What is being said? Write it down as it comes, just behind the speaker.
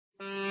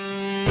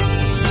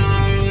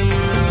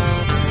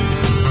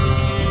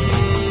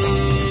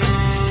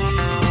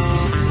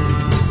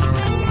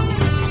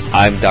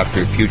I'm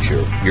Dr.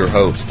 Future, your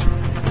host.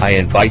 I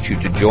invite you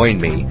to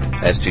join me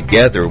as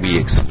together we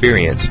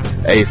experience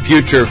a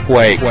future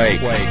quake.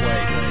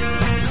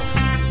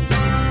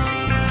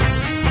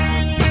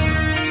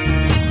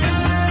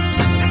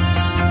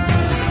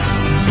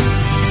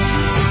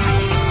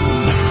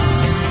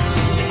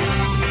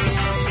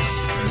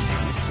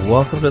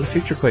 Welcome to the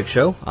Future Quake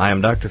Show. I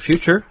am Dr.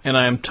 Future. And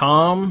I am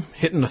Tom,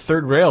 hitting the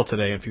third rail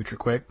today in Future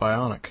Quake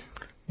Bionic.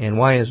 And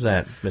why is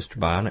that, Mr.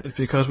 Bionic? It's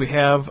because we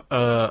have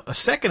a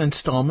second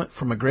installment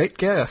from a great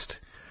guest.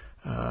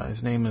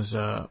 His name is...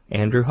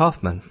 Andrew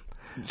Hoffman.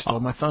 You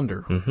stole my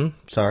thunder.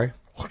 Sorry.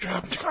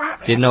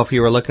 Didn't know if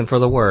you were looking for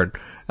the word.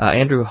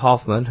 Andrew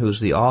Hoffman, who's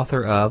the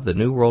author of The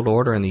New World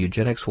Order and the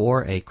Eugenics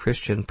War, A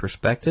Christian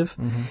Perspective.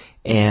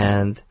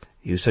 And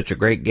he was such a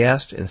great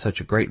guest and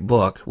such a great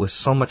book with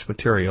so much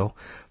material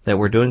that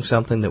we're doing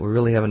something that we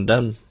really haven't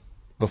done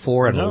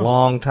before in a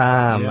long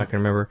time. I can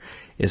remember,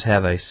 is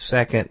have a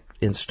second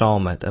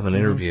installment of an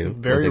interview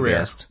Very with a rare.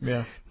 guest.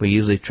 Yeah. We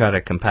usually try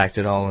to compact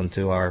it all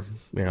into our,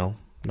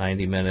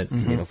 90-minute,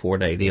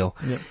 4-day deal.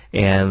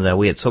 And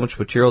we had so much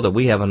material that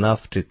we have enough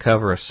to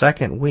cover a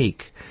second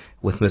week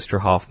with Mr.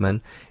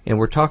 Hoffman. And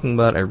we're talking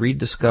about a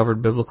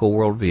rediscovered biblical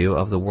worldview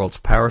of the world's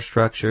power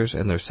structures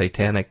and their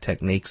satanic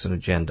techniques and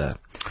agenda.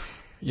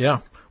 Yeah.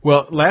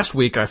 Well, last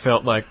week I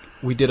felt like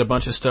we did a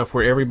bunch of stuff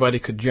where everybody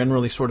could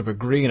generally sort of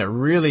agree, and it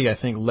really, I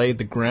think, laid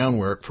the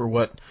groundwork for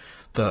what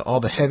all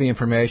the heavy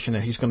information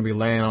that he's going to be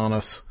laying on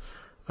us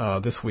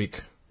this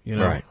week.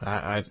 Right.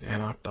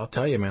 I'll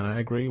tell you, man, I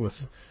agree with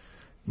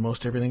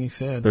most everything he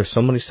said. There's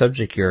so many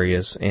subject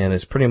areas, and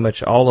it's pretty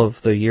much all of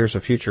the years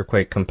of Future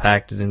Quake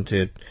compacted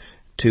into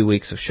 2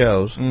 weeks of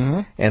shows,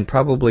 and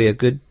probably a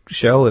good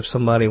show if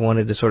somebody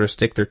wanted to sort of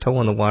stick their toe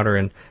in the water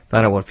and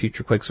find out what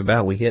Future Quake's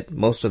about. We hit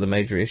most of the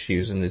major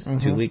issues in these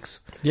 2 weeks.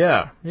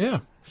 Yeah.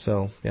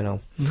 So,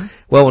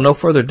 Well, with no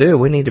further ado,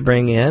 we need to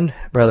bring in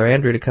Brother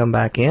Andrew to come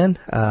back in,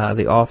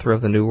 the author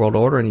of The New World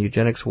Order and the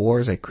Eugenics War,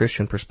 A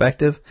Christian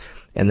Perspective,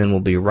 and then we'll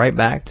be right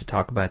back to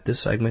talk about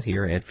this segment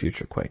here at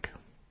Future Quake.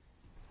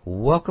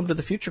 Welcome to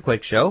the Future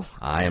Quake Show.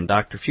 I am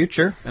Dr.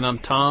 Future. And I'm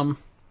Tom,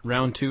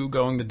 round 2,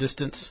 going the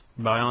distance,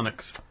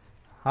 Bionics.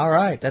 All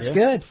right, that's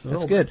good.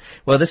 That's good.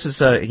 Well, this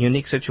is a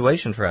unique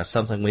situation for us,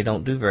 something we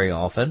don't do very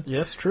often.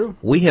 Yes, true.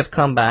 We have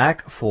come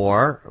back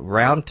for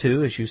round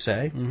 2, as you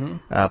say,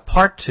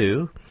 part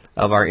 2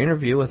 of our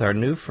interview with our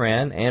new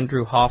friend,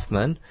 Andrew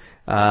Hoffman.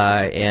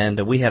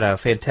 And we had a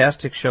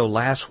fantastic show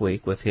last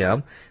week with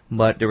him,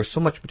 but there was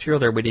so much material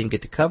there we didn't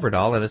get to cover it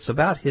all, and it's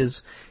about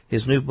his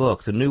new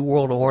book, The New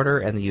World Order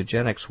and the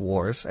Eugenics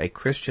Wars, A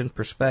Christian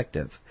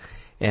Perspective.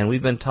 And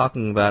we've been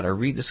talking about a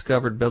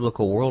rediscovered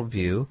biblical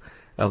worldview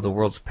of the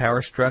world's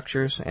power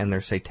structures and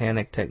their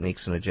satanic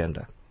techniques and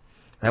agenda.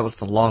 That was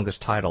the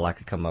longest title I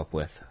could come up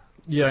with.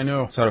 Yeah, I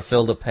know. Sort of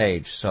filled a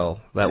page, so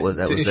that was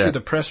to issue it. The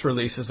press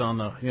releases on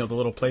the the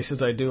little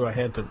places I do, I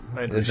had to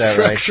Is that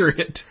structure right?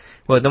 it.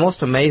 Well, the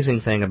most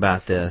amazing thing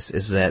about this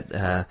is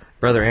that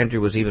Brother Andrew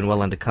was even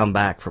willing to come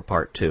back for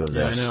part 2 of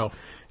this. Yeah,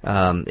 I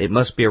know. It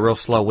must be a real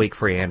slow week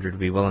for you, Andrew, to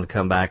be willing to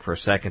come back for a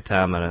second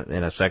time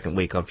in a second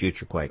week on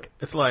Future Quake.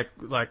 It's like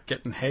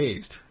getting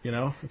hazed,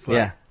 It's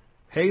like,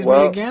 haze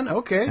me again?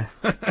 Okay.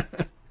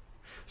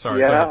 Sorry.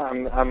 Yeah,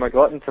 I'm a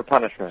glutton for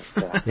punishment.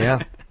 So. Yeah.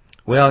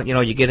 Well,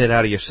 you get it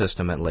out of your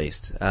system at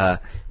least.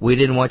 We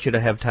didn't want you to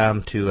have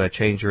time to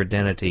change your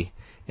identity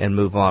and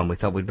move on. We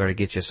thought we'd better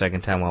get you a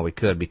second time while we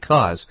could,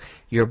 because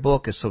your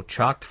book is so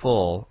chock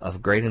full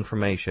of great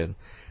information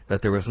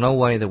that there was no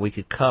way that we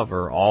could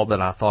cover all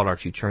that I thought our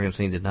Futurians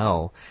need to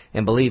know.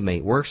 And believe me,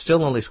 we're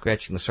still only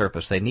scratching the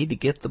surface. They need to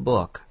get the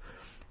book,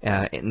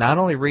 not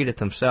only read it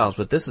themselves,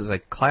 but this is a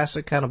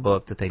classic kind of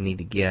book that they need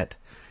to get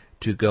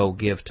to go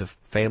give to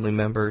family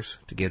members,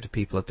 to give to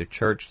people at their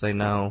church they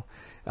know.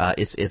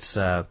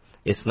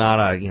 It's not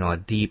a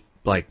deep,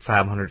 like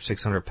 500,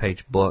 600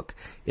 page book.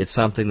 It's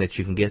something that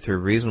you can get through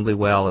reasonably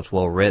well. It's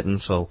well written,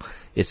 so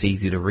it's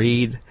easy to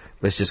read,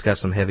 but it's just got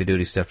some heavy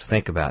duty stuff to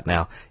think about.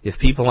 Now, if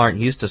people aren't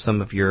used to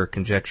some of your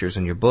conjectures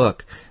in your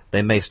book,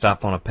 they may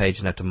stop on a page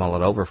and have to mull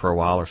it over for a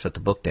while or set the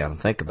book down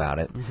and think about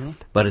it.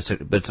 But it's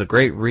a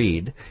great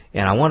read,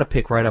 and I want to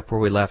pick right up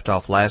where we left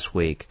off last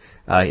week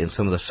in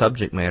some of the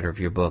subject matter of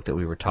your book that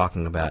we were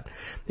talking about.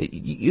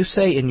 You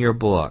say in your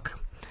book,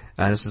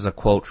 this is a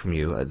quote from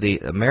you, the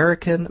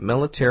American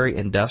military,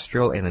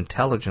 industrial, and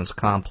intelligence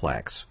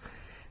complex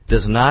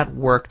does not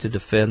work to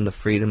defend the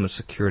freedom and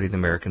security of the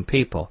American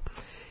people.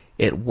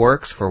 It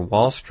works for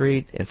Wall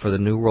Street and for the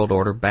New World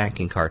Order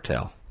banking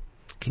cartel.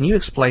 Can you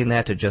explain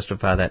that to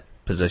justify that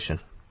position?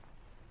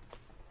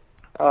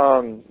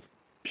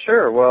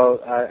 Sure. Well,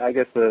 I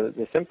guess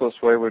the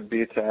simplest way would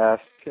be to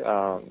ask,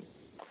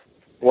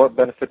 what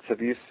benefits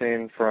have you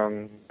seen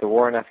from the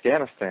war in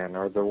Afghanistan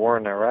or the war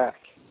in Iraq?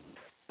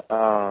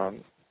 I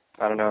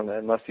don't know,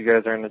 unless you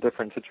guys are in a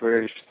different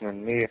situation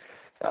than me,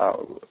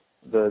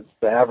 the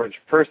average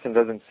person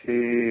doesn't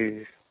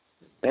see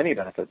any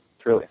benefits,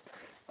 really.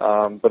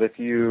 But if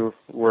you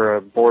were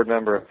a board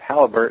member of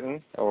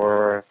Halliburton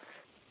or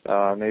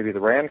maybe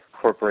the Rand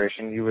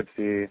Corporation, you would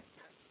see,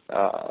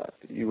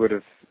 you would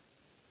have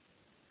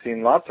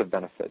seen lots of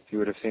benefits. You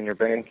would have seen your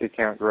bank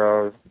account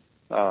grow.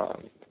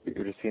 You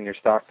would have seen your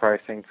stock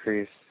price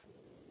increase.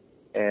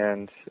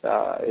 And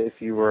if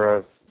you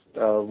were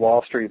a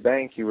Wall Street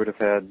bank, you would have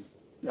had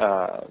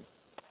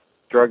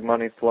drug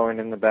money flowing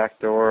in the back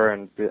door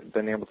and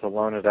been able to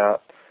loan it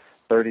out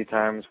 30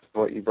 times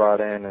what you brought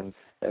in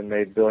and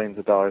made billions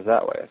of dollars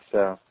that way.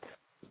 So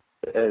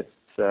it's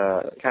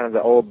kind of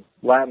the old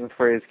Latin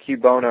phrase, qui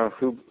bono,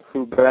 who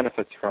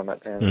benefits from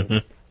it.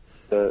 And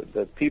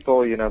the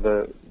people,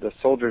 the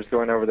soldiers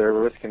going over there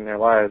risking their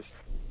lives,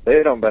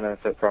 they don't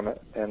benefit from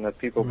it. And the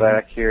people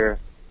back here,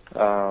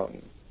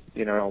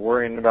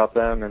 worrying about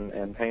them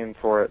and paying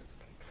for it,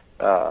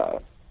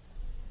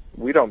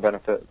 we don't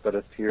benefit. But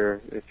if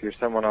you're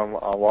someone on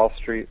Wall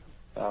Street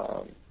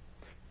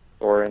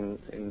or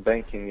in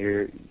banking,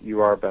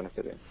 you are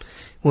benefiting.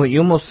 Well, you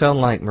almost sound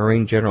like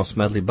Marine General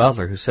Smedley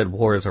Butler, who said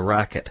war is a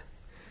racket.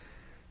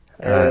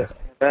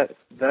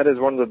 That is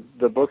one of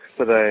the books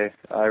that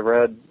I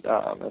read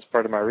as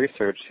part of my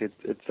research.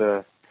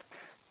 It's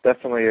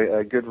definitely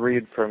a good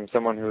read from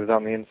someone who was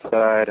on the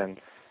inside and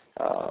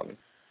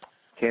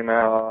came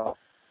out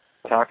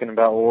talking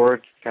about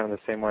war kind of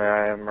the same way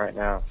I am right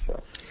now.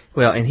 So.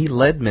 Well, and he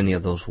led many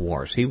of those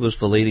wars. He was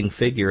the leading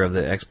figure of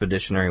the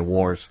expeditionary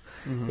wars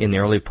in the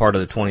early part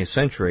of the 20th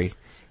century,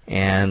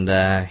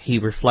 and he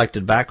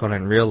reflected back on it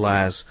and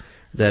realized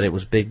that it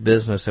was big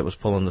business that was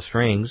pulling the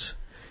strings,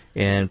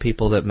 and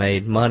people that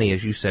made money,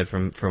 as you said,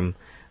 from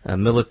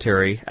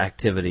military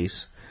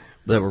activities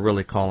that were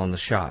really calling the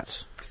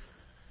shots.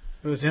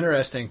 It was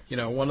interesting.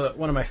 One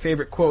of my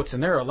favorite quotes,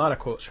 and there are a lot of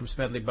quotes from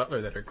Smedley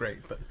Butler that are great,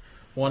 but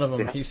one of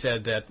them he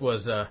said that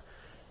was,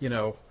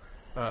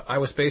 I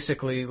was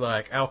basically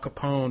like Al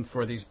Capone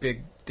for these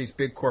big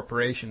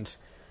corporations,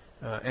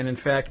 and in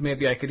fact,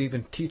 maybe I could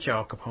even teach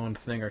Al Capone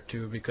a thing or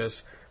two,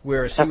 because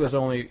whereas he was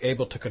only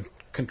able to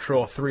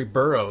control 3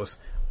 boroughs,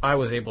 I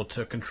was able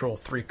to control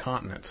 3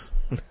 continents.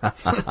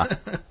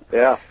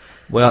 Yeah.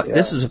 Well,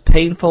 this is a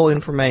painful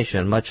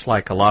information, much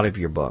like a lot of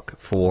your book,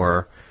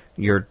 for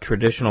your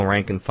traditional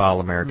rank-and-file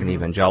American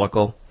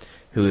evangelical,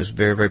 who is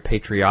very, very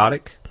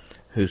patriotic,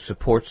 who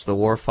supports the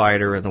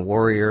warfighter and the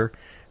warrior,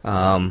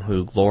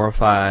 who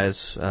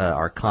glorifies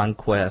our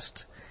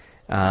conquest,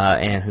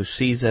 and who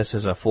sees us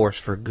as a force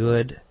for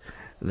good,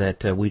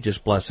 that we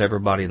just bless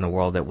everybody in the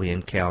world that we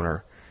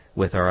encounter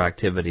with our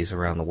activities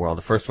around the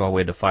world. First of all, we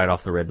had to fight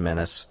off the Red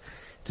Menace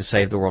to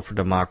save the world for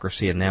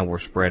democracy, and now we're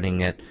spreading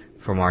it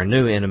from our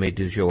new enemy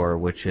du jour,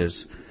 which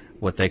is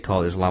what they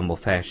call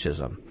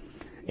Islamofascism.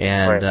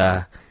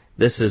 And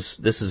this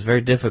is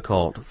very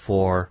difficult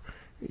for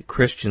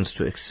Christians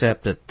to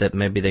accept that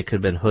maybe they could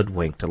have been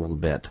hoodwinked a little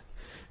bit.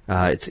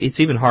 It's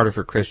even harder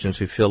for Christians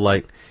who feel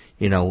like,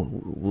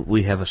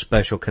 we have a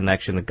special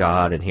connection to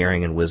God and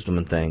hearing and wisdom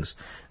and things,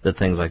 that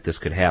things like this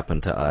could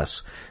happen to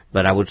us.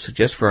 But I would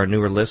suggest for our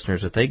newer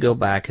listeners that they go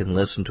back and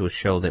listen to a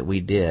show that we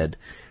did,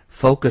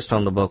 focused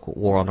on the book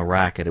War on the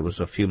Racket. It was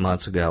a few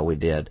months ago we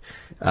did.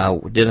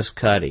 Dennis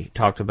Cuddy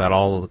talked about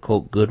all of the,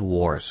 quote, good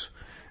wars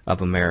of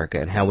America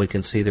and how we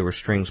can see there were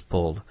strings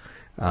pulled.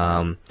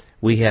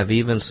 We have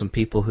even some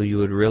people who you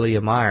would really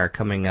admire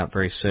coming out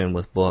very soon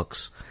with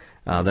books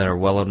that are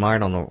well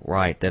admired on the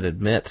right, that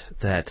admit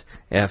that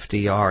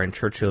FDR and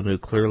Churchill knew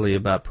clearly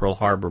about Pearl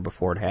Harbor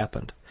before it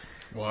happened.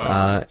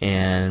 Wow.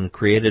 And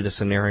created a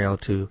scenario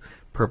to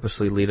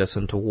purposely lead us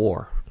into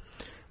war.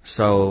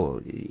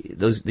 So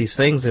these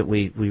things that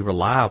we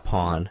rely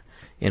upon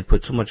and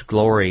put so much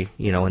glory,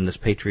 in this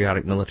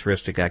patriotic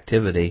militaristic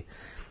activity,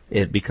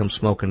 it becomes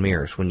smoke and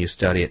mirrors when you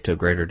study it to a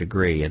greater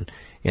degree.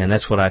 And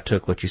that's what I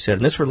took what you said.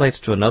 And this relates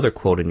to another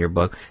quote in your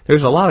book.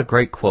 There's a lot of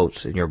great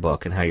quotes in your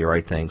book and how you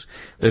write things.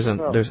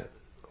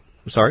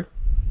 Sorry?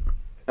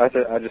 I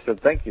just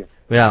said thank you.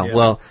 Yeah.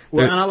 Well,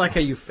 and I like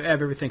how you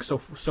have everything so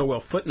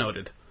well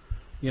footnoted.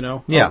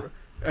 Yeah.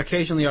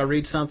 Occasionally I'll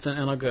read something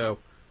and I'll go,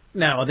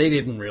 no, they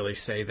didn't really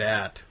say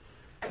that.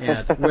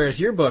 And whereas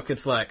your book,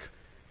 it's like,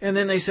 and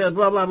then they said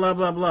blah blah blah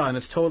blah blah, and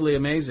it's totally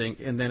amazing.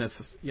 And then it's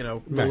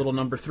the little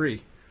number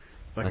 3.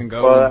 If I can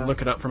go and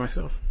look it up for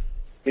myself.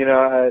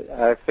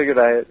 I figured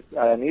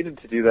I needed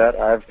to do that.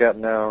 I've got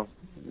no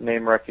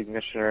name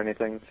recognition or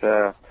anything,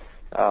 so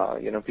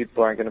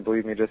people aren't going to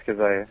believe me just because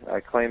I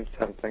claimed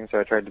something. So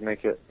I tried to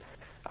make it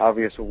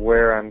obvious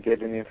where I'm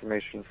getting the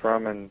information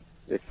from, and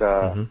if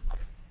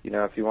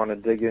if you want to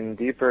dig in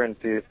deeper and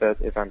see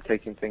if I'm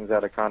taking things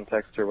out of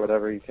context or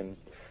whatever, you can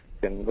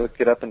look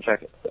it up and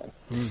check it. So.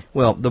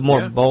 Well, the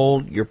more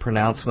bold your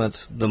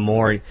pronouncements, the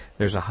more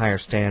there's a higher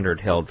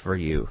standard held for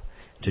you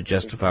to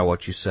justify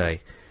what you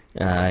say.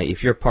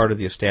 If you're part of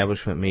the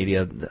establishment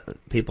media,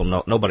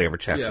 people nobody ever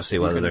checks to see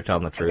whether they're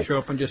telling the truth. Show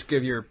up and just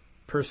give your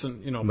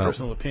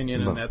personal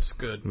opinion, and that's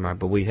good. Right,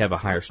 but we have a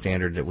higher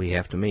standard that we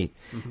have to meet.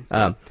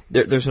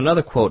 There's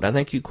another quote. I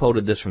think you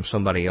quoted this from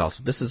somebody else.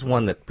 This is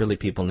one that really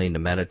people need to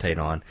meditate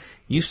on.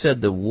 You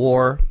said the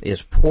war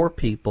is poor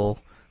people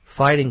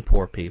fighting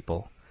poor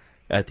people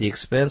at the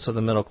expense of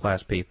the middle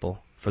class people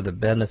for the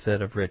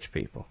benefit of rich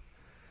people.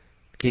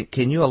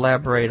 Can you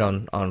elaborate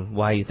on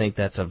why you think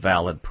that's a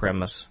valid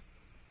premise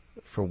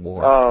for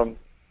war?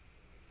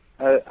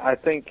 I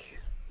think,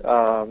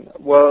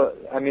 well,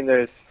 I mean,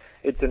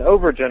 it's an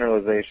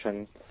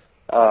overgeneralization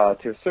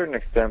to a certain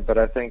extent, but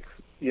I think,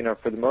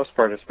 for the most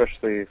part,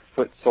 especially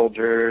foot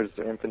soldiers,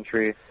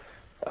 infantry,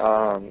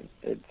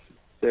 it's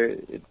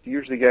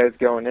usually guys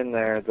going in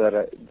there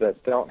that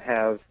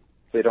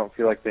they don't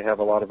feel like they have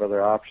a lot of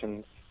other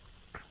options.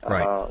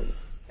 Right.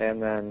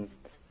 And then,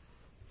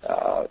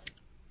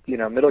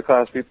 middle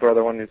class people are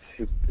the ones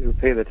who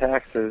pay the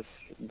taxes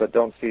but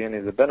don't see any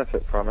of the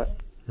benefit from it.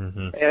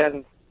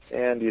 And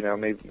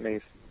may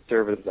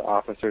serve as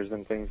officers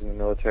and things in the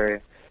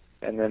military.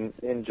 And then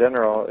in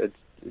general, it's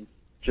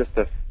just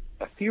a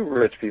few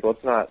rich people.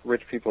 It's not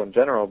rich people in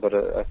general, but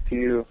a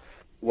few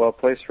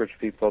well-placed rich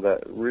people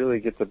that really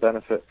get the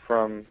benefit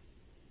from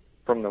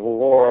the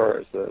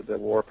wars, the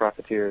war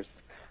profiteers.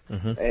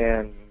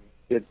 And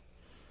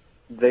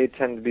they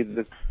tend to be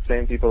the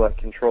same people that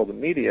control the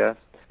media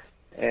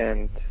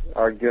and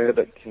are good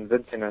at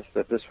convincing us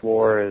that this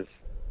war is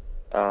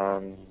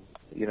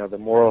the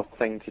moral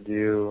thing to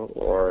do,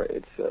 or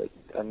it's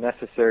a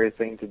necessary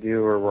thing to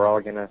do, or we're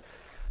all going to,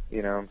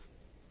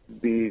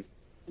 be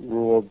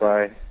ruled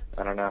by,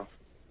 I don't know,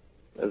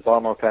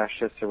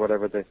 Islamo-fascists or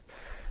whatever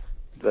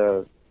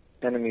the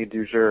enemy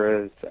du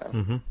jour is.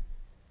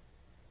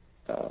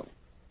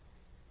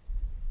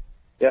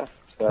 Yeah.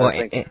 So well,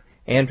 I think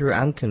Andrew,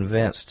 I'm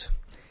convinced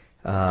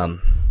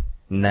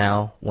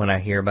now when I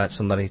hear about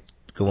somebody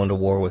going to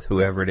war with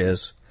whoever it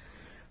is,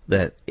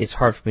 that it's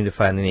hard for me to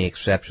find any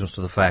exceptions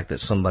to the fact that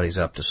somebody's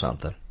up to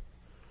something.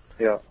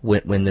 Yeah.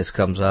 When this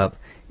comes up,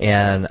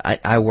 and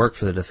I worked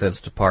for the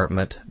Defense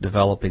Department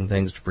developing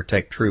things to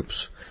protect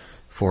troops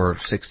for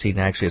 16.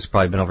 Actually, it's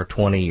probably been over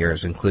 20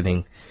 years,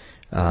 including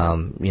in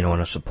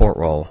a support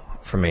role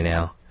for me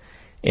now.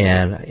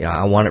 And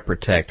I want to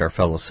protect our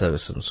fellow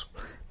citizens,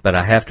 but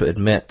I have to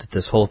admit that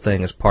this whole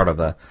thing is part of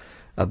a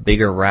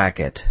bigger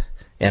racket.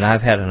 And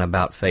I've had an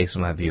about face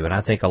in my view, and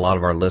I think a lot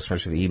of our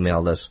listeners have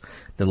emailed us.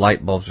 The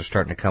light bulbs are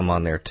starting to come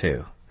on there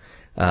too.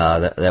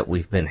 That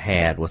we've been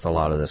had with a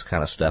lot of this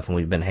kind of stuff, and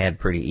we've been had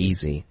pretty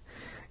easy.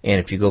 And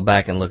if you go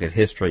back and look at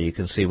history, you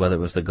can see whether it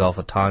was the Gulf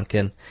of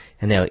Tonkin,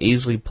 and how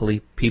easily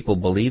people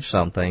believe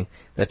something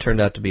that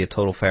turned out to be a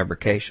total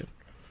fabrication.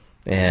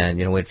 And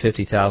we had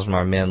 50,000 of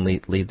our men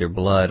lead their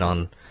blood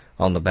on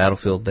the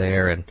battlefield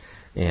there, and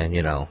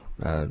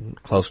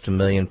close to 1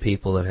 million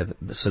people that have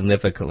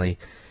significantly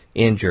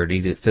injured,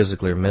 either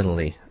physically or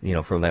mentally,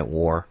 from that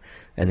war.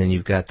 And then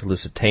you've got the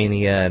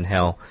Lusitania and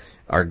how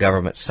our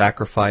government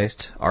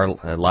sacrificed our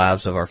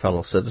lives of our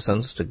fellow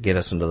citizens to get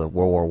us into the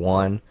World War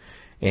I.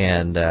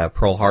 And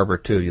Pearl Harbor,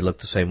 too, you look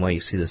the same way,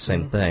 you see the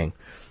same thing.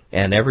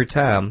 And every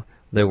time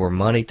there were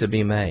money to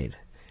be made.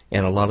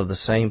 And a lot of the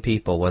same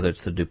people, whether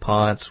it's the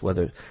DuPonts,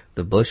 whether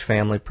the Bush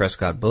family,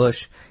 Prescott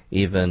Bush,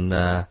 even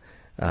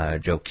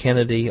Joe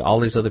Kennedy, all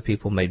these other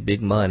people made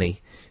big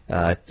money.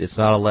 It's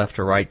not a left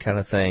or right kind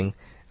of thing.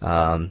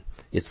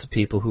 It's the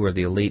people who are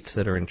the elites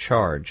that are in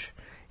charge.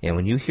 And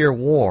when you hear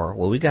war,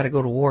 well, we got to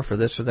go to war for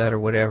this or that or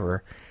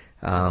whatever,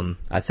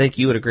 I think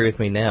you would agree with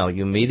me now.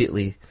 You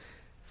immediately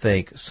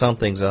think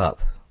something's up.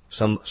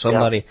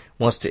 Somebody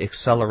wants to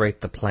accelerate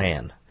the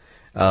plan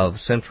of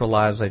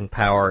centralizing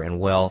power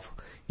and wealth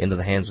into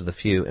the hands of the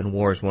few, and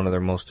war is one of their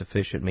most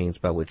efficient means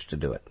by which to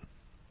do it.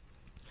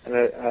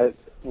 And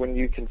when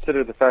you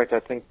consider the fact,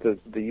 I think that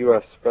the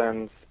U.S.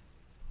 spends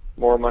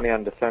more money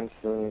on defense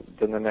than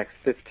the next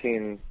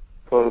 15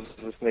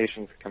 closest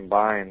nations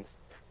combined.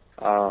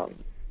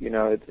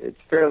 It's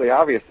fairly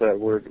obvious that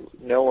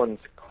no one's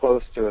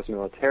close to us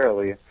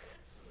militarily.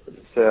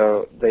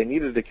 So they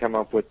needed to come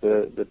up with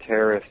the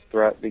terrorist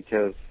threat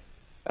because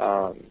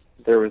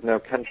there was no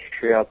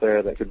country out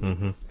there that could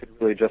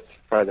really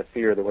justify the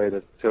fear the way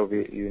the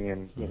Soviet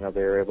Union, they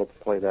were able to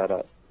play that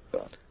up.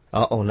 So.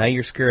 Now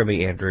you're scaring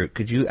me, Andrew.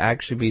 Could you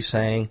actually be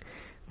saying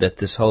that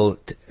this whole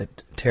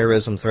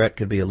terrorism threat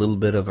could be a little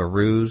bit of a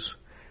ruse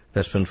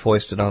that's been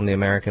foisted on the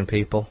American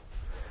people?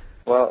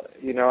 Well,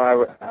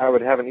 I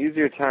would have an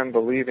easier time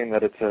believing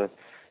that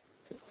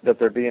that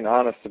they're being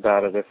honest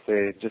about it if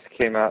they just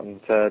came out and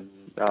said,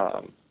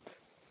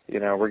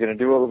 we're going to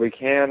do what we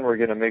can. We're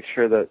going to make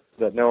sure that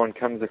no one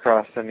comes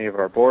across any of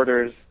our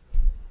borders.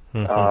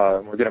 We're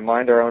going to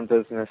mind our own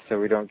business so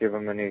we don't give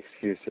them any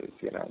excuses.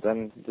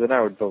 Then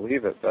I would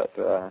believe it. But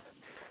to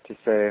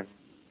say,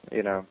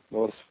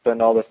 we'll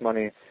spend all this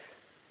money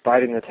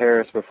fighting the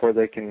terrorists before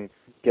they can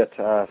get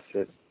to us,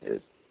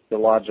 the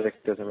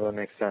logic doesn't really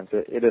make sense.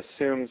 It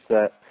assumes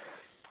that,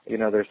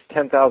 there's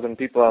 10,000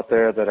 people out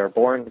there that are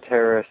born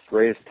terrorists,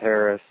 raised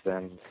terrorists,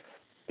 and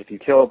if you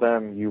kill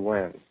them, you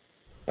win.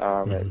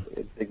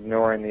 It's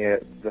ignoring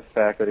the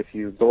fact that if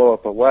you blow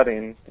up a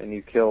wedding and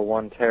you kill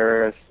one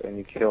terrorist and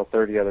you kill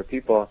 30 other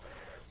people,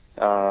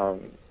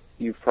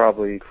 you've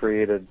probably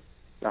created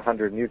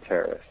 100 new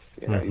terrorists.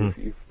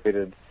 You've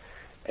created,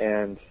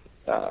 and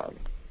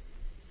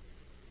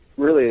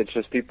really it's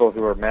just people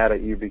who are mad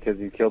at you because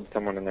you killed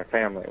someone in their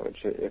family. Which,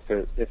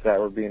 if that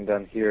were being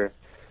done here,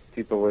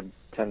 people would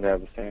tend to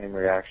have the same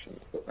reactions.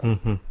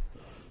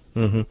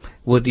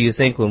 Well, do you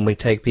think when we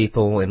take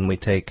people and we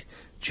take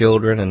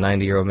children and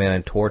 90-year-old men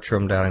and torture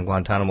them down in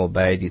Guantanamo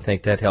Bay? Do you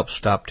think that helps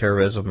stop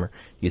terrorism, or do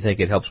you think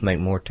it helps make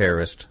more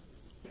terrorists?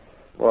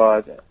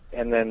 Well,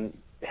 and then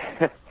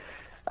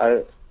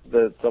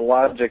the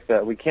logic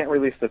that we can't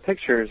release the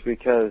pictures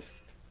because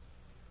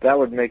that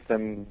would make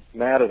them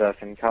mad at us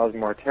and cause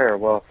more terror.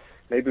 Well,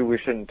 maybe we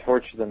shouldn't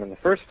torture them in the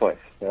first place.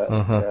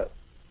 That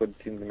would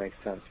seem to make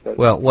sense. But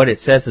well, what it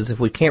says is if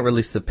we can't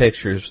release the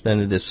pictures, then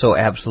it is so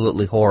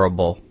absolutely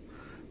horrible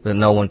that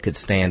no one could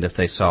stand if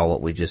they saw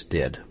what we just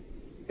did.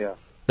 Yeah.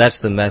 That's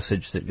the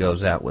message that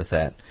goes out with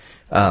that.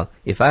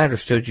 If I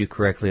understood you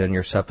correctly on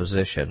your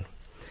supposition,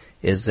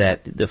 is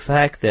that the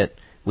fact that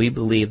we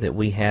believe that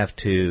we have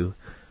to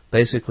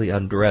basically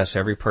undress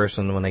every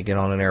person when they get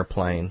on an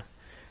airplane,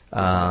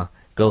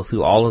 go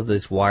through all of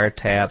these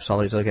wiretaps,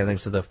 all these other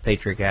things of the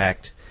Patriot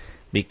Act,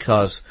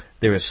 because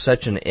there is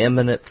such an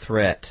imminent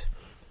threat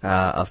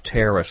of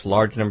terrorists,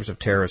 large numbers of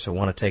terrorists that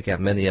want to take out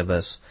many of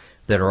us,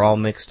 that are all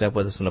mixed up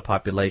with us in a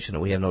population that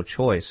we have no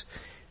choice,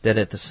 that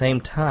at the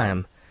same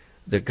time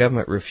the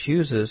government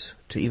refuses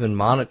to even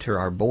monitor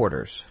our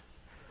borders,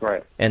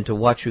 right, and to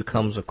watch who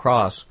comes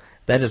across.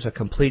 That is a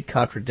complete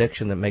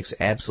contradiction that makes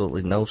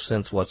absolutely no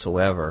sense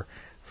whatsoever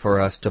for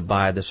us to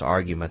buy this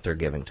argument they're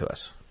giving to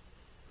us.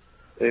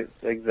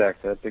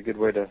 Exactly. That's a good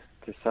way to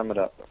sum it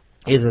up.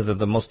 Either they're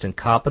the most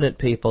incompetent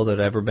people that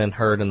have ever been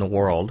heard in the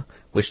world,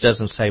 which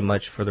doesn't say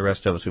much for the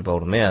rest of us who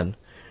vote them in,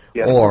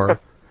 yeah.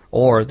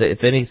 or that,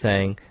 if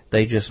anything,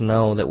 they just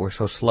know that we're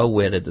so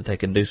slow-witted that they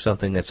can do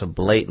something that's a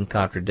blatant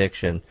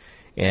contradiction,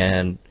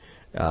 and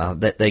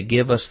that they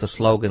give us the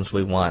slogans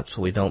we want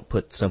so we don't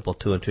put simple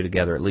two and two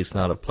together, at least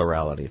not a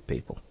plurality of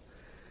people.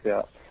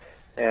 Yeah.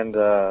 And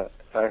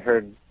I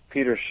heard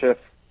Peter Schiff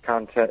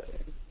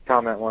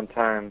comment one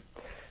time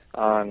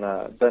on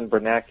Ben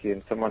Bernanke,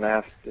 and someone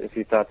asked if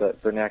he thought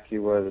that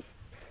Bernanke was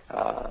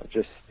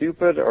just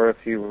stupid or if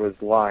he was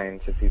lying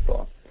to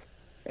people.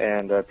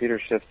 And Peter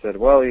Schiff said,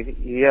 well,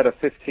 he had a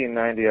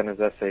 1590 on his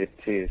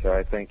SAT, so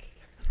I think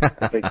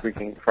we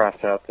can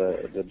cross out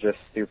the just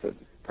stupid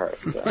part.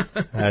 So.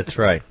 That's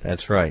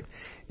right.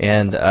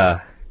 And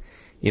a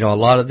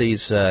lot of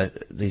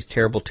these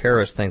terrible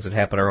terrorist things that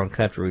happen in our own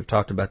country, we've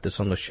talked about this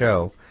on the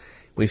show.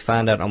 We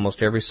find out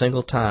almost every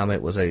single time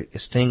it was a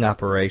sting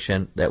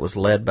operation that was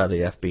led by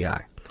the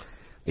FBI.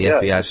 The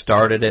FBI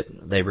started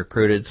it. They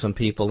recruited some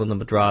people in the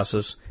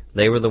madrasas.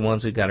 They were the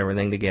ones who got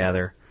everything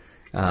together.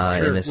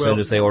 And as soon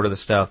as they order the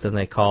stuff, then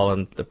they call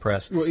in the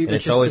press. Well, and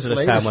it's always at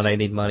a time when they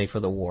need money for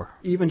the war.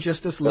 Even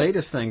just this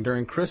latest thing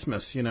during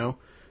Christmas,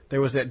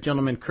 there was that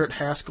gentleman, Kurt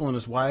Haskell, and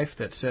his wife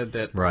that said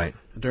that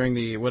during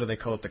the, what do they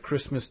call it, the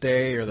Christmas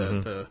Day or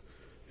the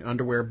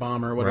underwear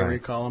bomber, whatever you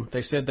call them,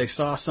 they said they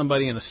saw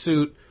somebody in a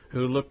suit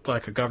who looked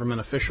like a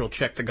government official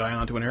check the guy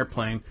onto an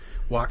airplane,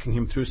 walking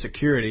him through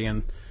security,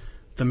 and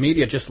the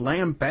media just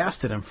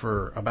lambasted him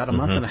for about a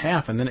month and a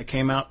half, and then it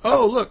came out,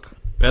 oh, look,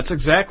 that's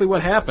exactly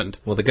what happened.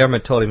 Well, the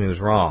government told him he was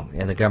wrong,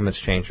 and the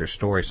government's changed their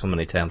story so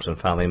many times and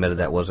finally admitted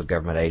that was a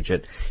government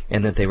agent,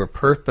 and that they were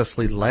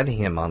purposely letting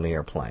him on the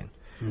airplane.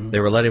 They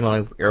were letting him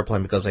on the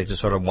airplane because they just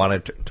sort of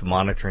wanted to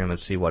monitor him and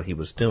see what he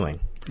was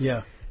doing.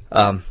 Yeah.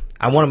 I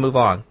want to move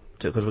on,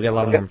 because we got a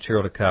lot more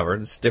material to cover.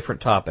 It's a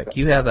different topic.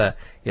 You have at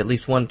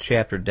least one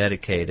chapter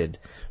dedicated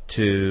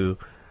to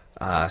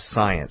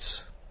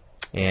science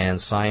and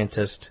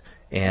scientists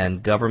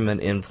and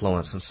government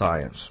influence in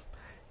science.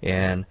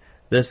 And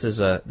this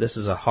is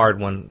a hard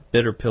one,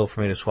 bitter pill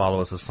for me to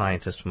swallow as a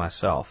scientist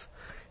myself,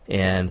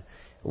 and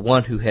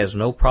one who has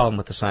no problem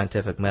with the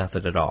scientific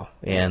method at all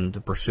and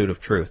the pursuit of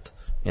truth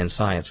and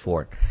science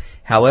for it.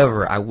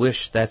 However, I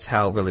wish that's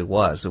how it really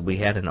was, that we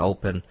had an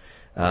open,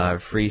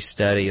 free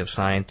study of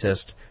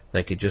scientists.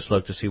 They could just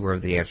look to see where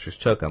the answers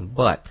took them.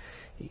 But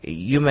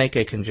you make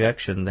a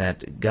conjecture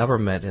that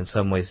government in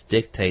some ways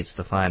dictates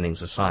the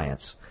findings of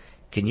science.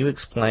 Can you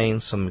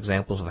explain some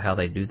examples of how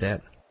they do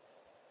that?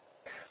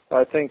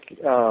 I think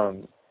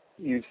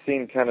you've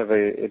seen kind of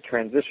a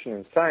transition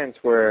in science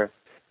where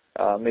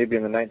maybe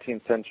in the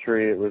 19th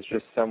century it was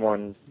just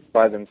someone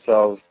by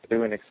themselves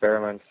doing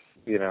experiments,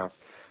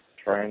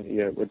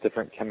 trying with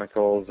different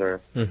chemicals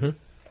or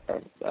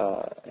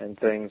and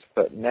things.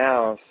 But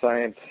now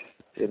science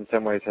in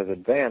some ways has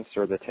advanced,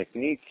 or the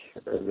technique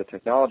or the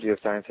technology of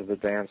science has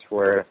advanced,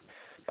 where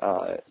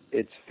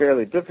it's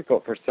fairly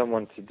difficult for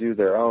someone to do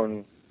their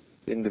own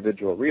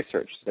individual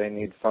research. They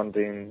need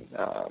funding,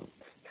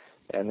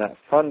 and that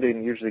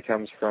funding usually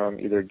comes from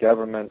either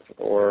government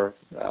or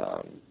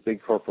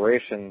big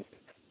corporations,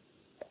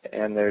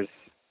 and there's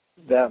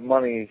that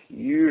money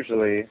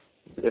usually,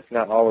 if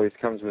not always,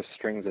 comes with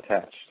strings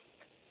attached.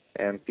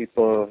 And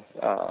people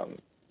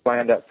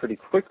find out pretty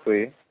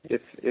quickly,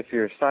 if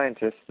you're a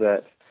scientist,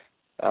 that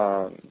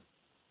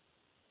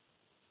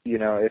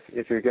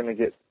if you're going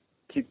to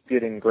keep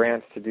getting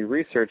grants to do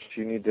research,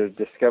 you need to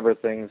discover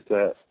things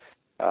that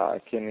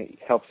can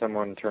help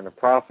someone turn a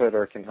profit,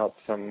 or can help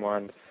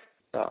someone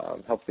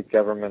help the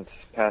government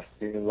pass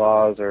new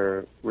laws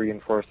or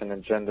reinforce an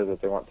agenda that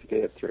they want to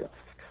get through.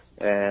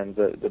 And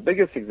the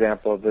biggest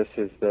example of this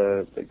is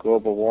the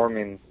global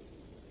warming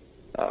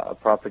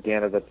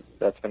propaganda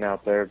that's been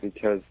out there,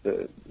 because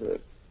the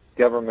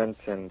governments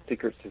and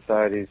secret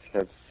societies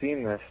have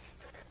seen this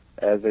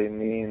as a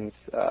means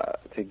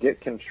to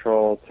get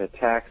control, to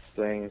tax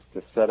things,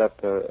 to set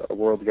up a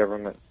world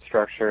government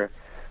structure,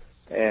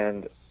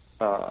 and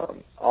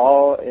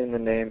all in the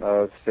name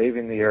of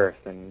saving the earth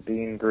and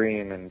being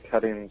green and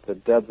cutting the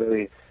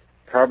deadly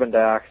carbon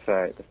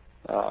dioxide.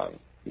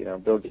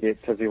 Bill Gates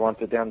says he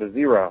wants it down to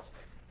 0.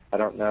 I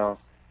don't know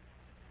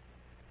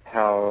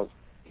how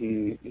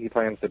he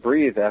plans to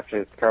breathe after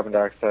his carbon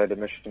dioxide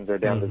emissions are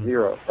down to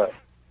 0. But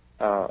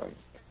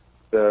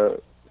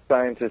the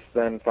scientists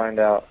then find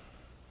out,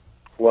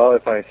 well,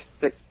 if I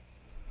stick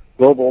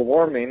global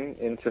warming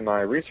into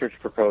my research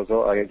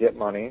proposal, I get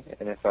money,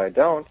 and if I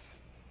don't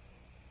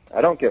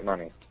get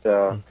money.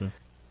 So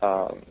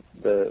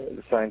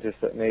the scientists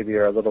that maybe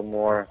are a little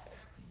more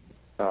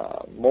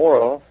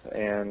moral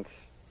and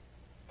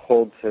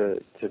hold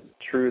to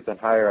truth and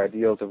higher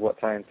ideals of what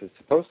science is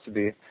supposed to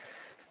be,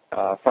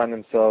 find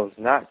themselves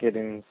not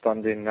getting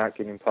funding, not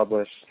getting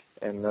published,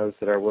 and those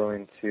that are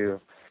willing to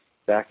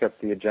back up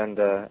the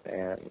agenda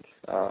and,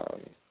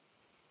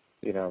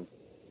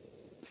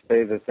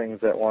 say the things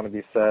that want to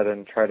be said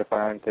and try to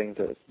find things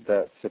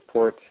that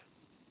support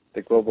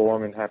the global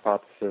warming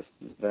hypothesis,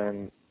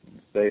 then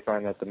they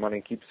find that the money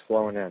keeps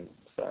flowing in.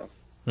 So.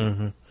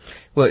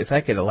 Well, if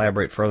I could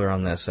elaborate further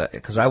on this,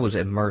 because I was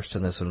immersed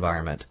in this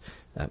environment,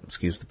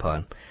 excuse the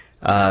pun,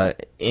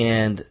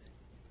 and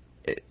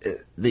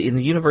in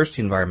the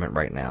university environment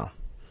right now,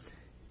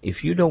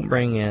 if you don't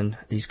bring in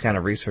these kind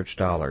of research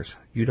dollars,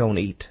 you don't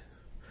eat.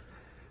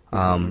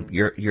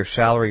 Your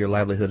salary, your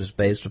livelihood is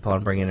based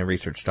upon bringing in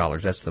research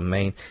dollars. That's the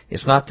main.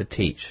 It's not to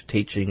teach.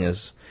 Teaching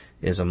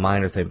is a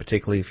minor thing,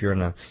 particularly if you're in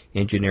the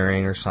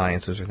engineering or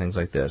sciences or things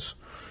like this.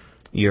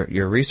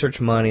 Your research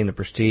money and the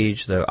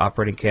prestige, the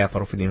operating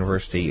capital for the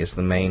university is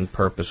the main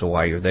purpose of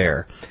why you're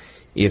there.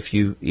 If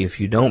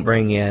you don't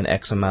bring in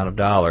X amount of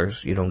dollars,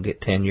 you don't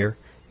get tenure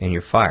and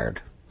you're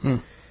fired.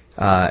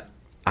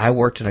 I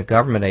worked in a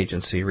government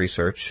agency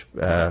research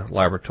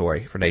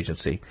laboratory for an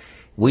agency.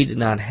 We did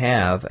not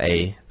have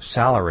a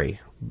salary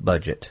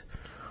budget.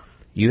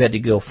 You had to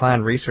go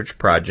find research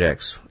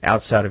projects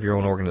outside of your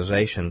own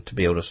organization to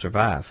be able to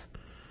survive.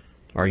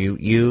 Or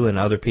you and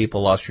other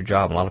people lost your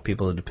job. A lot of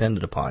people that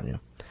depended upon you.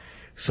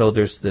 So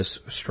there's this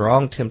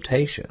strong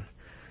temptation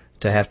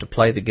to have to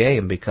play the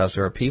game, because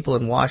there are people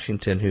in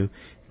Washington who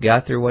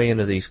got their way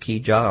into these key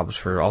jobs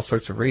for all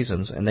sorts of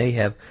reasons, and they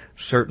have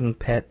certain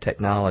pet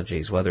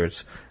technologies, whether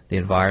it's the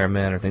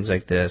environment or things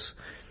like this,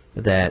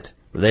 that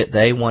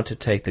they want to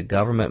take the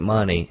government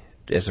money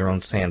as their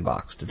own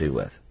sandbox to do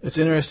with. It's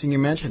interesting you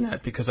mention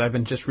that, because I've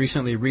been just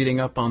recently reading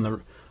up on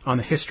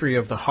the history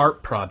of the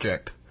HARP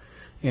project,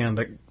 and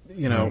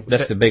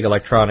that's the big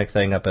electronic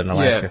thing up in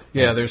Alaska.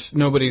 Yeah. There's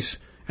nobody's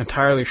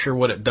entirely sure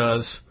what it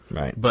does,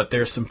 right? But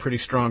there's some pretty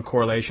strong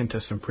correlation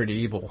to some pretty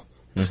evil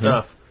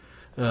stuff.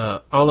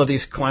 All of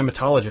these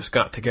climatologists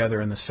got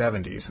together in the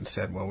 70s and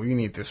said, well, we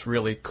need this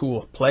really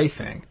cool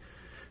plaything,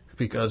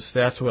 because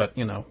that's what,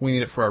 we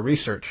need it for our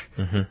research.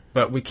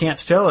 But we can't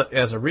sell it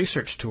as a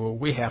research tool.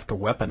 We have to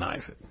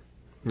weaponize it.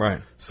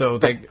 Right. So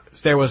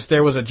there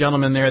was a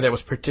gentleman there that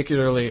was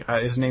particularly,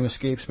 his name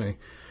escapes me,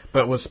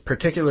 but was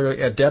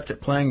particularly adept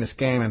at playing this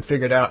game and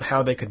figured out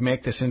how they could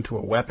make this into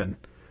a weapon,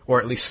 or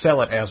at least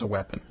sell it as a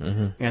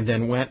weapon, and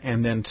then went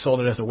and then sold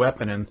it as a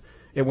weapon. And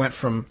they went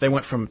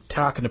from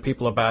talking to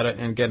people about it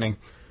and getting,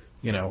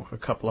 a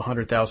couple of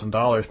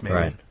 $100,000 maybe,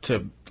 right,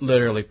 to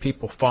literally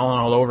people falling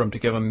all over them to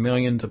give them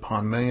millions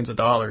upon millions of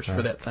dollars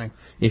for that thing.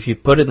 If you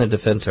put it in the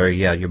defense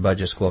area, your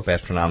budgets go up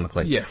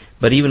astronomically. Yeah.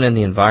 But even in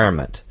the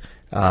environment,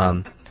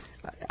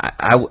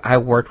 I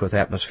worked with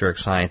atmospheric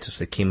scientists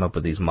that came up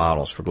with these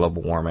models for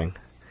global warming.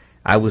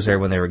 I was there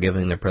when they were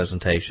giving their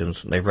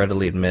presentations. They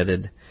readily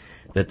admitted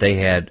that they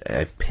had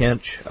a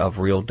pinch of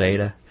real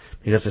data,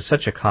 because it's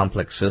such a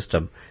complex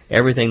system.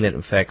 Everything that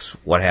affects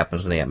what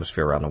happens in the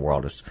atmosphere around the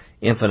world is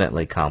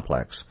infinitely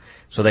complex.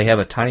 So they have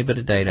a tiny bit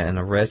of data, and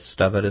the rest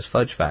of it is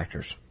fudge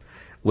factors,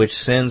 which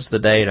sends the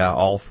data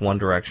all one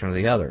direction or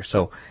the other.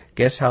 So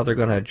guess how they're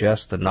going to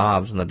adjust the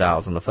knobs and the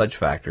dials and the fudge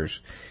factors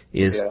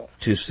is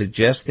to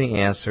suggest the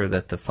answer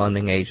that the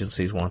funding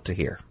agencies want to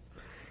hear.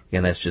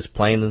 And that's just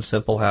plain and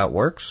simple how it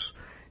works.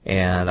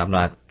 And I'm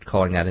not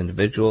calling out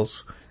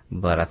individuals,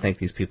 but I think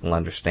these people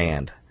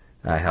understand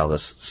how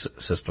this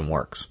system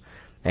works.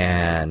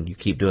 And you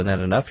keep doing that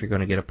enough, you're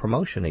going to get a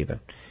promotion even,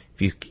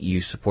 if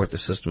you support the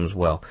system as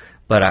well.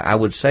 But I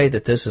would say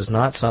that this is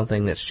not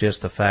something that's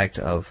just the fact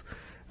of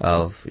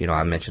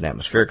I mentioned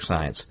atmospheric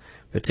science,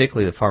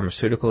 particularly the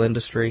pharmaceutical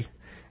industry.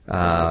 You're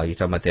talking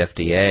about the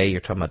FDA,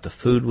 you're talking about the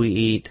food we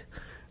eat.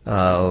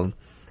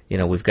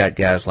 We've got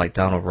guys like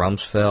Donald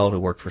Rumsfeld, who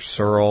worked for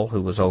Searle,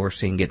 who was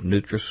overseeing getting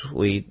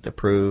NutraSweet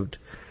approved.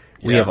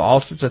 We have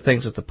all sorts of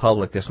things that the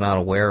public is not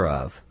aware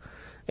of.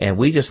 And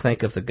we just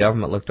think if the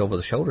government looked over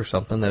the shoulder or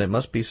something, that it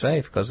must be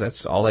safe, because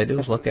that's all they do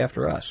is look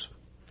after us.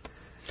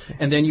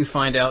 And then you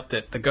find out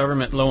that the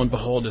government, lo and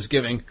behold, is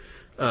giving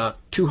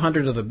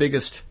 200 of the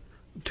biggest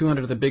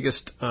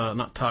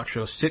not talk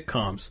shows,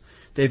 sitcoms.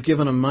 they've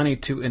given them money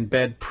to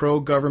embed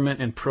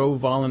pro-government and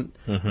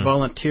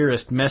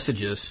pro-volunteerist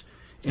messages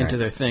into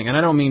their thing. And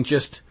I don't mean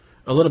just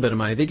a little bit of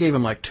money. They gave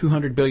them like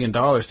 $200 billion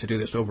to do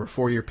this over a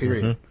 4-year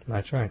period.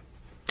 That's right.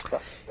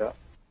 Yeah.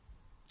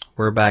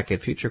 We're back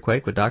at Future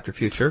Quake with Dr.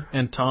 Future.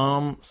 And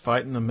Tom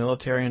fighting the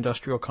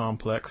military-industrial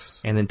complex.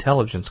 And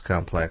intelligence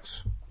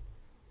complex.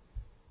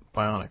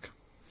 Bionic.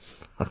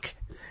 Okay.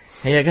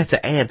 Hey, I got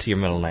to add to your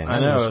middle name. I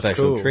know, That's a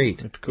special cool.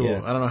 treat. It's cool.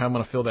 Yeah. I don't know how I'm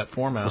going to fill that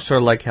form out. It's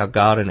sort of like how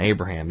God and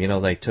Abraham,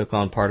 they took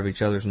on part of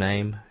each other's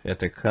name at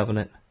their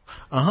covenant.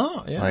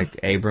 Yeah. Like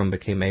Abram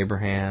became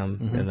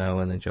Abraham, and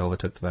then Jehovah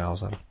took the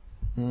vows on him.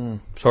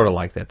 Sort of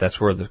like that. That's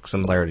where the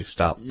similarities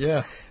stop.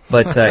 Yeah.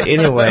 But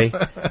anyway,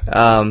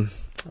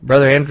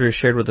 Brother Andrew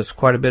shared with us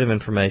quite a bit of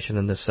information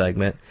in this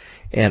segment,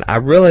 and I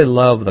really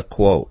love the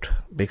quote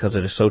because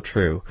it is so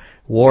true.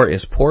 War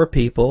is poor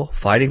people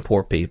fighting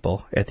poor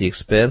people at the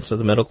expense of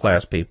the middle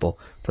class people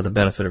for the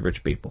benefit of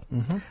rich people.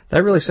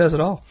 That really says it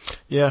all.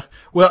 Yeah.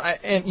 Well,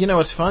 and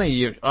it's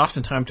funny.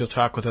 Oftentimes you'll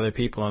talk with other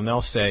people, and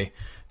they'll say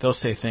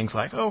things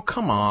like, "Oh,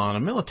 come on, a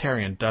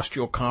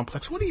military-industrial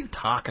complex. What are you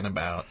talking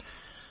about?"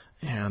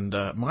 And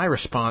my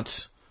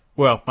response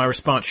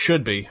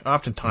should be,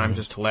 oftentimes,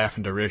 is to laugh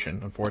in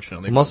derision,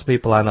 unfortunately. Most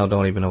people I know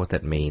don't even know what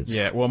that means.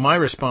 Yeah, well, my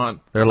response...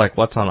 They're like,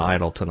 what's on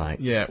Idle tonight?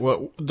 Yeah,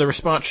 well, the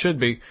response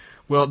should be,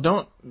 well,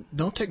 don't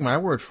take my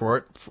word for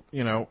it.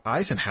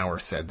 Eisenhower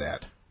said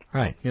that.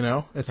 Right.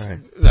 It's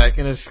right. like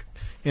in his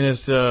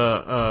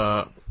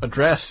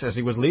address as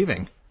he was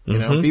leaving.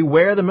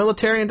 Beware the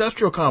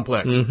military-industrial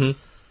complex.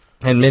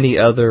 And many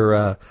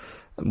other...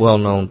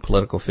 well-known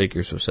political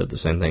figures have said the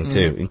same thing,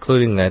 too,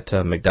 including that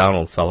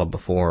McDonald fellow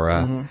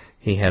before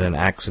he had an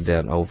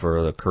accident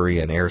over the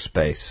Korean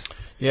airspace.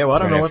 Yeah, well, I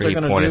don't know what they're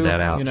going to do. That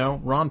out.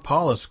 Ron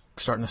Paul is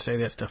starting to say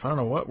that stuff. I don't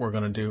know what we're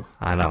going to do.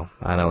 I know.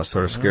 It's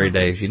sort of scary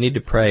days. You need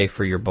to pray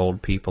for your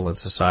bold people in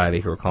society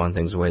who are calling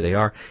things the way they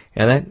are.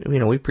 And that,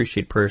 we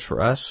appreciate prayers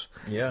for us.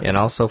 Yeah. And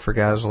also for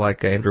guys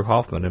like Andrew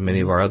Hoffman and many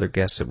of our other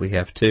guests that we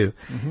have, too.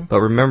 But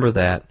remember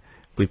that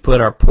we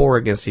put our poor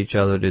against each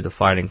other to do the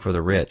fighting for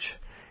the rich.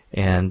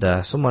 And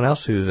someone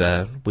else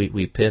who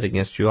we pit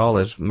against you all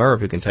is Merv,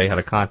 who can tell you how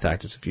to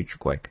contact us at Future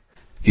Quake.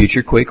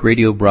 Future Quake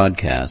radio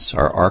broadcasts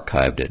are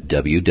archived at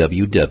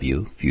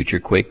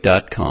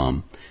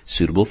www.futurequake.com,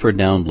 suitable for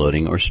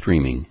downloading or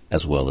streaming,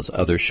 as well as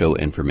other show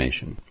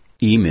information.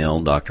 Email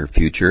Dr.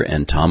 Future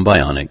and Tom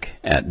Bionic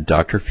at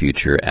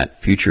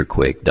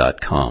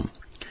drfuture@futurequake.com.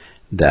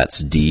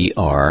 That's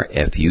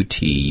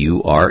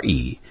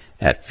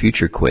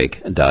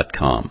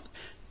drfuture@futurequake.com.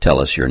 Tell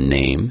us your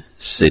name,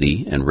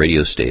 city, and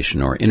radio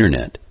station or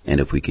internet, and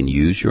if we can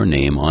use your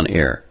name on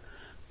air.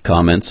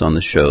 Comments on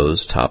the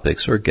show's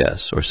topics or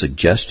guests, or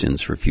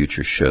suggestions for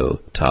future show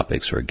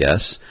topics or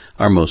guests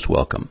are most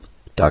welcome.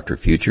 Dr.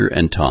 Future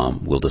and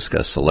Tom will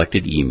discuss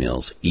selected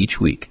emails each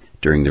week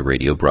during the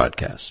radio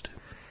broadcast.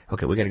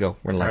 Okay, we got to go.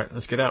 We're late. All right,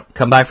 let's get out.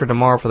 Come back for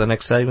tomorrow for the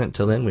next segment.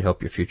 Until then, we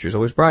hope your future is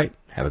always bright.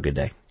 Have a good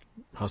day.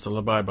 Hasta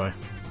la bye-bye.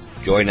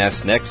 Join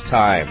us next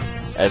time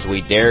as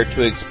we dare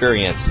to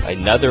experience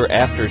another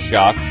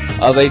aftershock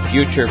of a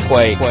future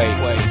quake.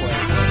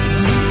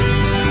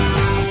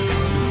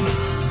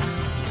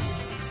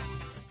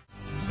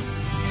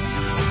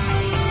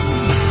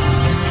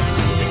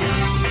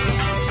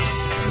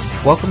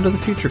 Welcome to the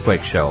Future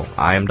Quake Show.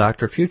 I am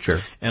Dr. Future.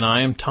 And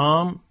I am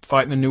Tom,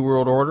 fighting the New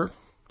World Order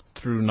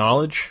through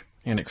knowledge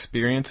and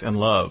experience and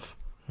love.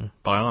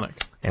 Bionic.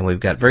 And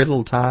we've got very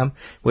little time.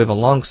 We have a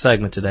long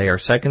segment today, our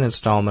second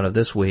installment of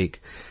this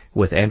week,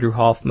 with Andrew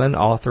Hoffman,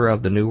 author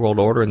of The New World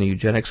Order and the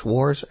Eugenics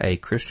Wars, a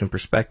Christian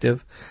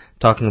perspective,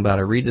 talking about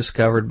a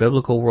rediscovered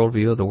biblical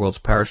worldview of the world's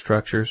power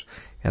structures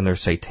and their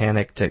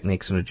satanic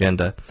techniques and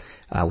agenda.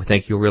 We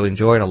think you'll really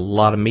enjoy it. A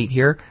lot of meat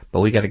here, but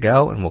we got to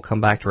go, and we'll come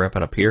back to wrap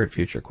it up here at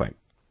Future Quake.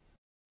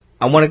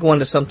 I want to go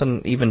into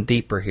something even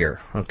deeper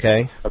here,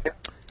 okay? Okay.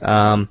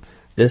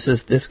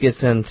 This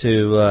gets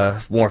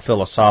into more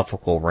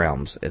philosophical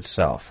realms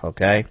itself,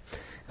 okay?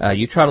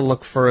 You try to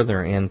look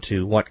further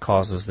into what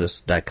causes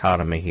this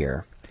dichotomy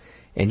here.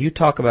 And you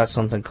talk about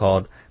something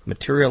called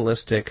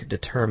materialistic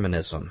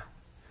determinism.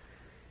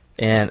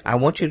 And I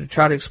want you to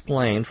try to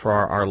explain for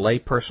our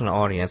layperson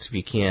audience, if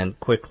you can,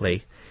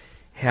 quickly,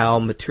 how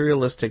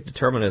materialistic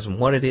determinism,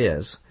 what it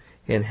is,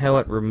 and how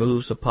it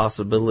removes the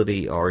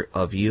possibility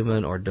of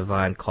human or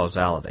divine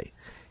causality.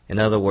 In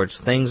other words,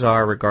 things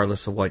are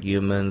regardless of what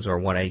humans or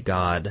what a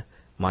God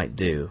might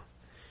do.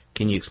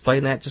 Can you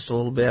explain that just a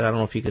little bit? I don't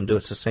know if you can do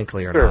it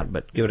succinctly or not,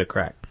 but give it a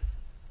crack.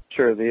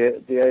 Sure.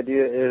 The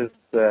idea is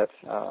that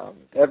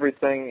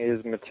everything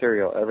is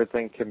material.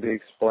 Everything can be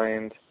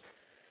explained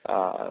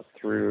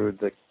through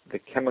the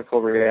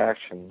chemical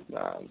reaction.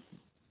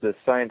 The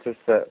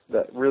scientists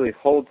that really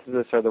hold to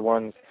this are the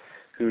ones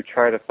who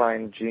try to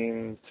find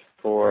genes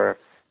for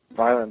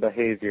violent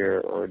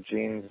behavior or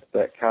genes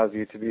that cause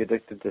you to be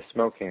addicted to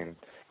smoking,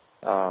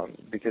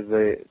 because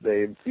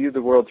they view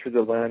the world through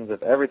the lens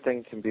of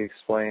everything can be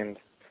explained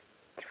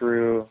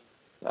through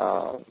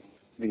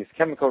these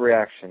chemical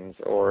reactions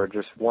or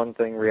just one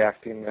thing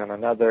reacting on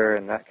another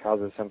and that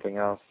causes something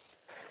else.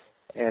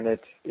 and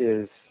it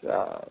is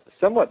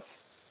somewhat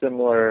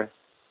similar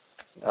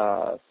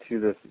to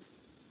this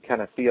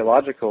kind of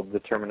theological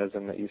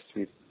determinism that used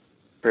to be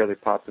fairly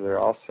popular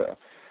also.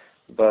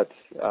 But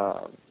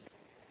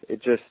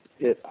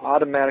it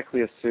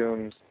automatically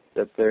assumes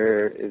that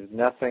there is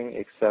nothing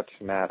except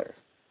matter.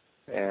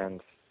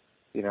 And,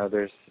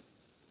 there's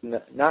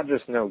not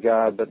just no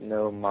God, but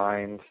no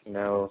mind,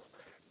 no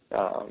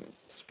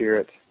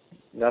spirit,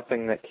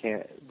 nothing that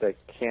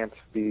can't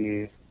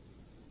be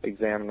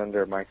examined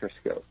under a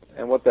microscope.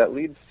 And what that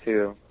leads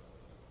to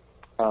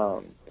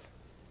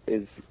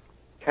is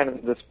kind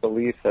of this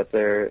belief that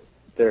there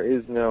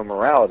is no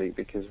morality,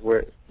 because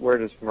where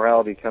does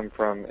morality come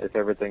from if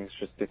everything's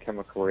just a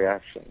chemical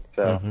reaction?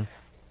 So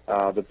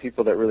the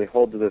people that really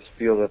hold to this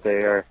feel that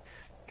they are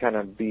kind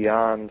of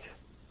beyond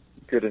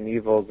good and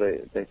evil.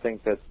 They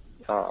think that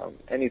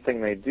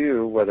anything they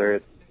do, whether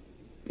it's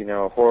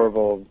a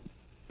horrible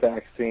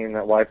vaccine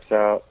that wipes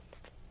out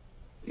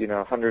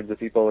hundreds of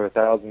people or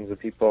thousands of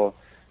people,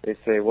 they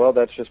say, well,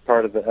 that's just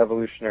part of the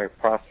evolutionary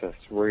process.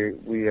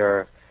 We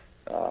are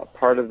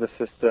part of the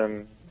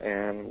system,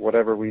 and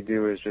whatever we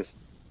do is just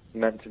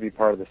meant to be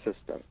part of the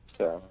system.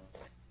 So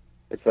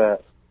it's a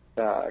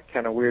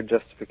kind of weird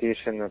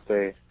justification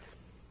that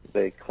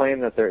they claim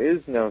that there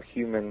is no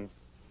human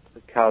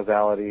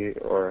causality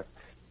or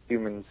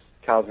humans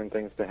causing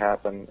things to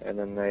happen, and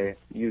then they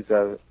use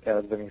that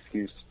as an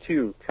excuse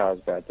to cause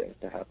bad things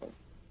to happen.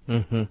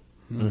 Do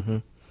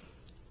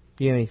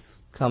you have any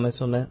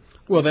comments on that?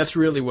 Well, that's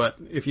really what,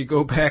 if you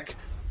go back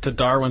to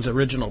Darwin's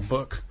original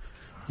book,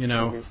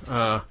 there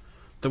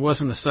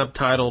wasn't the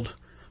subtitled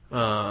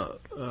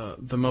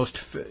the most,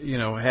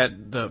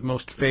 had the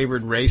most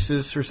favored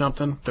races or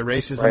something, the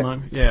races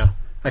among,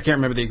 I can't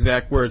remember the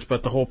exact words,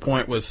 but the whole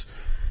point was,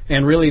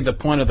 and really the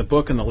point of the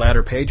book in the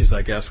latter pages,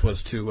 I guess,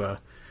 was to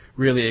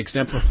really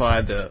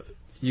exemplify the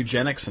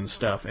eugenics and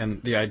stuff,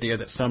 and the idea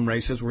that some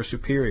races were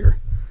superior.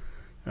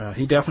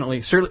 He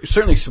definitely,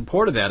 certainly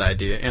supported that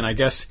idea, and I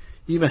guess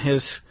even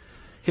his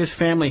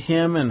family,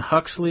 him and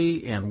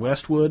Huxley and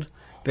Westwood,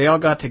 they all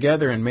got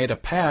together and made a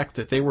pact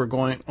that they were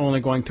only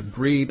going to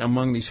breed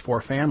among these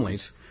four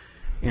families,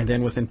 and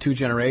then within 2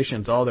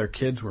 generations, all their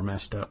kids were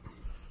messed up.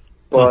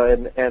 Well,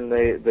 and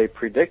they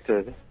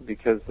predicted,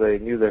 because they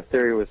knew their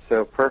theory was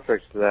so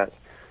perfect, that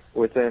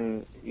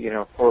within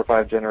 4 or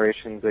 5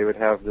 generations they would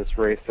have this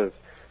race of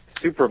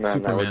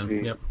supermen that would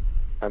be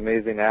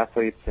amazing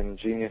athletes and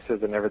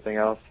geniuses and everything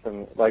else.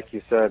 And like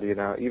you said,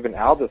 even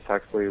Aldous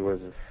Huxley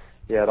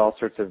he had all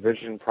sorts of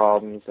vision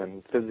problems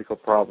and physical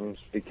problems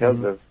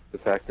because of the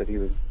fact that he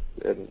was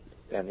an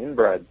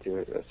inbred to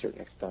a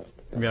certain extent.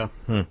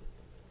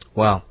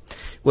 Wow.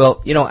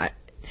 Well,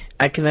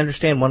 I can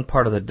understand one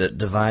part of the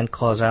divine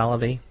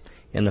causality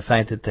in the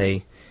fact that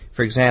they,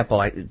 for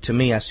example, to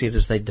me, I see it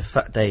as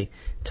they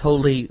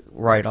totally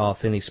write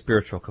off any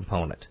spiritual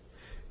component.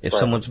 If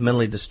someone's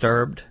mentally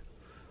disturbed,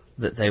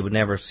 that they would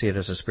never see it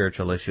as a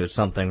spiritual issue. It's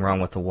something wrong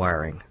with the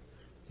wiring,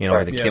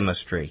 or the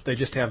chemistry. They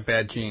just have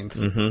bad genes,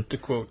 to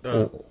quote.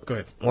 Go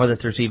ahead. Or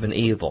that there's even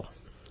evil.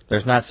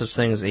 There's not such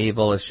thing as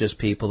evil. It's just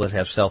people that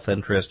have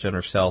self-interest and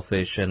are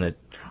selfish, and it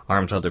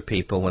harms other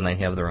people when they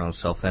have their own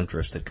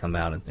self-interest that come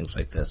out and things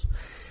like this.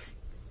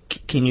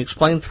 Can you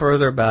explain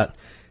further about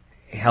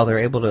how they're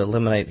able to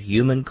eliminate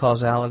human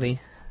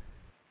causality?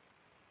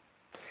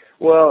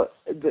 Well,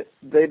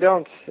 they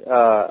don't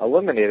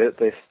eliminate it.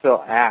 They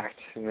still act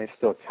and they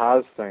still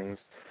cause things,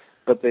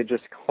 but they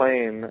just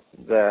claim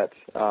that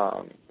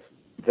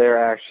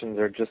their actions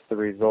are just the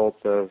result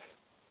of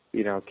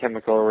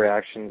chemical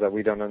reactions that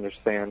we don't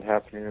understand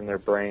happening in their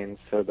brains,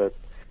 so that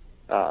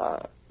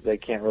they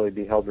can't really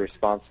be held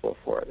responsible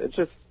for it. It's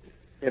just,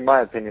 in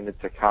my opinion,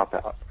 it's a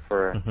cop-out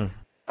for.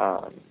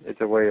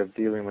 It's a way of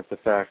dealing with the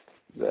fact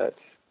that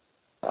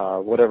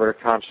whatever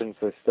conscience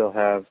they still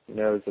have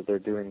knows that they're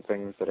doing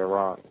things that are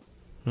wrong.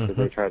 So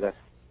they try to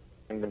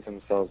convince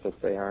themselves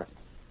that they aren't.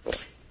 But.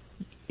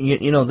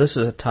 This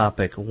is a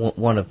topic,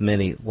 one of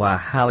many, why I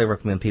highly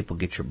recommend people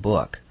get your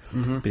book.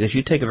 Because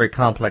you take a very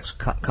complex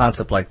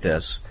concept like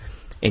this,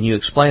 and you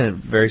explain it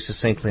very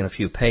succinctly in a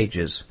few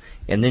pages,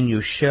 and then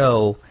you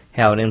show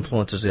how it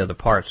influences the other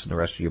parts in the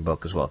rest of your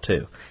book as well,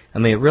 too. I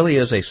mean, it really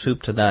is a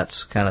soup to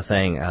nuts kind of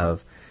thing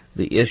of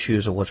the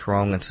issues of what's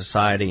wrong in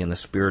society and the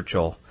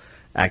spiritual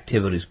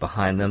activities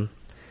behind them.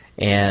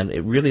 And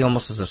it really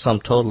almost is a sum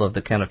total of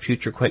the kind of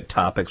future Quake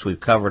topics we've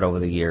covered over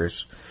the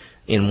years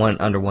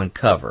under one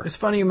cover. It's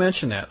funny you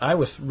mention that. I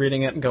was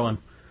reading it and going,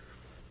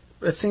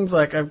 it seems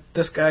like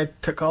this guy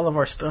took all of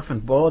our stuff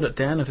and boiled it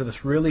down into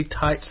this really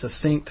tight,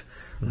 succinct,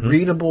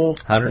 readable,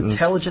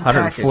 intelligent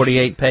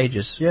 148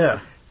 pages. Yeah.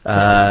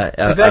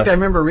 In fact, I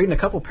remember reading a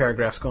couple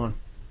paragraphs going,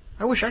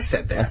 I wish I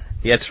said that.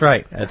 Yeah, that's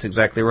right. That's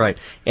exactly right.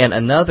 And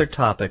another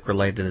topic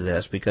related to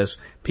this, because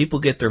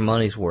people get their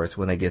money's worth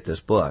when they get this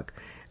book,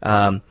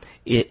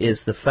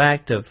 is the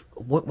fact of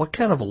what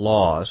kind of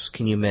laws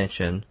can you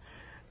mention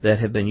that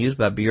have been used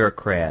by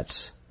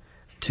bureaucrats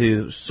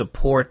to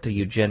support the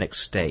eugenic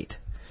state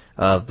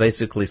of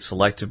basically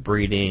selective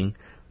breeding,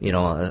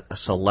 a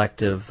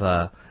selective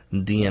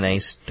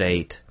DNA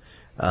state,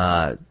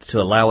 to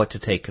allow it to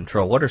take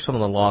control? What are some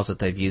of the laws that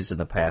they've used in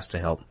the past to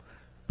help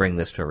bring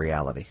this to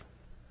reality?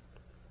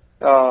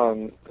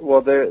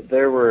 Well,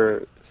 there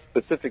were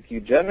specific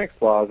eugenics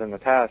laws in the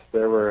past.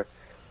 There were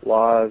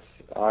laws,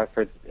 I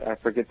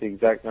forget the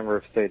exact number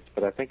of states,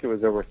 but I think it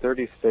was over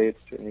 30 states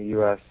in the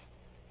U.S.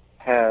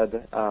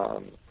 had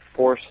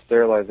forced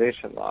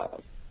sterilization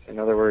laws. In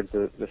other words,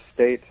 the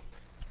state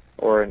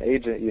or an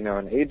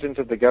agent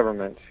of the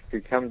government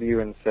could come to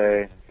you and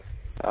say,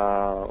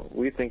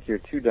 we think you're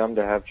too dumb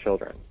to have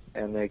children.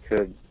 And they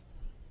could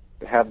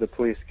have the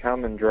police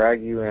come and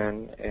drag you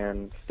in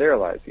and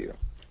sterilize you.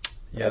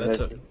 Yeah,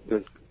 and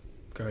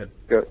go ahead.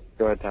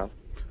 Go ahead, Tom.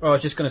 Oh, I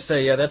was just going to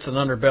say, yeah, that's an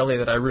underbelly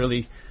that I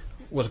really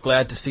was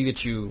glad to see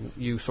that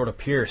you sort of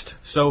pierced.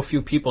 So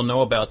few people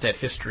know about that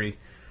history.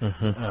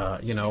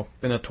 Mm-hmm.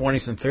 In the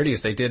 20s and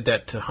 30s, they did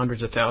that to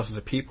hundreds of thousands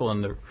of people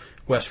in the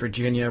West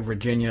Virginia,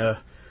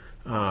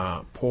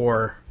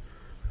 poor,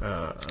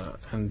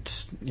 and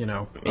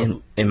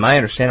In my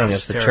understanding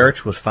is the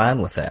church was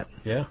fine with that.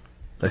 Yeah,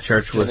 the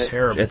church was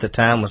terrible. At the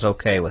time was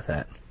okay with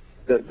that.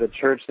 The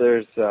church,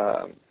 there's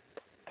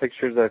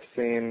pictures I've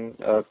seen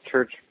of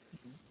church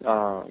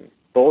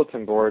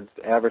bulletin boards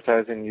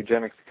advertising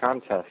eugenics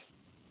contests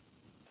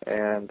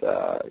and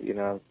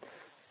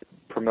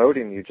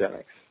promoting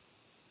eugenics.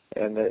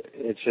 And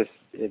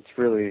it's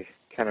really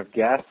kind of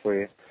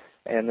ghastly.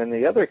 And then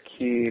the other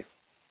key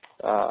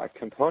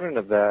component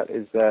of that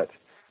is that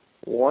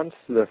once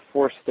the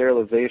forced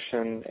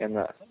sterilization and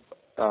the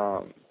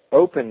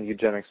open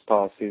eugenics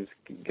policies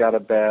got a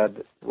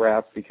bad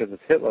rap because of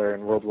Hitler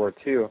in World War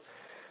II,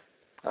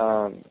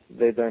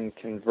 they then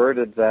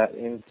converted that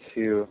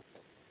into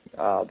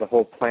the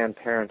whole Planned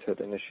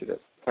Parenthood initiative.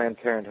 Planned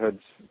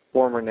Parenthood's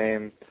former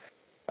name,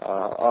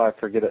 I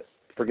forget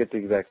the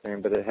exact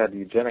name, but it had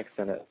eugenics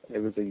in it. It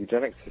was a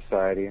eugenics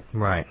society.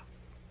 Right.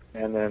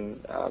 And then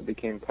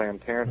became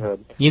Planned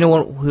Parenthood. You know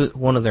what?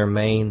 One of their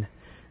main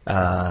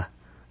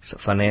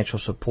financial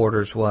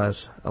supporters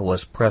was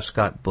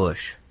Prescott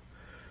Bush.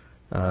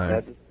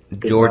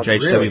 George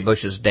H.W.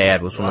 Bush's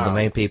dad was one of the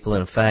main people.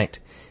 In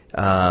fact,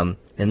 and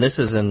this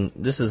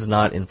is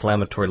not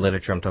inflammatory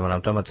literature. I'm talking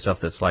about stuff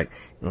that's like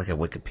a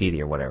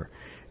Wikipedia or whatever.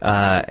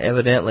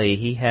 Evidently,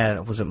 he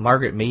had, was it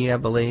Margaret Mead, I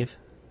believe?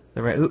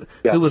 Who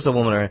was the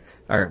woman,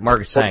 or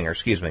Margaret Sanger,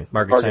 excuse me,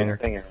 Margaret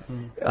Sanger.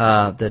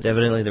 That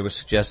evidently there were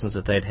suggestions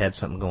that they'd had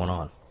something going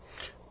on.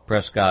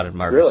 Prescott and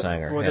Margaret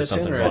Sanger had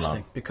something going on. Well, that's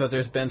interesting, because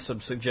there's been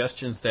some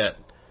suggestions that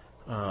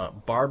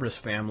Barbara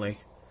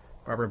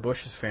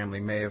Bush's family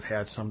may have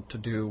had some to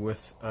do with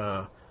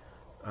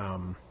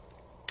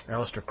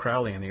Aleister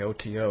Crowley and the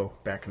OTO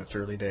back in its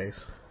early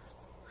days.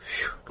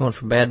 Going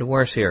from bad to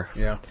worse here.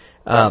 Yeah.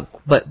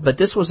 But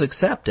this was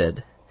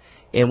accepted.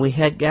 And we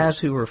had guys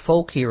who were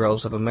folk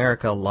heroes of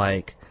America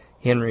like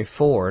Henry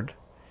Ford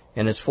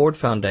and his Ford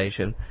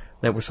Foundation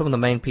that were some of the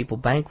main people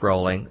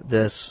bankrolling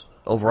this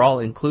overall,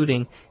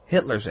 including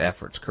Hitler's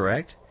efforts,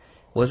 correct?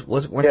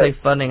 Weren't they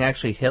funding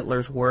actually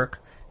Hitler's work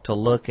to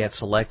look at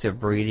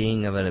selective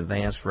breeding of an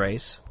advanced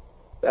race?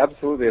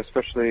 Absolutely,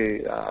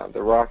 especially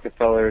the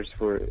Rockefellers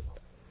were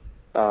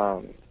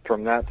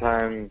from that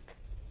time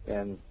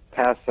and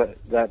past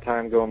that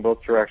time, going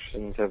both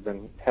directions, have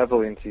been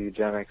heavily into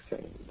eugenics,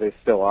 and they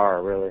still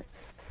are, really.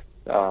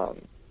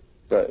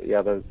 But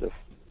yeah,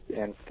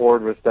 and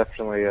Ford was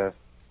definitely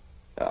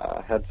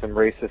had some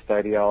racist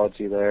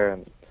ideology there,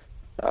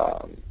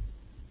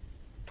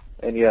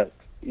 and yet,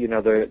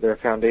 their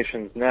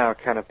foundations now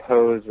kind of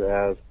pose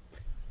as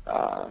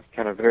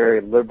kind of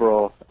very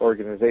liberal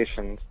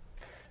organizations,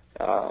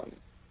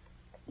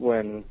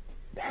 when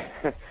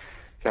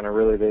kind of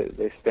really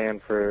they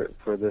stand for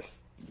this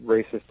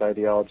racist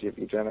ideology of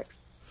eugenics.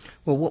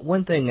 Well,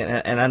 one thing,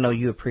 and I know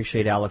you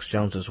appreciate Alex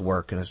Jones's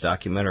work and his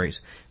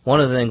documentaries,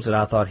 one of the things that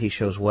I thought he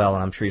shows well,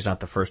 and I'm sure he's not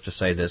the first to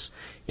say this,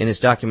 in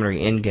his documentary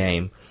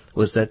Endgame,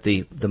 was that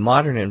the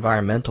modern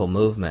environmental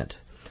movement,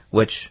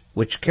 which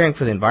caring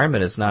for the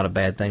environment is not a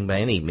bad thing by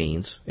any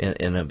means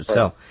in of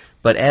itself,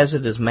 but as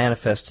it is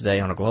manifest today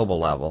on a global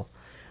level,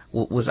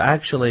 was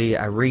actually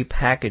a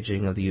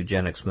repackaging of the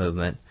eugenics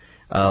movement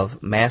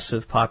of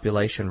massive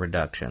population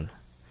reduction.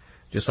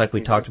 Just like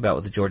we talked about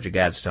with the Georgia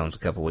Guidestones a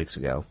couple of weeks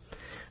ago,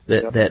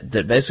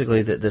 that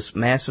basically this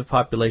massive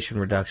population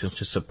reductions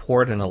to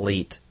support an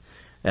elite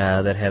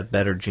that have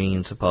better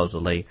genes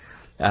supposedly.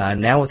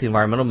 Now with the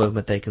environmental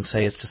movement, they can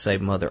say it's to save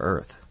Mother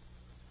Earth,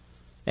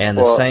 and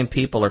the same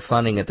people are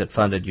funding it that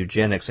funded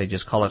eugenics. They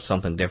just call it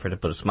something different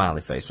and put a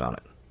smiley face on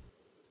it.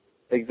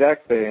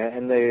 Exactly,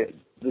 and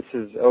this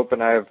is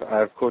open. I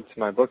have quotes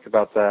in my book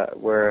about that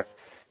where.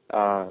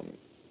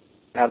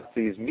 At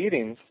these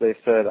meetings, they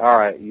said, all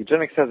right,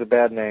 eugenics has a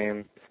bad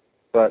name,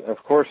 but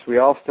of course we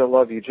all still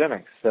love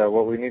eugenics. So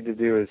what we need to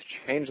do is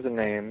change the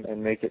name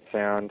and make it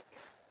sound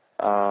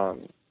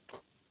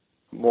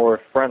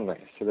more friendly.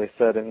 So they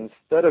said,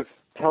 instead of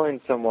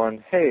telling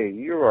someone, hey,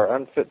 you are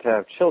unfit to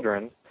have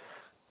children,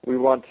 we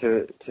want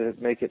to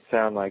make it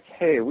sound like,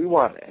 hey, we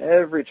want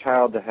every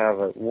child to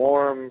have a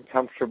warm,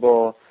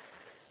 comfortable,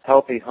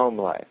 healthy home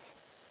life.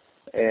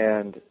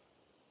 And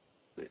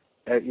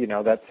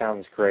that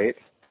sounds great.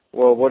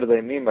 Well, what do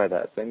they mean by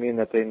that? They mean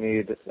that they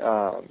need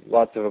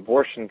lots of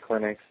abortion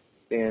clinics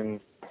in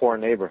poor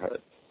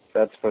neighborhoods.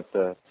 That's what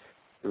the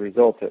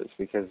result is,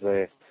 because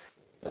they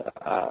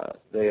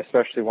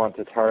especially want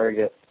to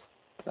target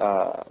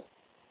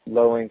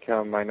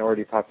low-income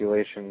minority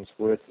populations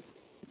with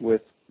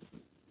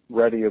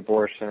ready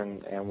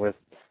abortion and with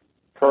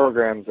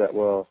programs that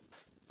will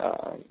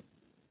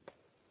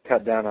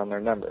cut down on their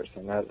numbers,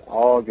 and that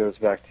all goes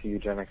back to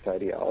eugenics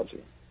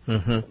ideology.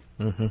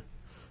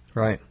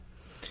 Right.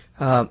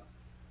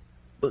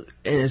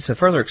 It's a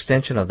further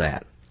extension of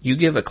that. You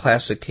give a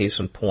classic case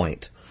in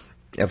point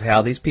of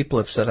how these people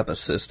have set up a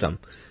system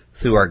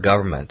through our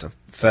government,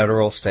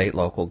 federal, state,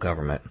 local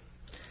government,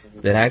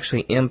 that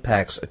actually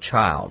impacts a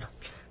child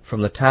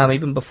from the time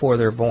even before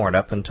they're born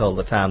up until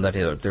the time that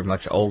they're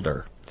much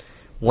older,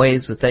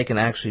 ways that they can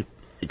actually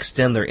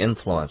extend their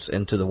influence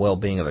into the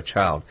well-being of a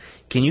child.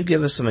 Can you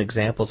give us some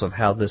examples of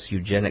how this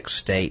eugenic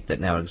state that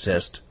now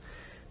exists,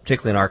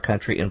 particularly in our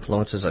country,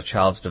 influences a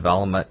child's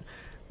development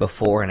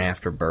before and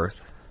after birth?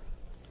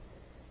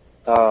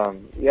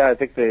 I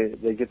think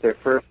they get their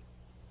first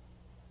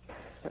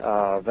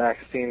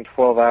vaccine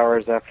 12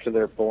 hours after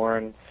they're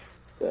born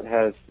that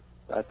has,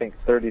 I think,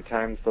 30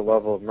 times the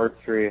level of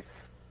mercury,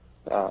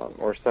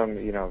 or some,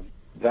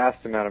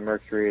 vast amount of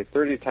mercury,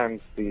 30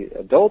 times the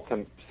adult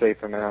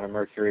safe amount of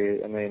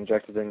mercury, and they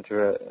inject it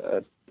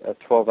into a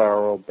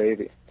 12-hour-old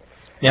baby.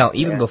 Now,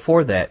 even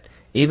before that,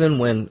 even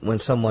when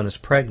someone is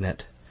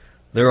pregnant,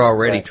 they're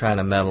already trying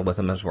to meddle with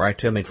them as right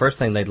too. I mean, first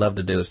thing they'd love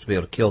to do is to be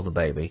able to kill the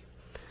baby.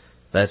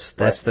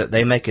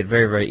 They make it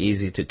very, very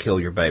easy to kill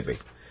your baby.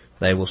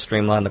 They will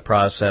streamline the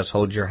process,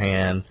 hold your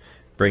hand,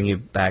 bring you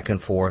back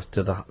and forth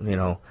to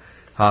the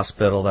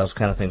hospital, those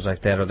kind of things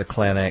like that, or the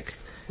clinic.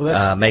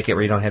 Make it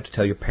where you don't have to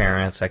tell your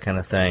parents, that kind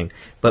of thing.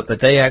 But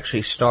they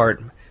actually start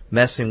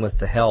messing with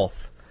the health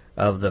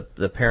of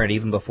the parent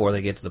even before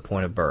they get to the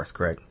point of birth,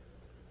 correct?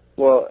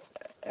 Well,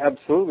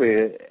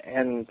 absolutely.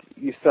 And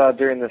you saw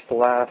during this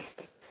last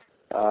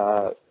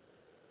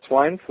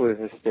swine flu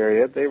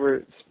hysteria, they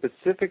were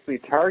specifically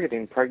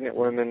targeting pregnant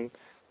women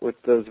with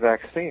those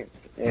vaccines.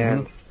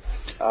 And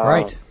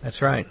right,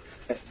 that's right.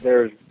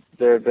 There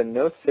have been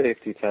no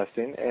safety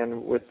testing,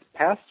 and with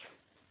past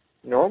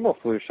normal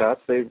flu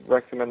shots, they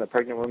recommend that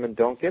pregnant women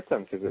don't get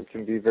them because it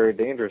can be very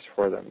dangerous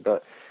for them.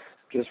 But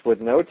just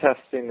with no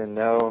testing and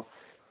no,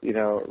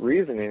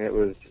 reasoning, it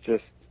was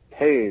just,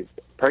 hey,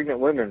 pregnant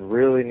women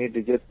really need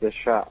to get this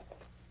shot,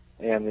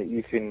 and that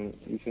you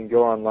can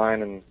go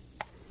online and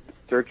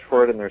search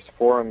for it, and there's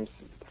forums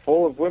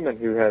full of women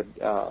who had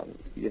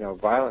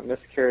violent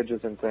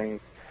miscarriages and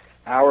things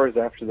hours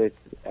after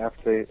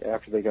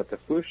they got the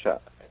flu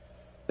shot.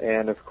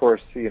 And of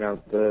course,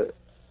 the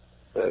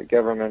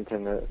government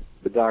and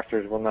the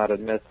doctors will not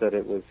admit that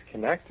it was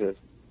connected,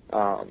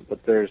 but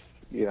there's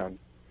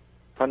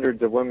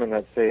hundreds of women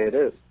that say it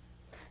is.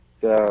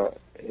 So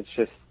it's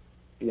just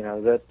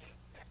that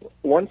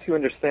once you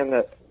understand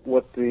that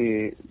what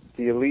the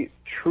elite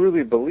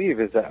truly believe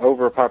is that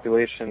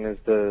overpopulation is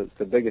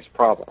the biggest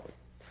problem,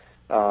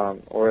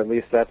 or at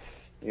least that's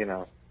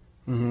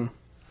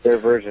their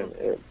version.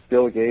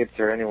 Bill Gates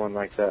or anyone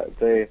like that,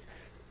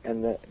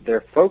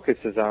 their focus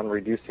is on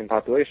reducing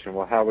population.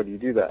 Well, how would you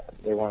do that?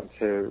 They want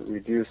to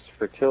reduce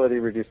fertility,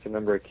 reduce the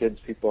number of kids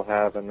people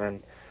have, and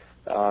then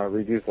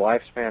reduce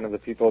lifespan of the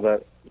people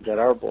that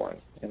are born,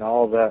 and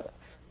all of that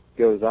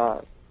goes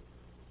on.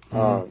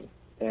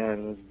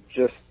 And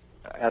just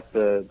at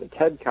the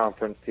TED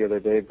conference the other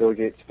day, Bill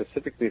Gates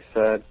specifically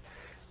said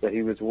that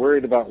he was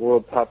worried about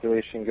world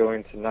population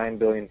going to 9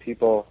 billion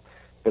people,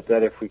 but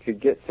that if we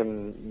could get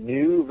some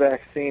new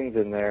vaccines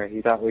in there,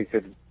 he thought we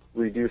could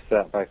reduce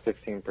that by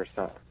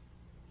 15%.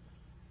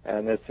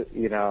 And it's,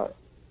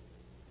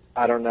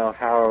 I don't know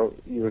how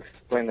you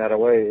explain that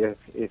away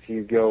if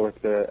you go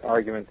with the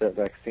argument that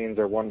vaccines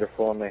are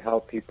wonderful and they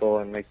help people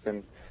and make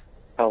them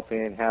healthy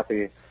and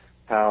happy,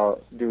 how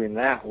doing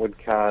that would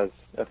cause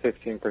a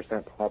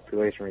 15%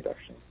 population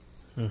reduction.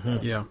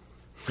 Yeah.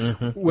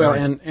 Well,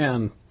 right.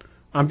 and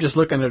I'm just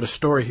looking at a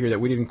story here that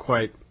we didn't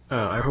quite,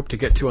 I hope to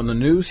get to on the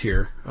news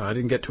here. I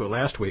didn't get to it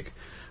last week.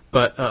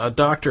 But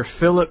Dr.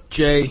 Philip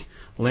J.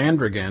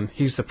 Landrigan,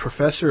 he's the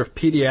professor of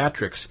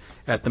pediatrics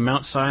at the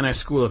Mount Sinai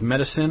School of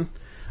Medicine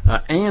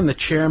and the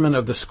chairman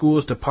of the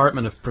school's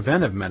Department of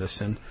Preventive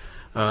Medicine,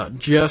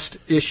 just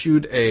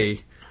issued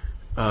a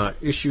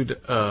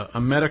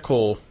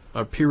medical,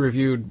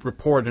 peer-reviewed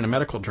report in a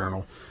medical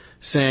journal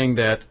saying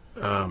that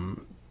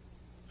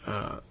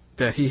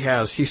that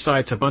he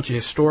cites a bunch of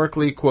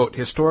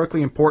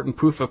historically important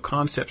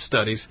proof-of-concept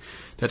studies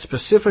that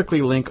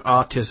specifically link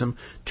autism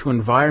to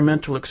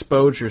environmental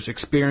exposures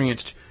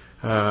experienced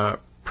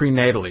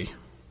prenatally.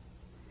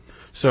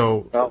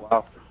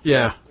 So,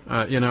 yeah,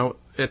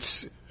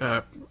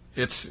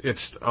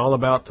 it's all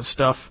about the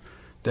stuff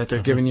that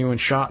they're giving you in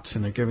shots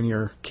and they're giving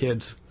your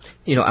kids.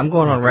 I'm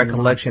going on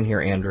recollection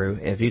here, Andrew,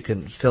 if you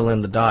can fill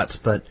in the dots,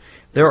 but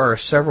there are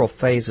several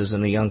phases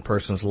in a young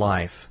person's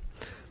life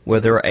where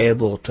they're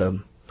able to,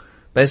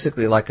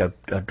 basically like a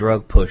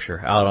drug pusher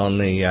out on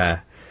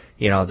the,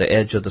 the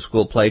edge of the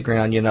school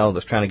playground,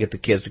 that's trying to get the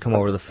kids to come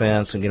over the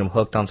fence and get them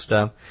hooked on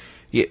stuff.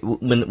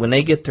 When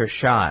they get their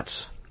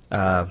shots,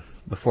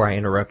 before I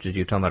interrupted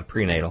you talking about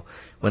prenatal,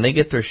 when they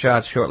get their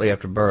shots shortly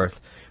after birth,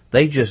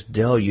 they just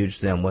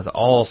deluge them with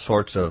all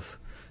sorts of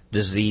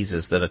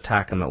diseases that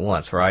attack them at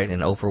once, right,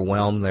 and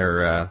overwhelm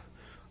their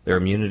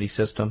immunity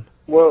system.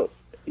 Well,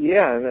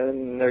 yeah,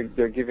 and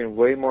they're giving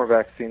way more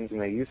vaccines than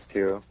they used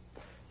to,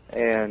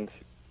 and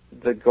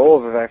the goal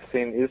of a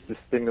vaccine is to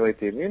stimulate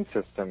the immune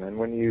system. And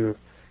when you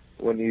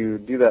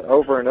do that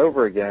over and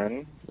over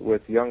again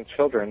with young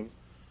children,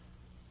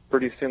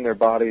 pretty soon their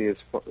body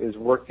is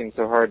working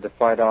so hard to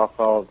fight off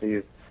all of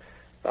these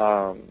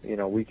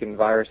weakened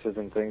viruses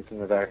and things in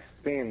the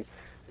vaccine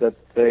that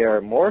they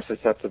are more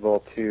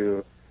susceptible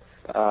to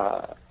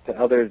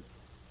other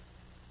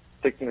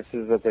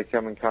sicknesses that they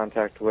come in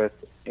contact with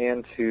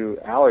and to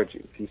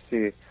allergies. You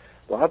see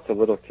lots of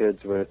little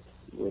kids with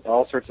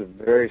all sorts of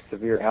very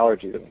severe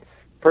allergies. And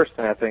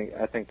personally,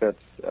 I think that's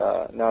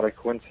not a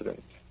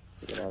coincidence.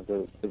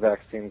 The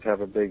vaccines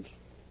have a big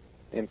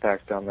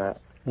impact on that.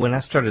 When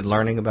I started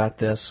learning about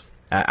this,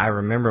 I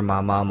remember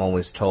my mom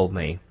always told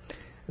me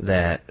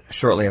that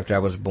shortly after I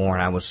was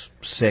born, I was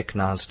sick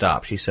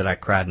nonstop. She said I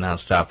cried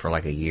nonstop for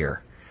like a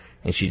year.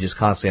 And she just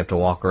constantly had to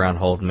walk around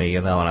holding me,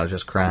 and I was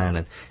just crying.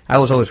 And I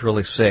was always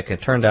really sick.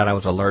 It turned out I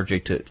was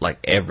allergic to, like,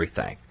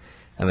 everything.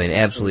 I mean,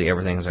 absolutely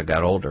everything as I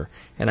got older.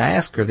 And I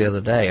asked her the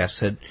other day, I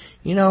said,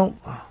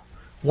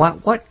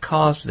 what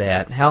caused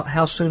that?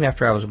 How soon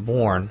after I was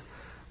born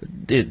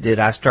did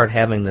I start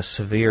having this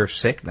severe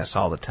sickness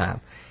all the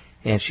time?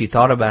 And she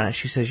thought about it, and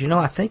she says,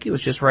 I think it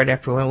was just right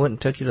after I went and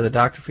took you to the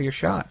doctor for your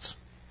shots.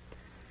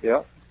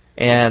 Yeah.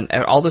 And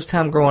all this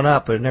time growing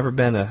up, there had never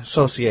been an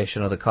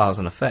association of the cause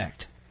and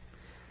effect.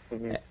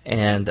 Mm-hmm.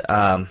 And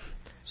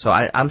so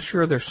I'm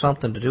sure there's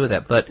something to do with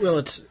that. But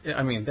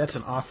that's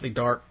an awfully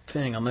dark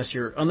thing unless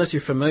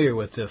you're familiar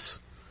with this.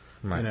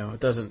 Right. It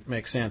doesn't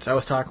make sense. I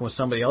was talking with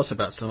somebody else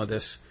about some of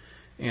this,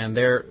 and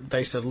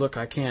they said, look,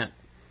 I can't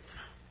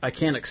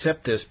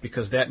accept this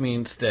because that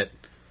means that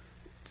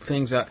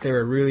things out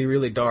there are really,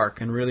 really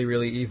dark and really,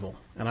 really evil,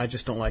 and I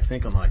just don't like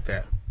thinking like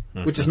that.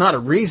 Mm-hmm. Which is not a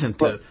reason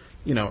to,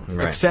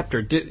 right. accept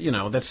or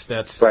that's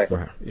right.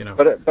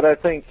 But I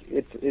think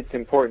it's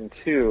important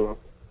too.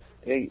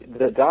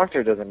 The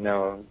doctor doesn't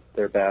know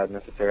they're bad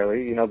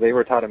necessarily. They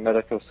were taught in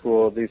medical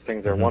school these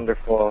things are mm-hmm.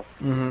 wonderful.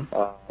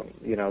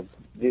 Mm-hmm.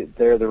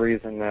 They're the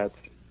reason that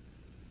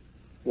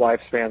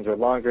lifespans are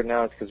longer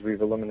now. It's because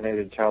we've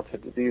eliminated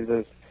childhood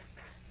diseases.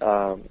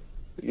 When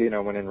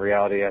in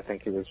reality, I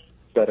think it was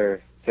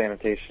better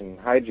sanitation and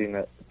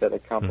hygiene that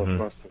accomplished mm-hmm.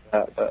 most of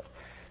that. But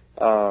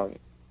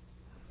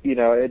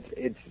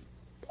it's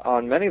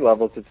on many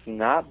levels, it's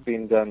not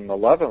being done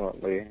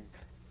malevolently.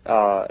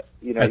 At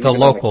the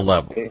local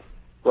level.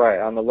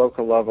 Right, on the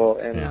local level.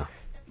 And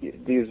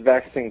these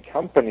vaccine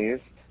companies,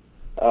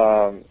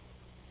 are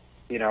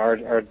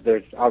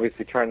they're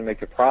obviously trying to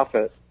make a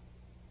profit,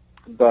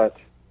 but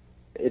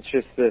it's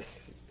just this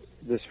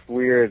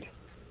weird,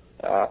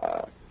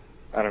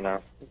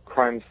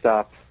 Crime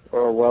Stop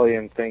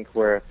Orwellian think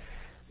where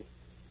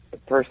a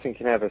person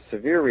can have a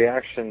severe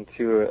reaction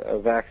to a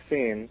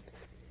vaccine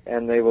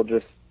and they will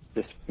just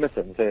dismiss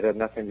it and say it had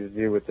nothing to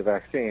do with the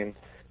vaccine,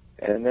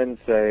 and then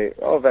say,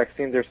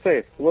 vaccines are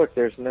safe. Look,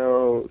 there's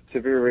no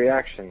severe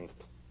reactions.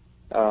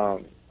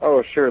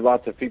 Sure,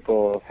 lots of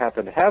people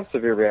happen to have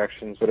severe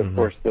reactions, but of mm-hmm.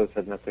 course those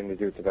had nothing to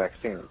do with the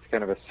vaccine. It's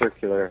kind of a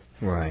circular...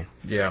 Right.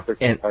 Yeah.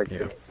 And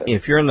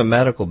if you're in the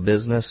medical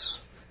business,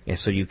 and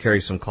so you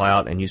carry some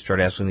clout and you start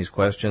asking these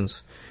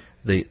questions,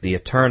 the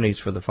attorneys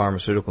for the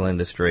pharmaceutical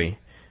industry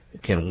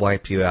can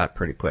wipe you out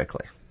pretty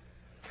quickly.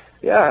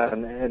 Yeah,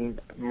 and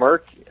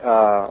Merck,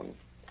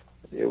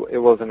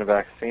 it wasn't a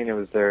vaccine, it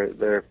was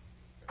their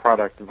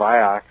product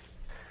Vioxx.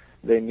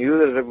 They knew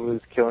that it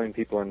was killing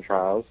people in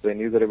trials. They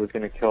knew that it was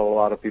going to kill a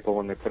lot of people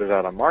when they put it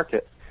out on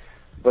market.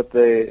 But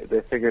they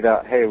figured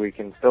out, hey, we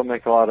can still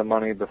make a lot of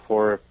money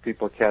before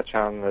people catch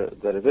on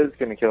that it is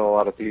going to kill a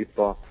lot of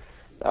people.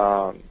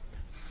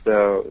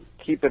 So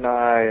keep an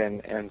eye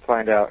and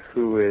find out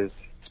who is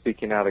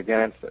speaking out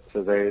against it.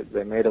 So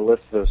they made a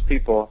list of those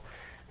people,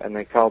 and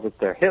they called it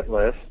their hit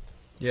list.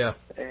 Yeah.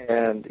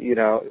 And,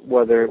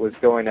 whether it was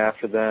going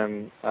after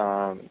them,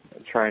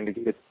 trying to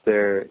get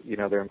their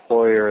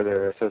employer or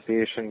their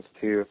associations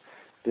to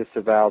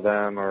disavow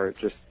them or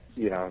just,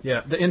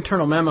 Yeah, the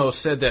internal memo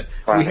said that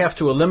we have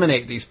to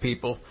eliminate these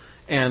people,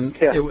 and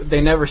they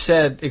never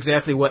said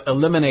exactly what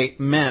eliminate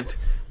meant,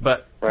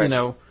 but,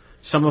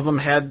 some of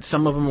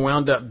them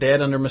wound up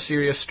dead under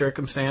mysterious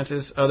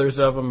circumstances. Others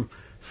of them,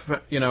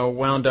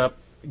 wound up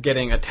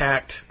getting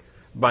attacked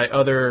by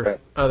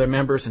other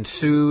members and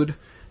sued.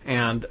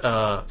 And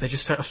they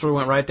just sort of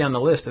went right down the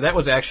list. And that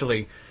was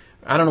actually,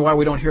 I don't know why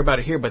we don't hear about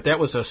it here, but that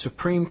was a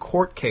Supreme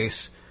Court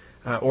case,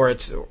 or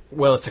it's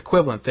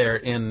equivalent there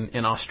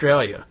in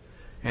Australia,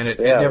 and it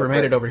never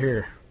made it over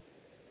here.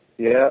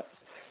 Yeah,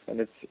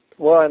 and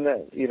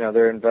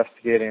they're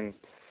investigating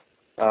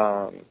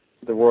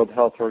the World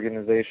Health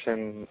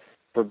Organization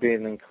for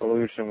being in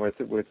collusion with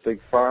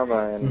Big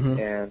Pharma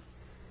and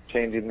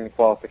changing the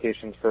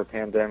qualifications for a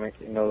pandemic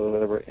in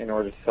order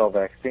to sell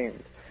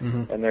vaccines.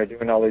 Mm-hmm. And they're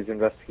doing all these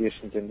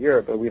investigations in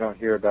Europe, but we don't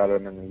hear about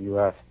them in the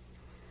U.S.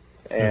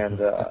 And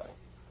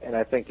and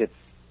I think it's,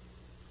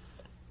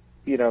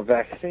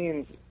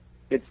 vaccines,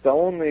 it's the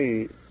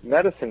only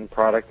medicine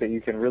product that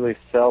you can really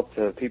sell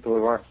to people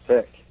who aren't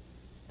sick,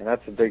 and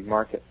that's a big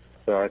market.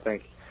 So I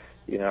think,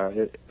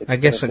 I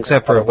guess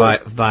except for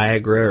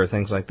Viagra or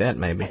things like that,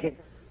 maybe.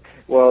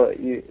 Well,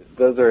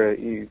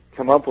 you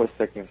come up with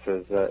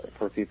sicknesses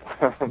for people.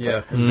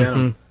 Yeah.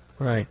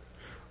 Mm-hmm.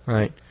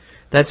 Right.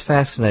 That's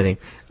fascinating.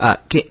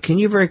 Can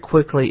you very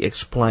quickly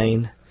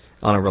explain,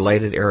 on a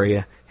related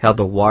area, how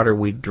the water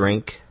we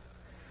drink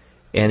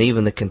and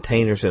even the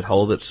containers that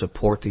hold it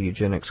support the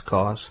eugenics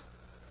cause?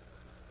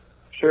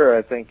 Sure.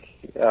 I think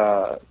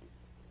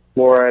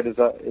fluoride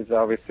is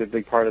obviously a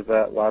big part of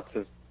that. Lots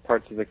of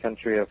parts of the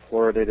country have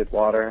fluoridated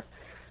water,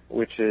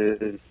 which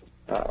is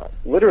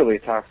literally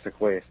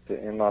toxic waste.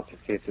 In lots of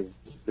cases,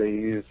 they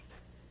use,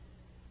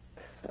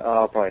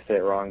 I'll probably say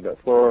it wrong, but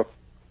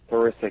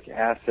fluoric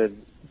acid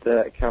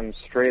that comes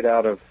straight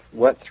out of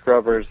wet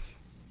scrubbers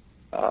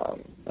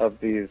of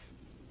these,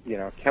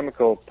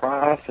 chemical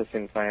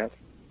processing plants,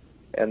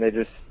 and they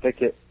just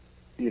stick it,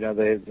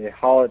 they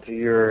haul it to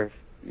your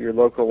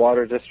local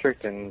water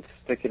district and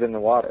stick it in the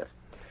water,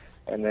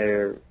 and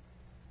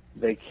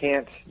they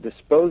can't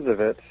dispose of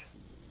it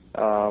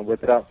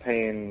without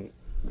paying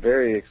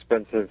very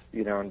expensive,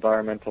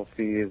 environmental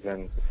fees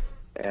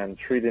and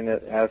treating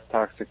it as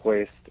toxic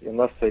waste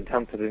unless they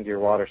dump it into your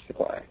water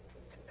supply.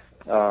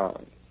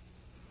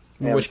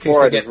 In which case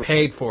they get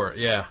paid for it,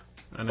 yeah.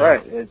 I know.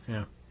 Right.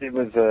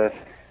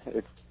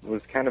 It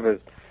was kind of a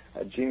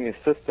genius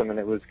system, and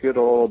it was good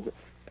old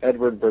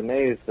Edward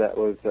Bernays that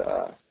was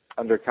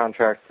under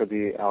contract for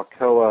the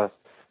Alcoa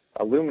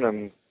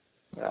aluminum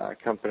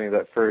company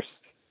that first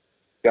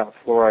got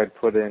fluoride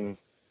put in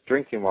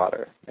drinking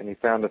water, and he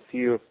found a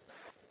few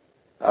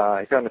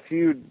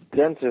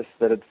dentists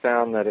that had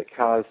found that it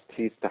caused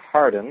teeth to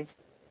harden,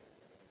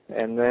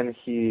 and then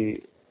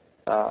he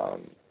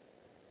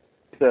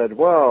said,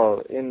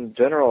 well, in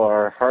general,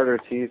 are harder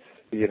teeth,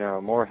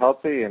 more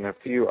healthy? And a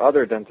few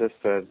other dentists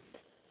said,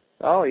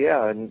 oh,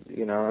 yeah, and,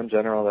 in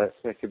general,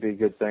 that could be a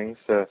good thing.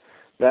 So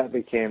that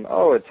became,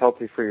 it's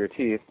healthy for your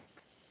teeth.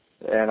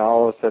 And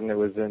all of a sudden it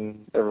was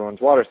in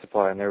everyone's water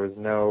supply, and there was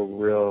no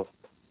real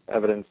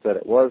evidence that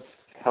it was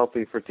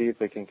healthy for teeth.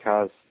 It can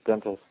cause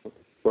dental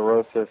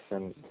fluorosis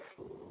and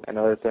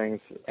other things.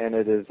 And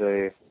it is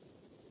a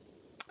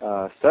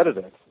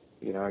sedative.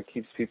 It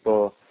keeps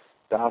people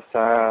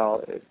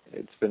docile.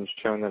 It's been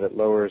shown that it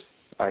lowers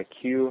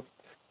IQ.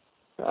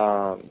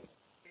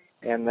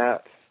 And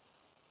that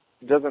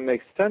doesn't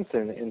make sense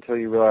until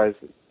you realize,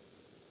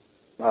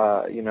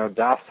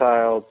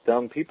 docile,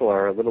 dumb people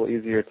are a little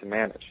easier to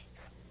manage.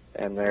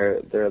 And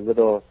they're a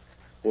little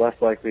less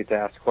likely to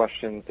ask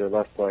questions. They're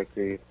less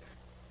likely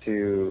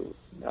to,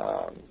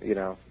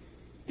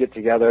 get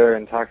together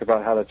and talk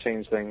about how to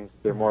change things.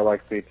 They're more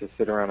likely to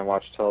sit around and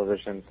watch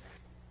television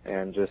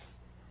and just,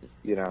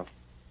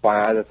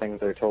 buy the things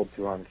they're told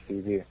to on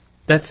TV.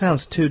 That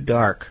sounds too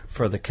dark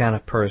for the kind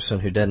of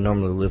person who doesn't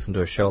normally listen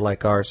to a show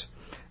like ours.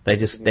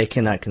 They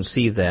cannot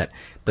conceive that.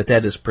 But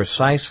that is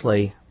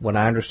precisely what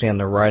I understand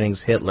the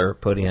writings Hitler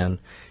put in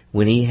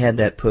when he had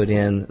that put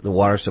in the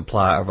water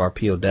supply of our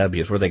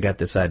POWs, where they got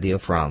this idea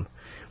from.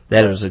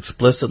 That was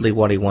explicitly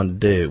what he wanted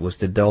to do, was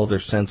to dull their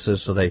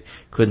senses so they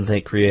couldn't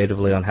think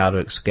creatively on how to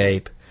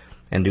escape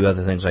and do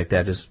other things like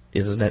that.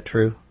 Isn't that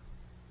true?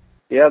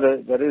 Yeah,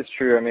 that is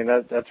true. I mean,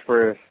 that's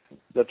where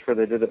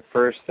they did it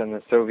first, and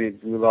the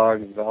Soviet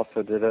gulags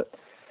also did it.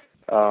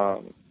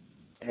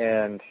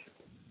 And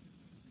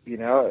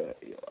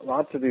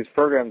lots of these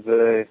programs,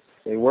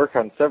 they work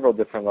on several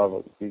different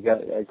levels. You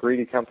got a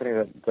greedy company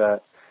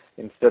that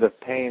instead of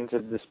paying to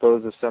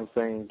dispose of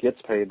something,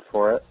 gets paid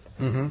for it.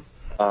 Mm-hmm.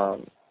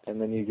 And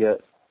then you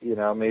get,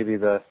 maybe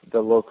the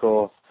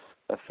local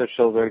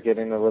officials are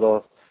getting a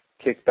little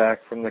kickback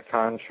from the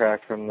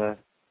contract from the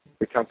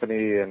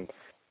company,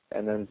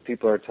 and then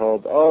people are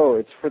told,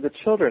 it's for the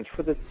children, it's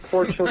for the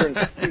poor children's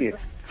teeth.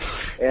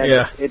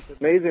 And it's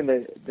amazing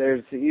that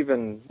there's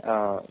even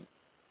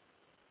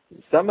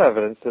some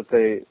evidence that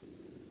they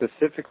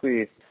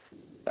specifically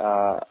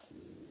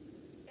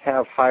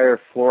have higher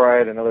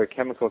fluoride and other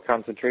chemical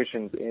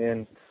concentrations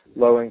in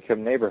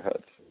low-income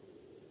neighborhoods.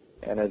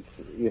 And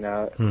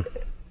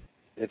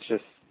it's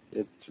just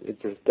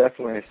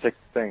definitely a sick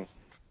thing.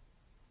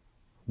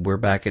 We're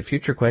back at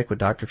Future Quake with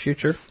Dr.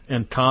 Future.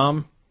 And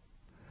Tom,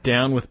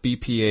 down with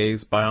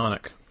BPA's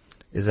Bionic.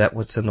 Is that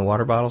what's in the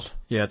water bottles?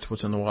 Yeah, it's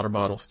what's in the water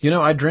bottles.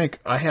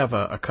 I have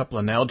a couple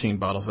of Nalgene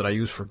bottles that I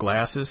use for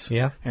glasses.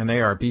 Yeah. And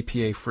they are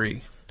BPA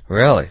free.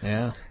 Really?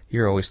 Yeah.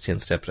 You're always 10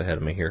 steps ahead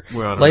of me here.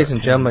 Well, ladies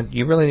and gentlemen,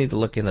 you really need to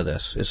look into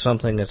this. It's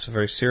something that's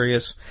very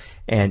serious,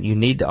 and you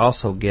need to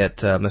also get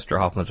Mr.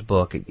 Hoffman's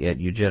book at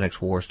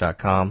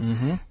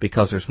eugenicswars.com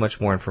because there's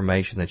much more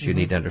information that you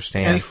need to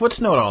understand. And he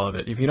footnote all of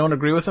it. If you don't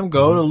agree with him,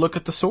 go to look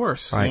at the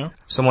source. Right.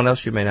 Someone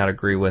else you may not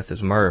agree with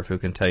is Merv, who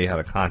can tell you how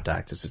to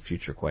contact us at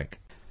Future Quake.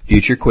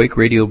 Future Quake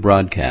radio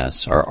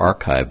broadcasts are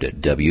archived at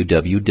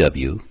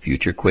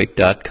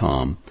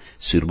www.futurequake.com,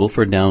 suitable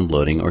for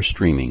downloading or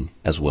streaming,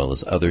 as well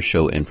as other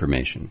show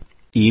information.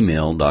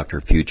 Email Dr.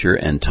 Future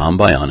and Tom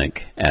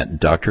Bionic at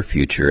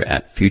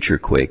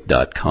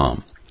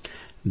drfuture@futurequake.com.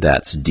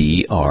 That's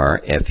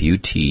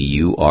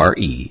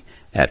drfuture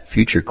at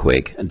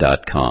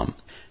futurequake.com.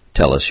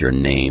 Tell us your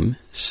name,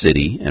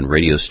 city, and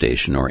radio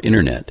station or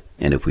internet,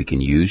 and if we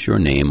can use your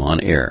name on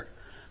air.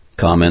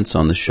 Comments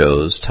on the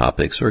show's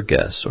topics or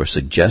guests, or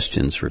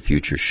suggestions for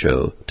future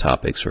show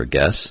topics or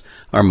guests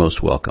are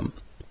most welcome.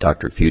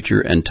 Dr.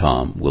 Future and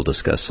Tom will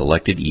discuss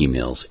selected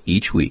emails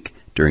each week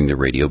during the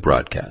radio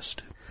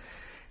broadcast.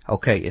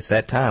 Okay, it's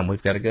that time.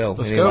 We've got to go.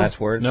 Let's Any go. last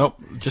words? Nope.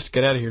 Just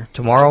get out of here.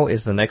 Tomorrow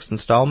is the next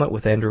installment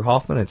with Andrew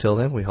Hoffman. Until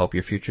then, we hope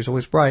your future's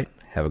always bright.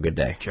 Have a good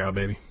day. Ciao,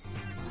 baby.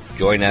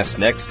 Join us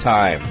next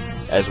time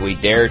as we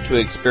dare to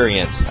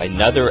experience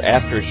another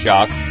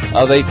aftershock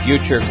of a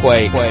future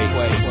quake.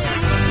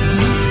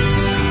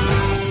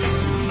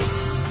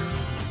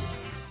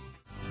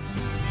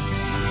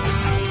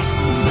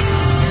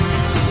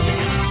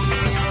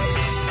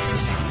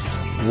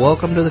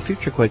 Welcome to the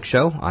Future Quake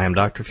Show. I am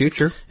Dr.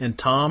 Future. And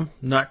Tom,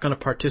 not going to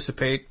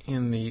participate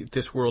in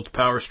this world's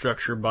power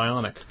structure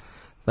bionic.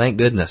 Thank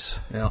goodness.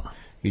 Yeah.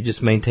 You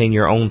just maintain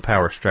your own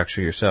power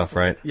structure yourself,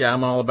 right? Yeah,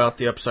 I'm all about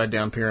the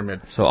upside-down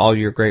pyramid. So all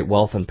your great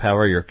wealth and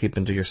power you're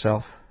keeping to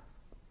yourself?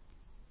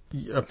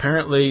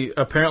 Apparently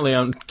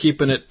I'm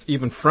keeping it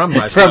even from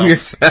myself. From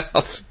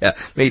yourself. Yeah,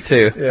 me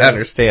too. Yeah. I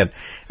understand.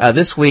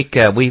 This week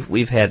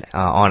we've had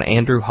on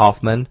Andrew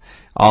Hoffman,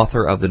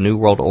 author of The New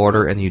World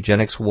Order and the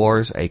Eugenics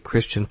Wars, A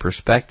Christian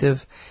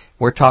Perspective.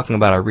 We're talking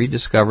about a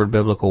rediscovered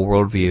biblical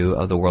worldview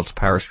of the world's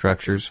power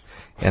structures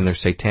and their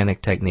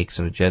satanic techniques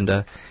and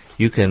agenda.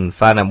 You can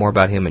find out more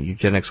about him at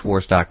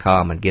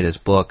eugenicswars.com and get his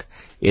book.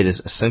 It is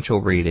essential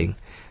reading.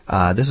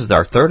 This is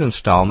our third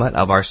installment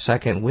of our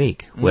second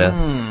week with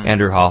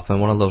Andrew Hoffman,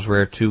 one of those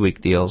rare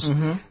 2-week deals,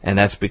 and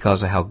that's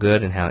because of how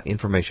good and how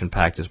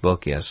information-packed his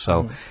book is.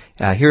 So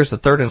here's the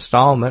third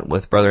installment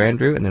with Brother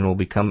Andrew, and then we'll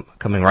be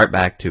coming right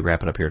back to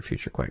wrap it up here at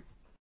Future Quake.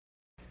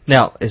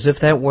 Now, as if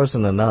that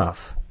wasn't enough,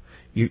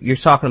 you're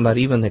talking about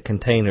even the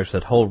containers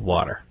that hold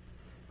water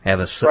have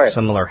a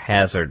similar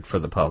hazard for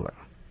the public.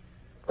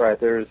 Right.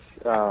 There's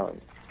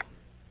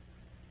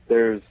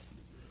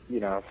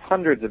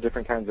hundreds of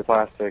different kinds of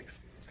plastics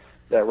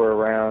that were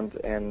around,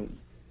 and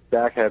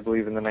back, I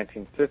believe, in the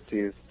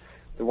 1950s,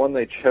 the one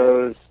they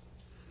chose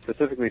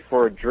specifically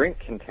for drink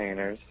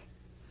containers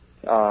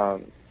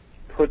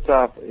puts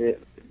off,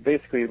 it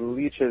basically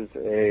leaches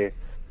an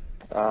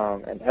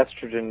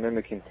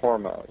estrogen-mimicking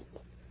hormone.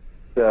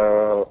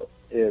 So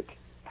it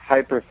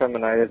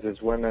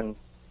hyperfeminizes women,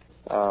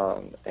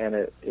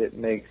 and it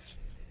makes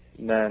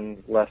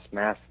men less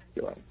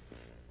masculine.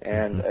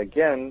 And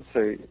again,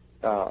 so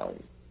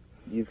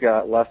you've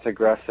got less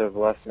aggressive,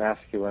 less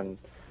masculine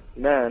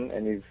men,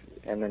 and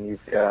then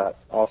you've got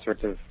all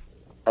sorts of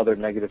other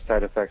negative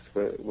side effects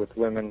with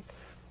women.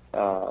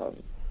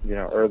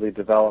 Early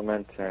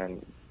development,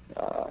 and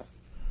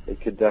it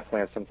could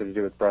definitely have something to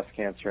do with breast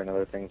cancer and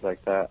other things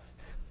like that.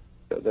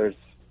 So there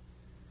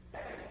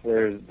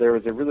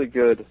was a really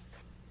good,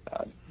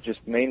 just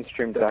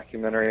mainstream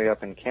documentary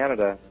up in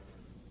Canada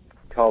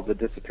called The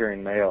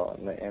Disappearing Male,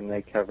 and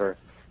they cover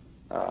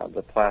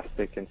the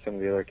plastic and some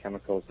of the other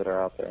chemicals that are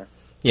out there.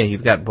 Yeah,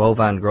 you've got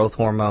bovine growth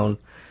hormone,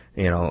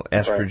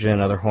 estrogen,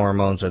 other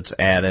hormones that's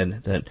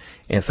added. That,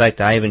 in fact,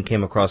 I even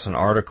came across an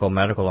article,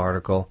 medical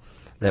article,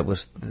 that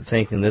was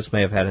thinking this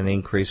may have had an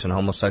increase in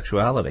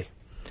homosexuality.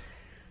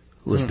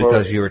 It was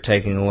because you were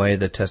taking away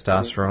the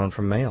testosterone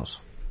from males.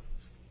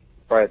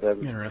 Right.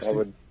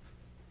 It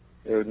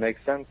would make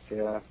sense.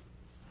 Yeah.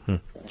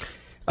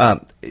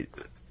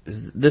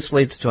 This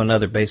leads to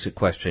another basic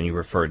question you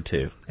referred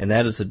to, and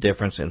that is the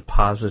difference in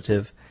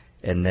positive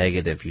and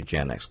negative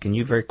eugenics. Can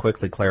you very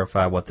quickly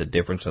clarify what the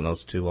difference in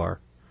those two are?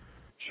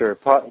 Sure.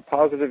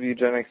 Positive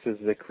eugenics is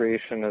the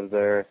creation of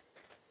their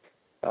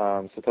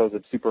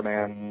supposed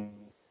Superman,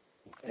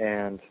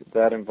 and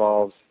that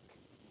involves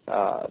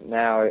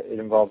now it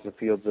involves the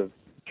fields of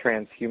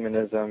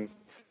transhumanism,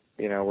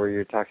 where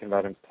you're talking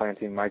about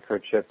implanting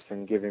microchips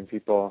and giving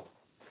people,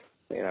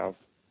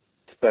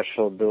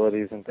 special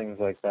abilities and things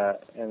like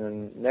that. And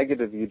then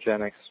negative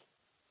eugenics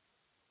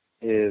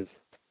is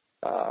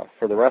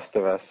for the rest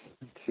of us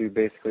to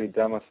basically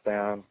dumb us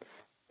down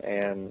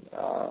and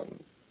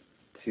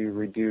to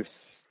reduce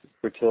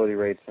fertility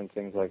rates and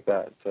things like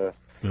that. So,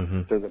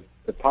 so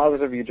the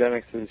positive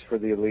eugenics is for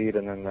the elite,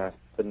 and then the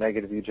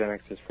negative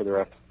eugenics is for the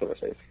rest of us,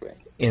 basically.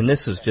 And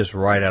this is just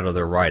right out of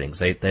their writings.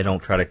 They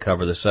don't try to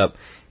cover this up.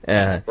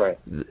 Right.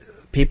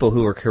 People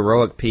who are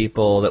heroic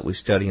people that we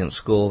study in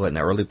school in the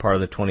early part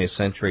of the 20th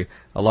century,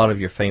 a lot of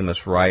your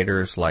famous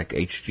writers like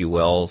H.G.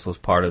 Wells was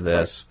part of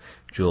this,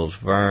 right. Jules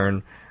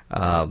Verne,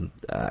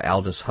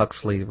 Aldous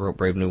Huxley wrote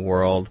Brave New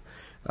World,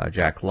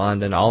 Jack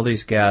London. All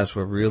these guys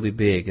were really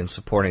big in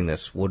supporting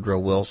this. Woodrow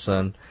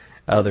Wilson,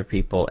 other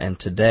people. And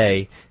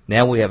today,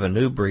 now we have a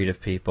new breed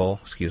of people,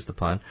 excuse the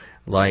pun,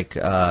 like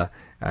I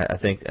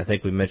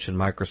think we mentioned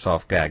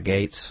Microsoft guy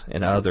Gates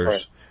and others,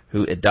 right,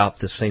 who adopt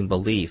the same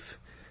belief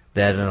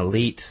that an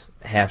elite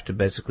have to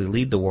basically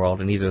lead the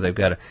world, and either they've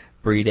got to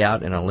breed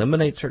out and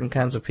eliminate certain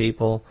kinds of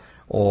people,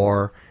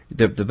 or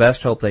the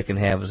best hope they can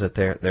have is that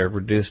they're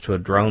reduced to a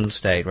drone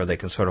state where they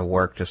can sort of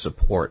work to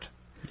support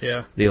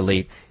the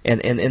elite. And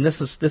this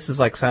is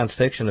like science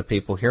fiction to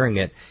people hearing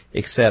it,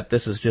 except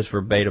this is just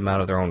verbatim out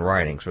of their own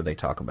writings where they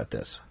talk about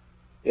this.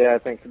 Yeah, I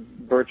think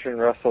Bertrand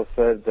Russell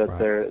said that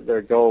Right.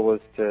 their goal was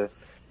to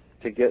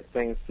get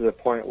things to the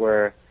point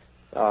where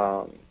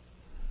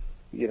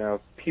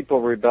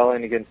people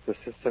rebelling against the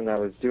system that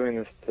was doing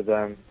this to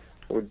them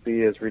would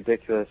be as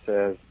ridiculous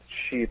as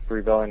sheep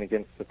rebelling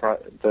against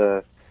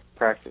the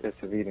practice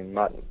of eating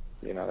mutton.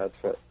 That's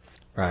what.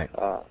 Right.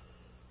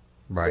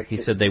 Right. He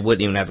said they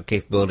wouldn't even have the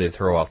capability to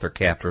throw off their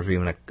captors, or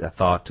even a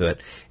thought to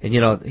it. And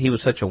he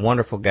was such a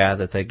wonderful guy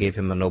that they gave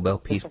him a Nobel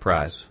Peace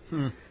Prize.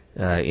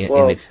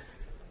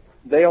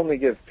 They only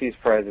give peace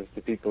prizes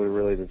to people who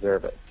really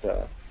deserve it.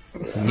 So.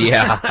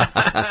 Yeah.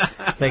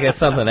 I think that's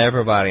something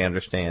everybody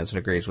understands and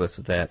agrees with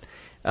that.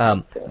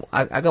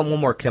 I got one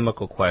more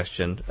chemical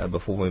question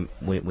before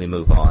we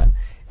move on.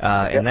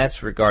 And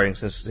that's regarding,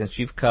 since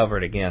you've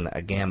covered, again,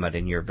 a gamut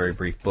in your very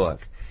brief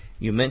book,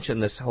 you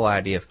mentioned this whole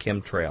idea of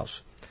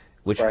chemtrails,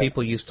 which right.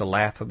 people used to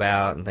laugh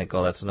about and think,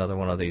 oh, that's another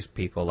one of these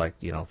people, like,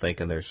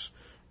 thinking there's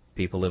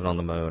people living on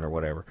the moon or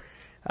whatever.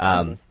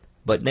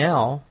 But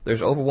now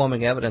there's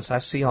overwhelming evidence I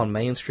see on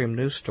mainstream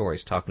news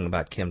stories talking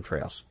about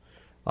chemtrails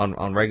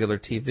on regular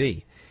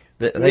TV.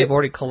 They've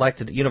already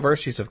collected,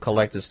 universities have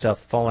collected stuff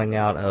falling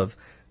out of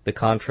the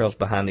contrails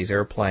behind these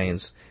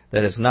airplanes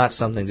that is not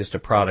something just a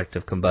product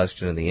of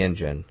combustion in the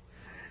engine.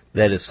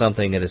 That is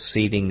something that is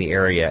seeding the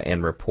area,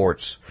 and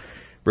reports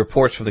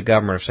from the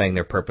government are saying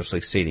they're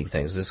purposely seeding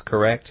things. Is this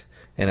correct?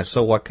 And if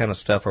so, what kind of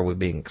stuff are we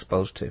being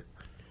exposed to?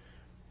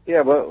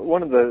 Yeah, well,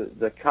 one of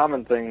the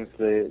common things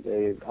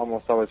they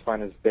almost always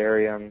find is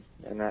barium,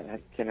 and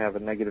that can have a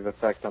negative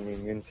effect on the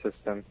immune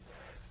system,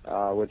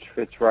 which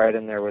fits right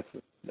in there with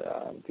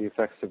the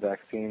effects of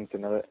vaccines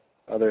and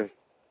other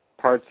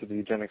parts of the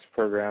eugenics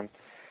program.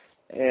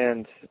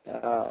 And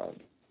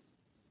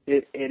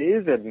it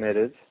is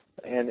admitted,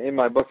 and in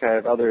my book I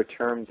have other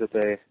terms that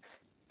they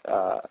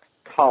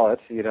call it.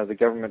 The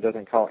government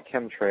doesn't call it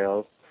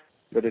chemtrails,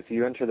 but if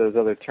you enter those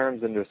other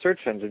terms into a search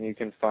engine, you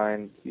can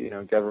find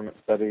government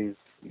studies,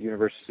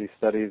 university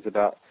studies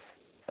about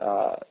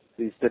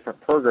these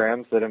different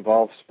programs that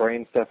involve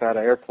spraying stuff out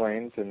of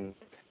airplanes, and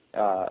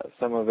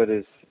some of it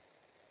is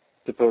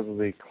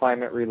supposedly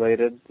climate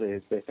related.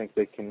 They think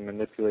they can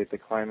manipulate the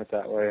climate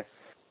that way,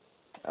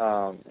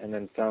 and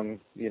then some,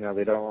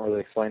 they don't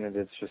really explain it.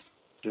 It's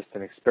just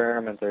an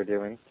experiment they're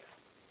doing.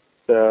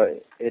 So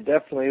it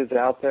definitely is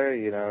out there.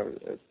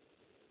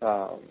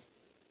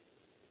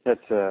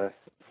 That's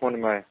one of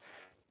my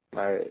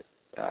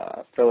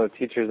fellow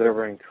teachers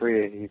over in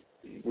Korea.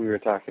 We were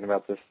talking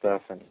about this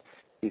stuff, and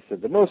he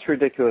said the most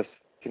ridiculous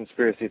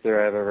conspiracy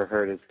theory I've ever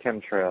heard is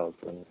chemtrails.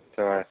 And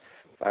so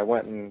I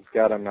went and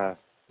got him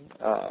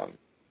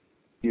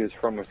he was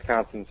from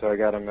Wisconsin, so I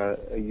got him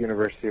a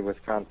University of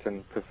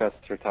Wisconsin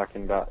professor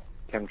talking about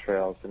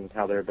chemtrails and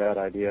how they're a bad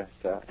idea.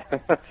 So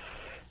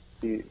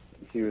he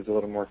was a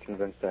little more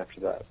convinced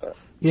after that. But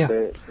yeah,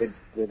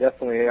 they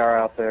definitely are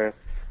out there.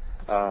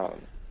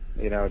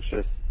 It's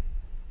just,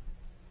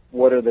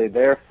 what are they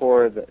there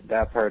for?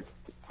 That part,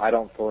 I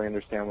don't fully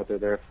understand what they're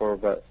there for,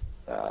 but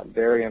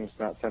barium's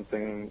not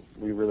something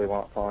we really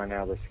want falling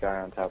out of the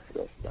sky on top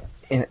of us.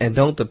 And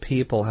don't the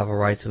people have a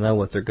right to know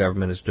what their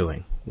government is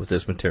doing with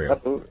this material?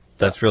 Absolutely.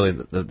 That's really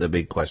the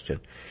big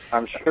question.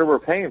 I'm sure we're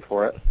paying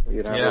for it.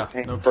 Yeah, we're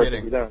paying no for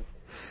kidding. it. We don't.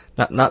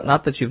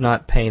 Not that you've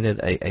not painted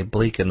a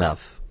bleak enough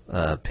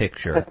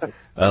picture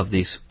of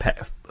these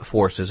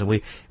forces, and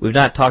we've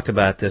not talked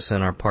about this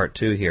in our part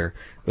 2 here,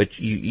 but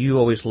you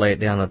always lay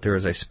it down that there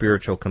is a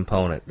spiritual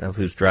component of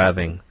who's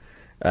driving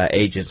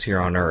agents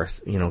here on Earth,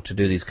 to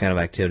do these kind of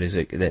activities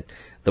that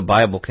the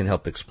Bible can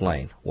help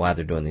explain why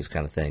they're doing these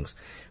kind of things.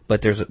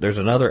 But there's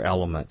another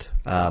element,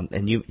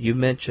 and you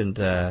mentioned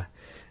a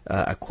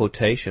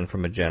quotation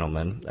from a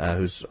gentleman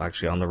who's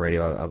actually on the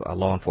radio, a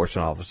law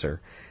enforcement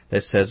officer,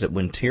 that says that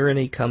when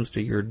tyranny comes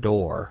to your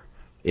door,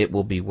 it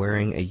will be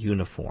wearing a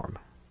uniform.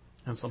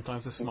 And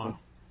sometimes a smile.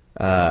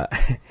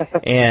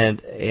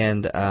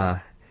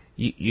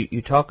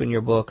 You talk in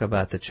your book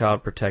about the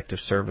Child Protective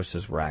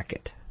Services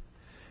racket.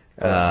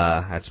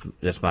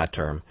 That's my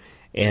term.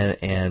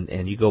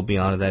 And you go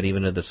beyond that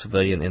even to the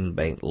civilian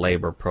inmate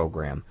labor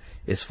program.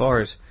 As far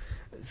as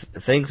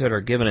things that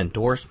are given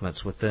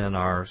endorsements within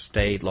our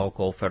state,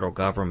 local, federal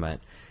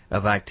government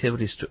of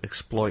activities to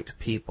exploit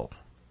people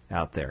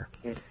out there.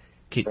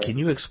 Can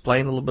you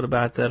explain a little bit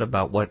about that,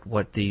 about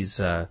what these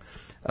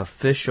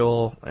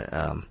official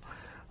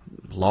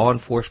law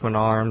enforcement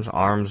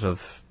arms of,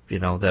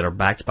 that are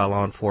backed by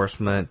law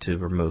enforcement to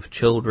remove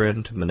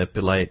children, to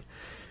manipulate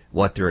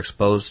what they're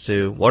exposed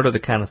to? What are the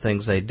kind of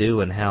things they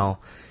do, and how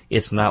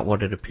it's not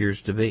what it appears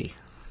to be?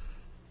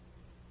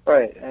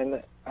 Right,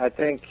 and I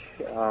think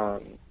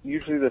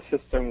usually the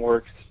system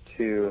works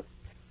to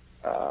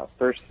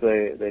first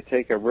they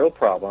take a real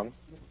problem.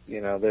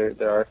 You know,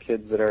 there are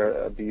kids that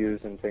are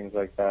abused and things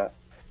like that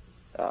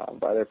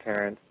by their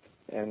parents,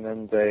 and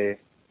then they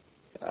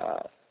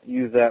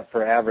use that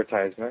for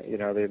advertisement. You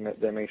know,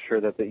 they make sure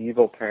that the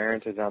evil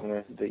parent is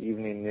on the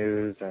evening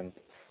news and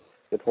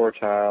the poor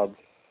child,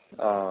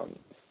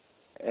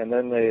 and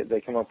then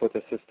they come up with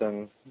a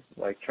system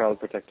like Child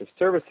Protective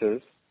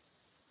Services,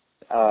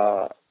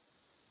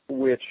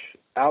 which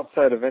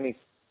outside of any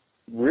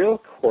real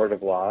court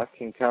of law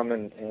can come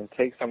and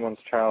take someone's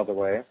child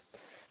away,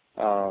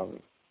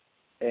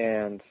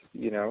 and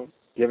you know,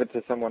 give it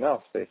to someone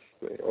else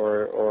basically,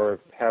 or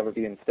have it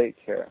be in state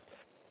care.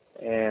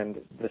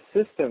 And the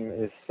system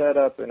is set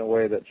up in a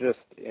way that just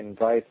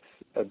invites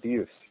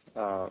abuse.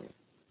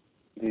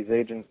 These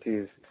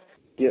agencies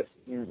get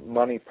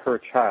money per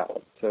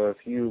child. So if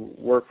you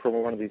work for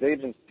one of these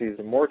agencies,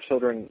 the more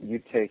children you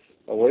take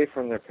away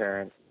from their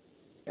parents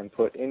and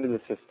put into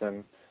the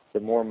system, the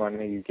more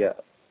money you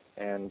get.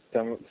 And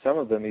some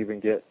of them even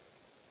get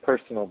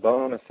personal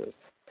bonuses.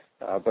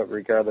 But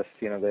regardless,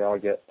 you know, they all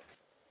get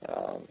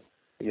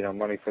you know,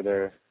 money for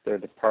their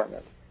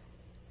department.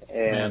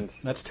 And man,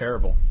 that's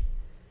terrible.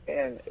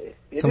 And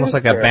it's almost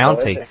like a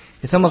bounty.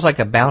 It's almost like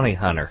a bounty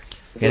hunter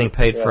getting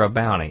paid for a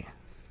bounty.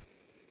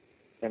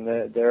 And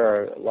there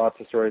are lots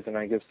of stories, and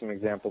I give some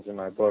examples in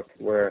my book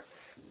where,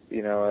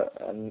 you know,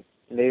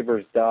 a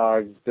neighbor's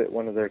dog bit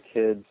one of their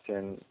kids,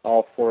 and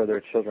all 4 of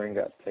their children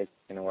got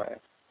taken away.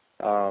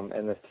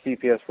 And the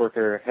CPS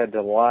worker had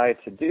to lie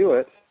to do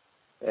it,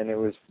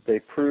 and they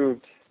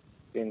proved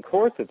in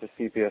court that the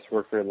CPS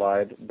worker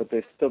lied, but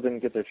they still didn't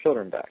get their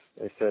children back.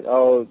 They said,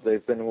 "Oh,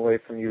 they've been away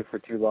from you for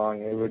too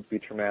long. It would be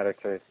traumatic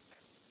to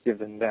give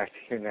them back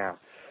to you now."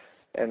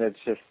 And it's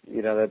just,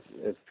 you know,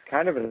 it's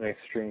kind of an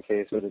extreme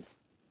case, but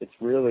it's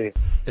really...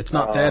 It's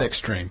not that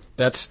extreme.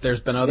 There's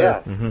been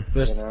other...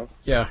 Yeah, you know?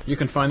 Yeah, you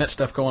can find that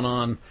stuff going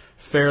on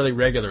fairly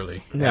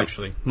regularly,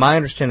 actually. My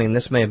understanding,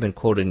 this may have been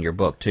quoted in your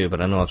book too,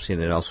 but I know I've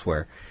seen it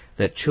elsewhere,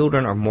 that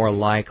children are more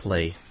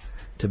likely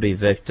to be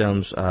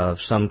victims of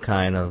some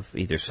kind of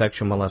either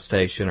sexual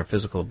molestation or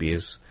physical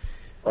abuse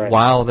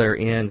while they're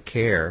in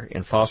care,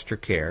 in foster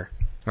care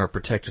or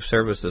protective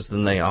services,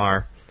 than they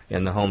are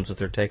in the homes that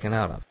they're taken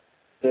out of.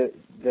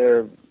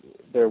 They're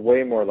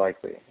way more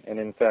likely, and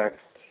in fact,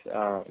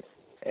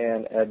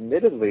 and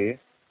admittedly,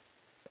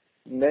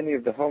 many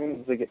of the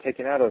homes that get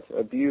taken out of,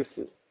 abuse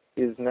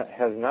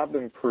has not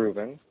been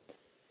proven.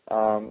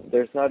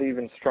 There's not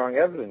even strong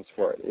evidence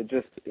for it.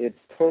 It's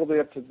totally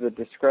up to the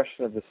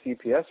discretion of the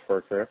CPS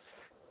worker.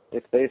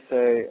 If they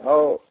say,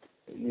 "Oh,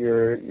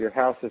 your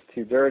house is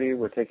too dirty,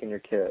 we're taking your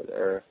kid,"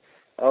 or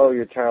 "Oh,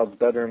 your child's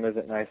bedroom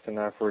isn't nice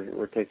enough,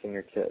 we're taking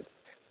your kid,"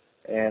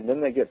 and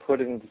then they get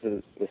put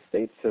into the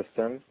state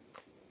system.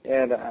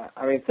 And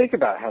I mean, think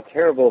about how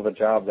terrible of a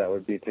job that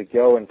would be to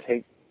go and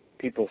take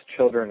people's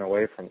children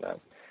away from them.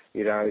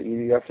 You know,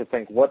 you have to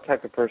think, what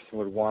type of person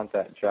would want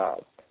that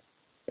job?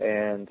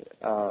 And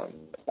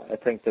I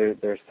think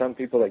there's some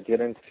people that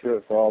get into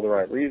it for all the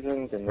right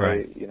reasons, and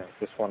they, you know,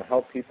 just want to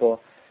help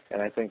people.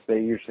 And I think they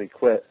usually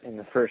quit in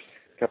the first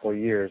couple of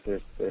years.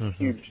 There's a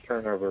huge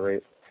turnover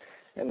rate,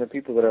 and the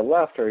people that are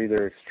left are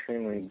either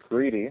extremely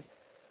greedy,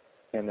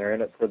 and they're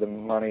in it for the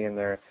money, and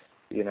they're,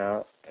 you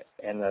know,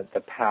 and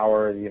the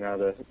power, you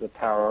know, the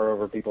power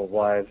over people's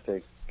lives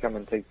to come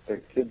and take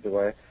their kids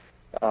away,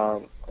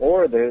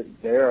 or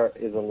there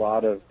is a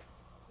lot of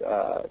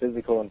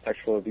physical and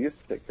sexual abuse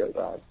that goes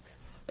on.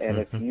 And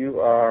if you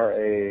are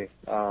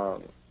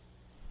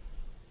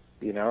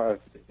you know,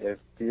 if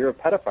you're a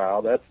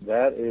pedophile,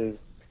 that is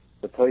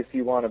the place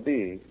you want to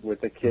be,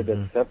 with a kid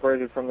that's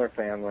separated from their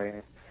family,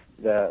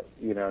 that,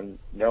 you know,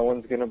 no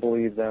one's going to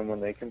believe them when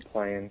they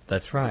complain.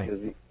 That's right.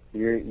 Because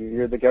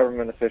you're the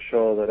government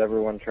official that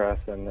everyone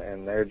trusts,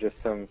 and they're just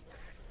some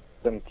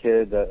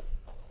kid that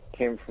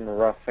came from a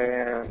rough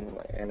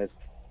family, and it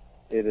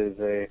is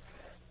a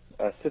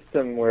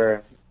system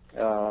where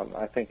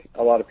I think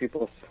a lot of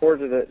people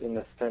supported it in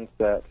the sense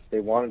that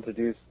they wanted to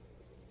do,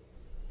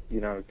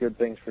 you know, good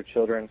things for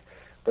children,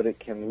 but it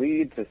can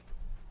lead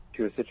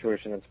to a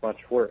situation that's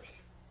much worse.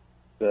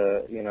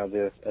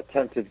 The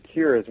attempted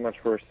cure is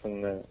much worse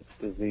than the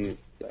disease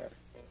there.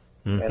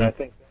 And I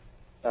think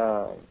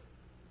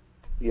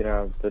you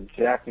know, the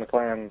Jack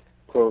McClan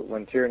quote,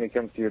 "When tyranny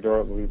comes to your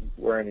door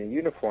wearing a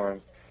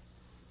uniform,"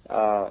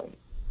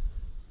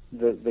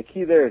 the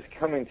key there is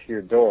coming to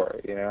your door,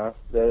 you know.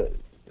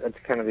 That's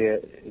kind of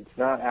it's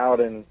not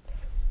out in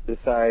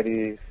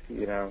society,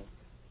 you know,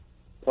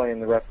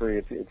 playing the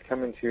referee. It's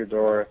coming to your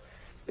door.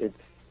 It's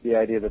the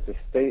idea that the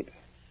state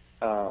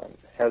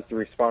has the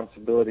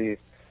responsibility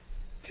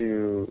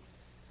to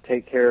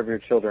take care of your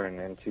children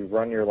and to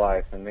run your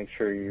life and make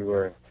sure you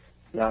are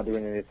not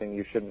doing anything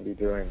you shouldn't be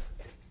doing.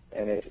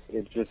 And it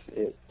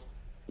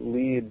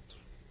leads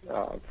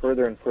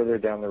further and further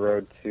down the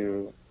road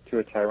to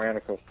a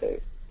tyrannical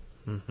state.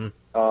 And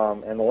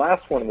the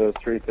last one of those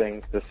three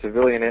things, the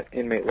civilian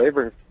inmate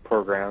labor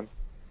program,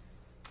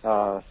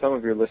 some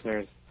of your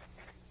listeners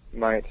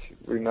might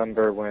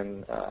remember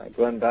when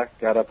Glenn Beck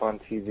got up on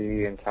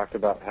TV and talked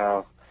about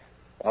how,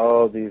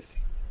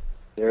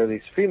 there are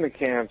these FEMA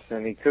camps,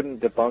 and he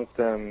couldn't debunk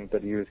them,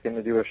 but he was going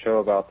to do a show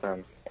about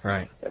them.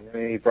 Right. And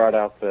then he brought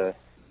out the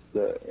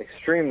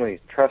extremely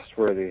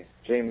trustworthy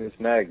James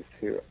Meggs,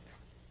 who,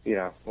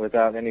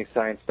 without any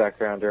science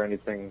background or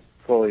anything,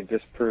 fully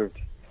disproved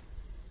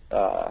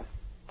all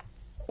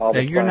now,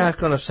 the you're not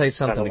plans. going to say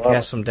something to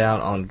cast them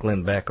down on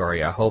Glenn Beck, are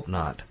you? I hope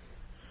not.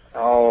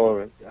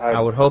 Oh, I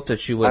would hope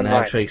that you wouldn't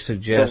might. actually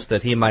suggest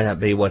that he might not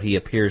be what he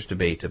appears to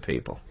be to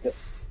people.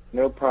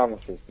 No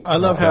promises. I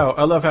love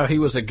how he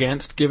was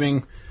against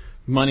giving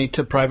money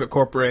to private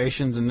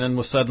corporations, and then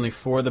was suddenly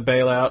for the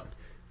bailout,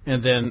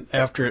 and then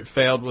after it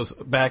failed was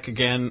back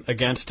again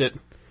against it,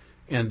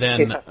 and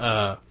then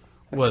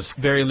was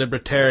very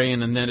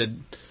libertarian, and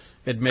then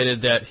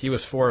admitted that he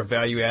was for a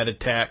value-added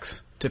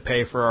tax to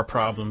pay for our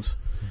problems,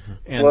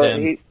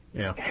 and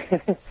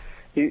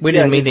we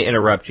didn't mean to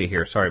interrupt you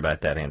here. Sorry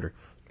about that, Andrew.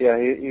 Yeah,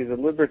 he's a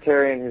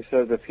libertarian who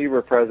says if he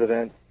were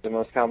president, the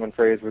most common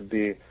phrase would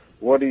be,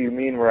 "What do you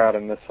mean we're out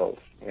of missiles?"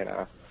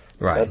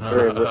 Right. That's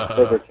very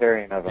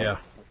libertarian of him. Yeah.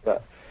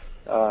 But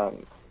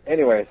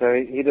anyway, so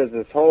he does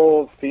this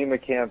whole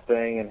FEMA camp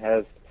thing and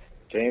has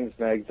James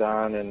Meggs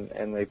on,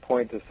 and they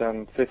point to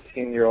some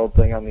 15-year-old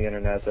thing on the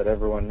internet that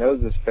everyone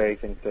knows is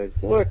fake and says,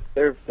 "Look,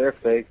 they're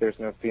fake. There's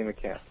no FEMA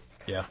camp."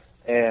 Yeah.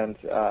 And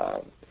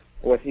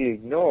what he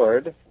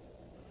ignored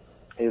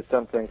is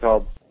something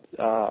called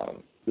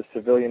the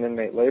Civilian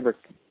Inmate Labor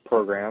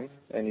Program,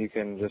 and you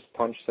can just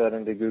punch that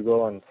into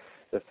Google, and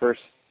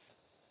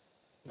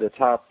the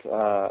top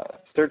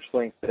search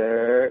link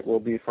there will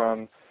be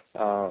from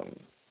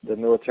the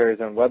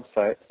military's own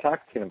website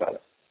talking about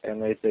it.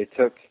 And they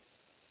took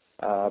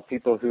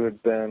people who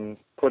had been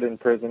put in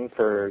prison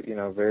for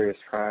various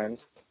crimes,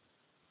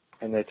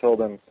 and they told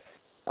them,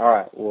 "All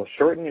right, we'll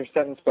shorten your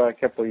sentence by a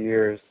couple of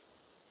years.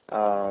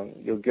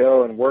 You'll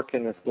go and work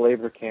in this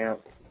labor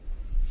camp,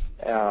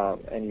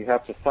 and you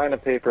have to sign a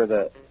paper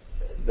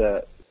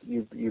that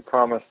you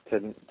promise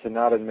to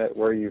not admit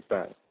where you've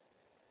been,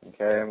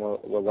 okay? And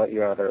we'll let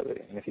you out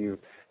early. And if you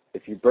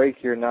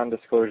break your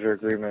non-disclosure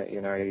agreement,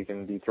 you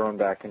can be thrown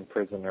back in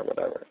prison or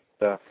whatever."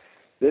 So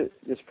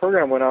this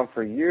program went on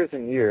for years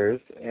and years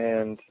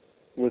and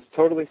was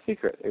totally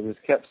secret. It was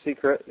kept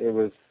secret. It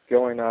was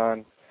going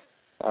on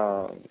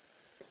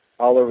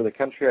all over the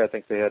country. I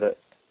think they had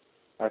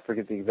I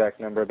forget the exact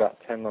number, about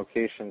 10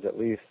 locations at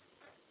least.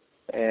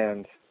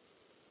 And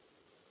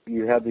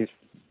you had these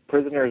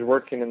prisoners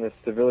working in this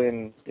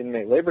civilian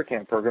inmate labor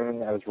camp program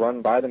that was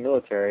run by the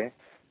military,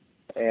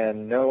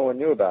 and no one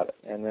knew about it.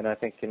 And then I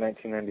think in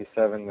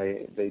 1997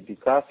 they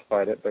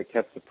declassified it, but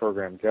kept the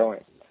program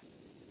going.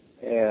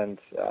 And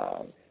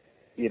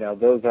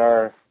those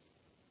are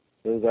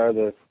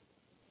the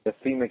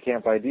FEMA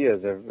camp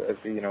ideas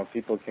of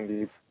people can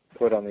be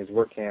put on these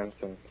work camps,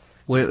 and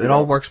it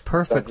all works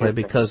perfectly,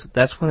 because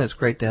that's when it's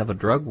great to have a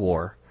drug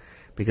war,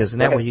 because in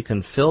that way you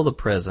can fill the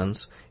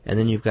prisons, and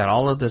then you've got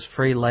all of this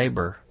free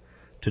labor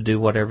to do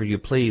whatever you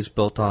please,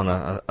 built on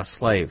a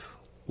slave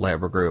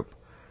labor group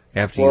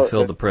after you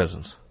fill the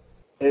prisons.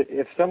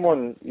 If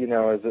someone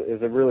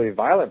is a really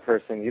violent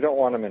person, you don't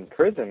want them in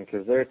prison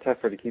because they're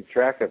tougher to keep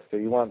track of. So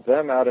you want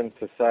them out in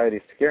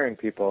society scaring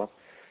people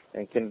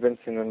and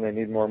convincing them they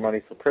need more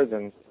money for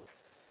prisons.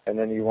 And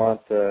then you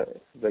want the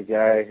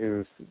guy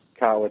who's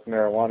caught with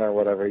marijuana or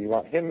whatever, you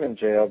want him in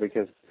jail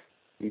because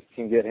you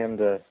can get him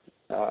to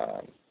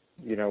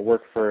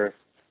work for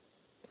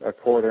a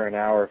quarter an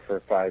hour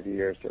for 5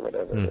 years or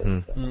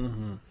whatever.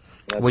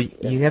 Well,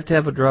 you have to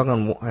have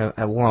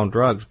a war on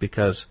drugs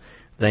because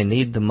they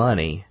need the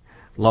money.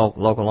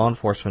 Local law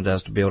enforcement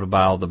does, to be able to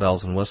buy all the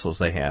bells and whistles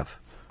they have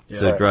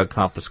through drug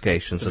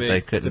confiscations that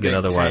they couldn't get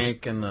otherwise.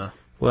 Tank and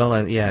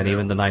and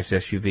even the nice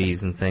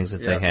SUVs and things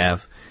that they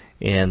have,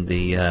 and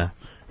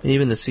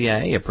even the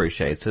CIA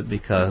appreciates it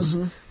because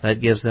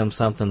that gives them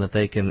something that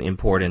they can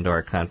import into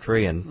our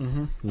country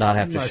and not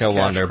have to show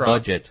on their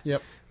budget.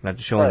 Yep. Not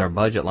to show on their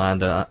budget line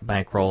to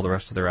bankroll the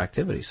rest of their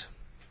activities.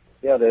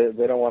 Yeah,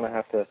 they don't want to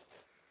have to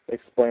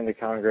explain to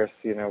Congress,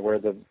 where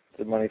the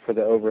money for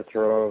the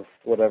overthrow of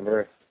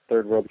whatever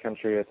third world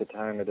country at the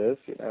time it is,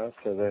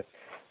 so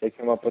they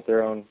come up with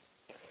their own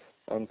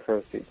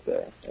proceeds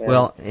there.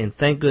 And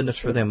thank goodness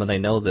for them when they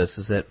know this,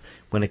 is that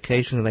when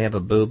occasionally they have a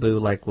boo-boo,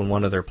 like when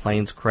one of their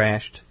planes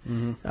crashed,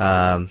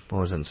 what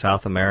was it, in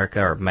South America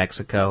or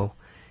Mexico,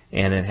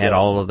 and it had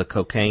all of the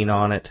cocaine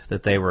on it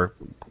that they were,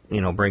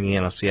 bringing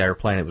in on the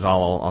airplane. It was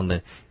all on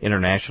the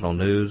international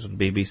news,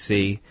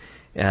 BBC.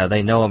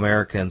 They know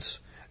Americans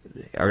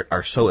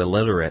are so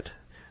illiterate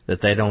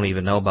that they don't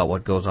even know about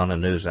what goes on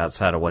in the news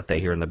outside of what they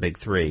hear in the big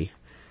three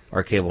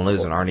or cable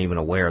news, and aren't even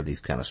aware of these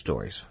kind of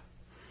stories.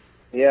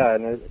 Yeah,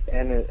 and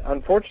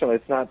unfortunately,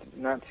 it's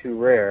not too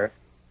rare.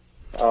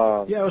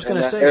 I was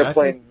going to say,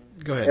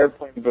 go ahead.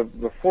 Airplane,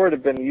 before it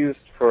had been used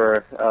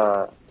for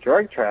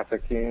drug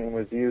trafficking,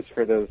 was used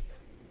for those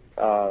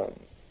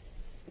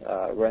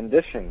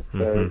renditions.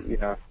 So,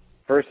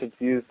 first it's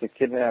used to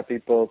kidnap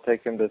people,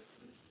 take them to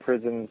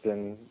prisons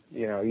in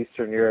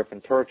Eastern Europe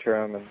and torture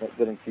them, and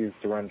then it's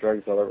used to run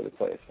drugs all over the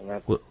place. And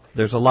that's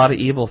there's a lot of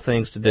evil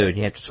things to do, and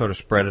you have to sort of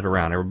spread it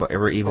around.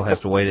 Every evil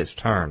has to wait its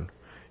turn,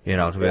 to be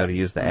able to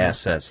use the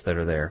assets that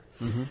are there.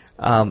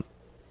 Mm-hmm.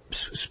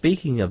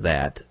 Speaking of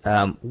that,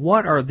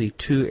 what are the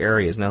two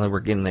areas, now that we're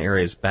getting the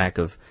areas back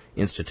of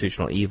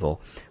institutional evil,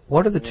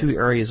 what are the two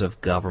areas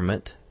of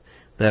government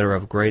that are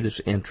of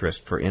greatest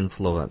interest for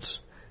influence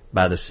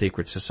by the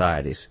secret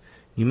societies?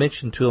 You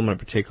mentioned two of them in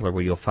particular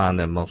where you'll find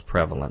them most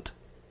prevalent.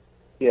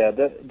 Yeah,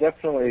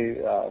 definitely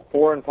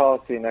foreign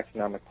policy and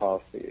economic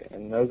policy.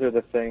 And those are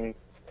the things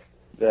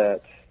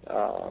that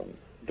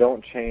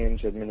don't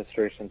change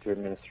administration to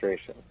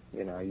administration.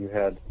 You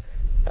had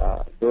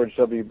George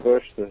W.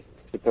 Bush, the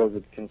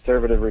supposed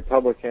conservative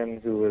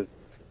Republican, who was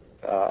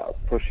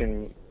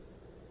pushing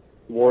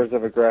wars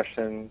of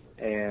aggression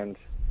and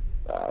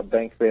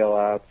bank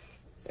bailouts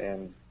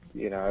and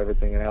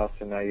everything else.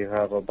 And now you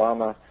have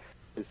Obama,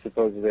 who's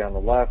supposedly on the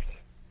left,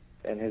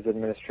 and his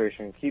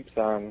administration keeps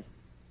on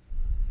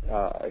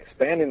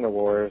expanding the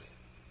wars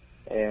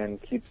and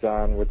keeps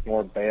on with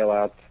more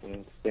bailouts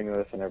and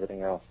stimulus and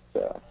everything else.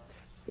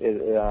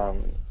 It's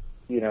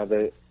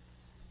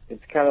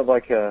kind of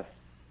like a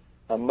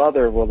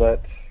mother will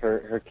let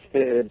her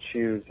kid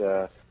choose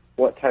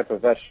what type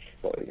of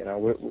vegetable.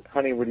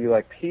 Honey, would you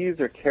like peas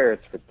or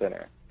carrots for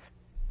dinner?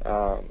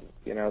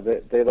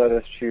 They let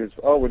us choose.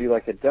 Oh, would you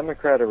like a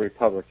Democrat or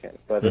Republican?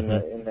 But in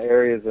the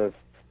areas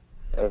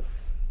of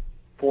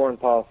foreign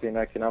policy and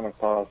economic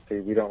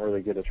policy, we don't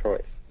really get a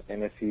choice.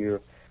 And if you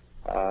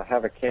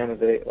have a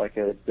candidate like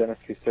a Dennis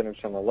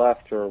Kucinich on the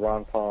left or a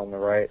Ron Paul on the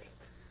right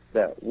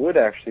that would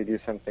actually do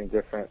something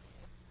different,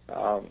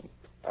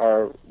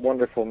 our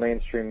wonderful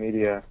mainstream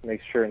media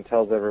makes sure and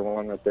tells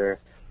everyone that they're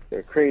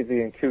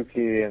crazy and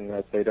kooky and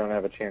that they don't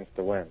have a chance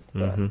to win.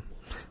 So.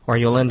 Or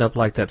you'll end up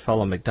like that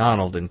fellow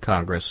McDonald in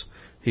Congress,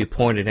 who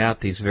pointed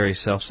out these very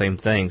self-same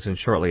things, and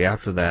shortly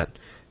after that,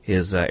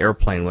 his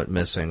airplane went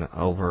missing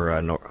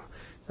over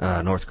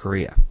North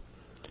Korea.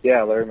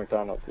 Yeah, Larry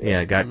McDonald.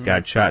 Yeah,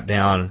 got shot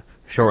down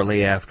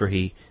shortly after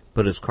he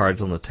put his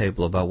cards on the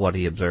table about what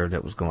he observed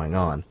that was going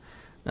on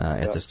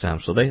at this time.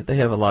 So they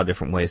have a lot of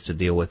different ways to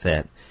deal with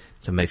that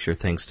to make sure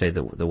things stay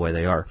the way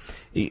they are.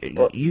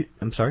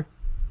 I'm sorry?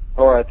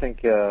 Or I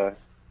think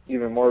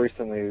even more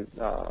recently,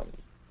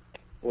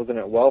 wasn't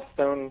it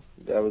Wellstone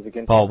that was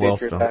against Paul the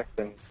Patriot Wellstone. Act,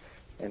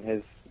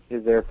 and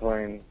his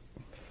airplane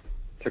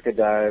took a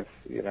dive,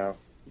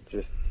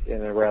 just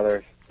in a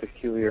rather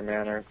peculiar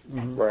manner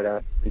right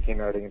after he came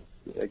out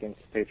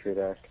against the Patriot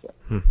Act. So.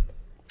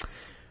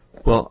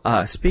 Well,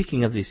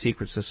 speaking of these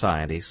secret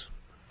societies,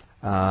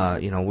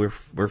 we're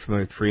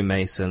familiar with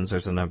Freemasons.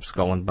 There's a number,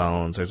 Skull and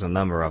Bones. There's a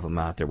number of them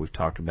out there we've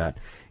talked about.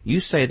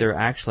 You say they're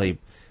actually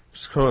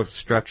sort of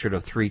structured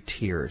of three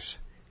tiers.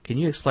 Can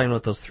you explain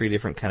what those three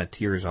different kind of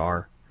tiers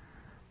are?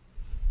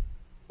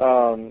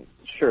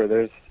 Sure.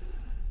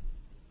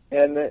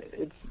 And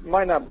it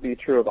might not be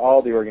true of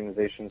all the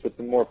organizations, but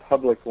the more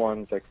public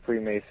ones like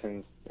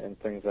Freemasons and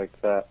things like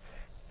that,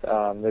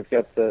 they've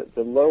got the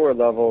lower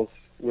levels,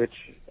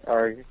 which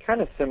are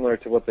kind of similar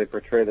to what they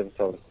portray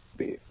themselves to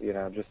be.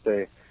 Just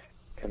a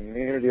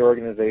community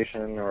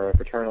organization or a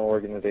fraternal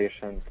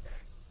organization.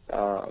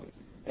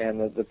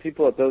 And the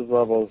people at those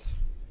levels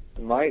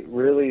might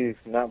really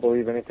not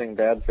believe anything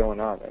bad's going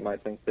on. They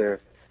might think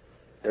they're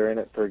in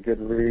it for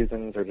good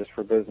reasons or just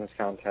for business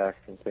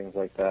contacts and things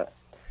like that.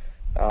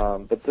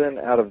 But then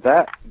out of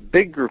that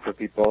big group of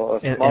people,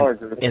 a smaller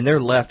group... And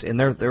they're left, and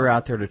they're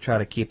out there to try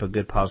to keep a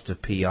good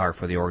positive PR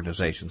for the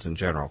organizations in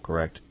general,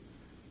 correct?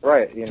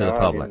 Right. To the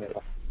public.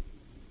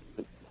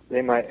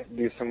 They might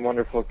do some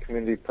wonderful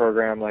community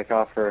program like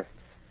offer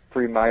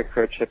free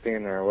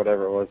microchipping or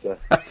whatever it was the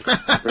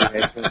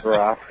Freemasons were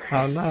offering.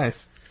 How nice.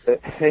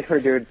 They were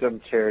doing some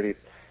charity,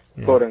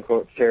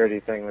 quote-unquote charity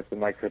thing with the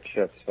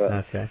microchips.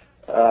 But okay.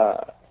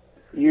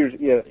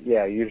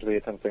 Usually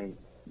it's something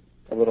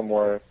a little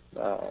more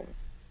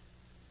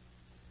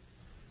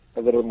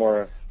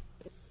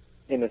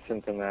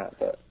innocent than that.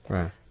 But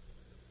right.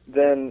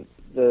 Then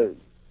the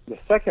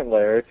second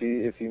layer,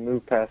 if you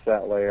move past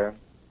that layer,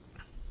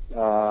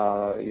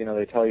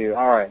 they tell you,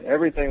 all right,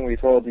 everything we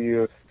told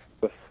you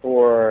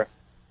before,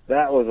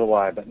 that was a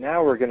lie, but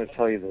now we're going to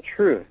tell you the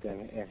truth,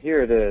 and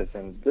here it is,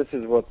 and this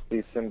is what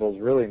these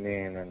symbols really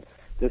mean, and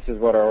this is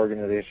what our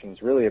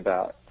organization's really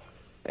about.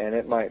 And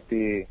it might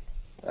be,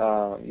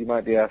 you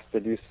might be asked to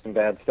do some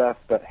bad stuff,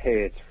 but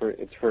hey,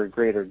 it's for a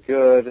greater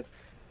good,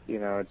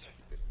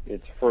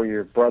 it's for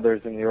your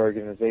brothers in the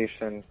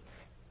organization.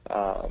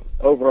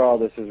 Overall,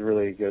 this is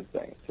really a good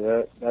thing.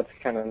 So that's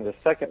kind of the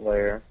second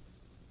layer.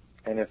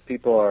 And if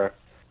people are,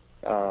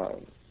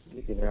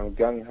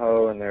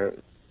 gung-ho and they're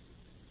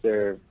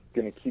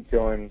going to keep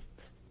going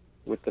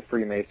with the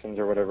Freemasons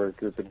or whatever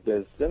group it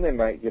is, then they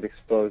might get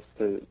exposed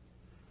to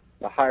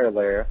a higher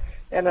layer.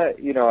 And I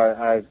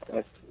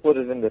split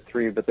it into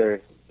three, but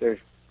there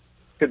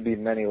could be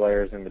many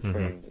layers in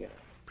between.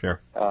 Sure.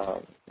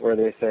 Where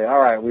they say, all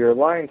right, we were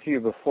lying to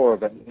you before,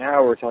 but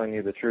now we're telling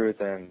you the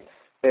truth, and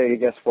hey,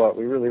 guess what?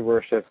 We really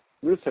worship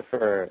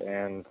Lucifer,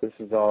 and this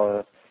is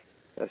all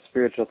a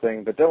spiritual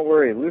thing. But don't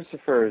worry,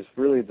 Lucifer is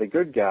really the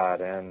good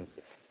God, and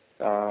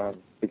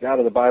the God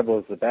of the Bible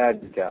is the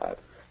bad God.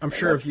 I'm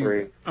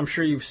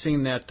sure you've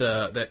seen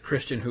that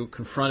Christian who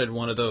confronted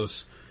one of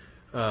those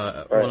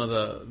one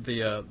of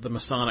the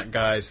Masonic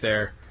guys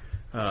there.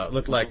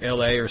 Looked like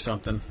L.A. or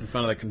something in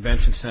front of the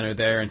convention center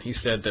there, and he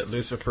said that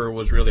Lucifer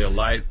was really a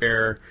light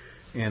bearer,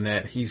 and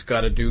that he's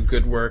got to do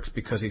good works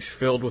because he's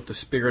filled with the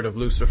spirit of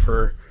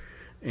Lucifer,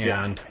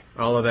 and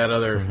all of that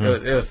other.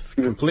 It was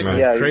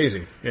completely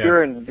crazy.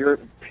 Pure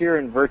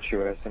and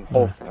virtuous and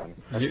wholesome.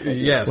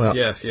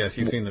 Yes,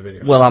 you've seen the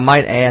video. Well, I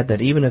might add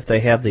that even if they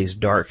have these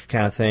dark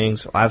kind of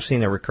things, I've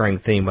seen a recurring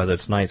theme, whether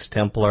it's Knights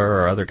Templar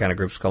or other kind of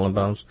groups, Skull and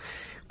Bones,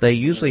 they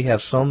usually have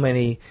so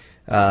many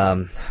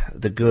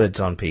the goods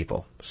on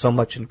people, so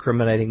much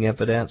incriminating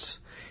evidence,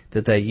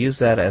 that they use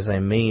that as a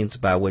means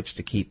by which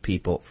to keep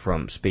people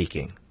from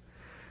speaking.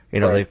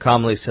 They've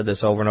commonly said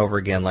this over and over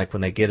again, like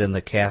when they get in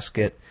the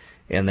casket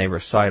and they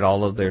recite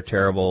all of their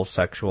terrible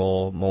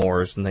sexual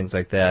mores and things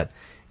like that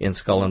in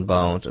Skull and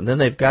Bones, and then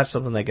they've got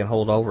something they can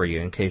hold over you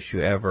in case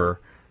you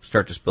ever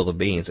start to spill the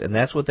beans. And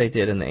that's what they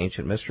did in the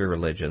ancient mystery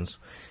religions.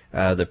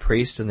 The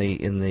priest in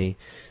the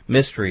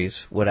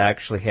mysteries would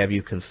actually have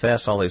you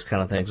confess all these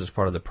kind of things as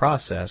part of the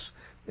process,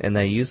 and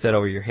they used that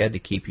over your head to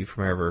keep you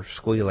from ever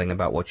squealing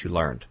about what you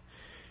learned.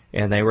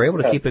 And they were able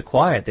to keep it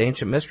quiet. The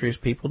ancient mysteries,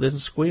 people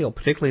didn't squeal,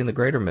 particularly in the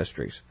greater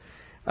mysteries,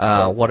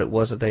 what it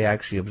was that they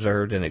actually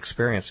observed and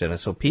experienced in it.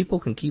 So people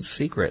can keep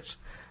secrets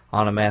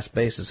on a mass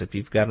basis if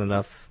you've got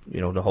enough,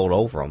 to hold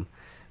over them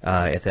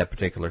at that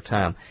particular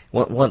time.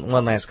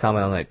 One last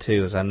comment on that,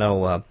 too, is I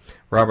know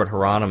Robert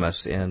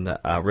Hieronymus in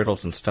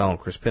Riddles and Stone,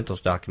 Chris Pinto's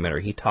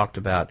documentary, he talked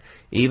about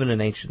even in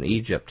ancient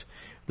Egypt,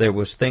 there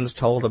was things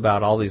told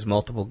about all these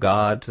multiple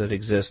gods that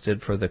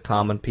existed for the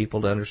common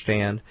people to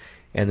understand,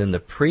 and then the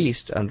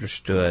priest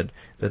understood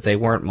that they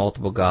weren't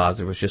multiple gods,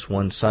 there was just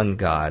one sun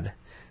god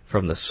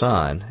from the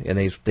sun, and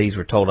these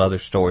were told other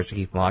stories to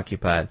keep them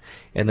occupied.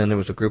 And then there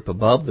was a group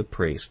above the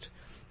priest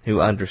who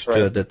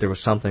understood that there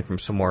was something from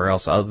somewhere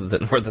else other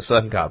than where the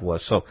sun god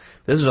was. So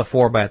this is a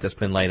format that's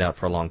been laid out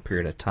for a long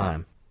period of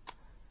time.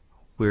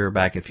 We're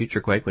back at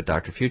Future Quake with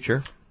Dr.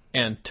 Future.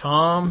 And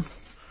Tom,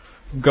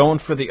 going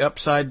for the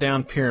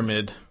upside-down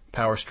pyramid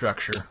power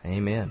structure.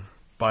 Amen.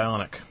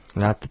 Bionic.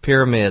 Not the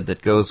pyramid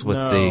that goes with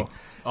the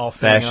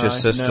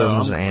fascist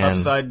systems and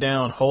upside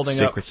down, holding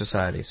secret up,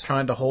 societies.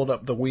 Trying to hold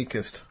up the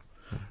weakest.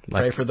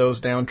 Pray for those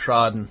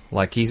downtrodden.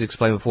 Like he's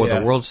explained before,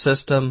 the world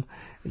system,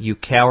 you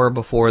cower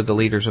before the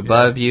leaders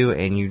above you,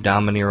 and you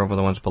domineer over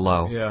the ones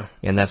below. Yeah.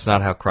 And that's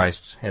not how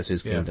Christ has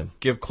his kingdom.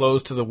 Give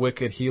clothes to the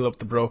wicked, heal up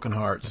the broken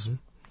hearts.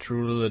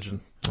 True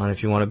religion. And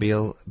if you want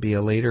to be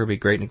a leader, be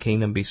great in the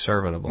kingdom, be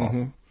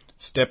servantable.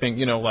 Stepping,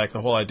 like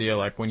the whole idea,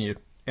 like when you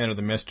enter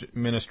the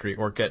ministry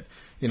or get,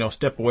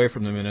 step away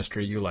from the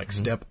ministry, you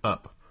step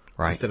up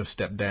instead of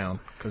step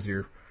down, because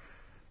you're.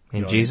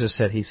 And Jesus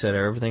said, he said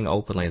everything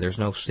openly. There's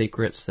no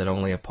secrets, that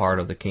only a part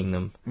of the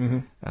kingdom.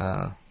 It's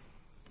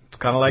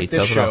kind of like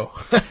this show.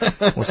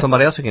 Well,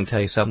 somebody else who can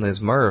tell you something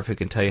is Merv, who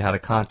can tell you how to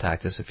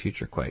contact us at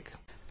Future Quake.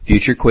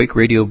 Future Quake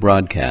radio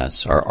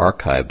broadcasts are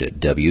archived at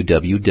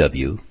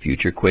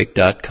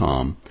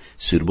www.futurequake.com,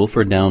 suitable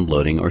for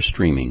downloading or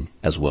streaming,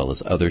 as well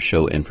as other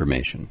show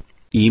information.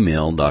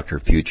 Email Dr.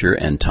 Future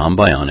and Tom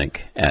Bionic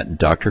at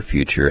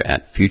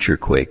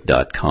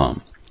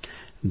drfuture@futurequake.com.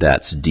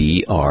 That's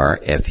DRFUTURE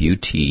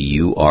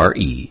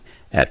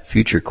at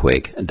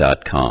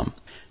futurequake.com.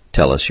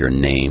 Tell us your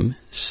name,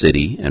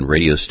 city, and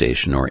radio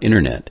station or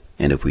internet,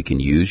 and if we can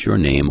use your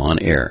name on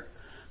air.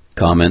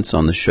 Comments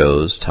on the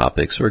show's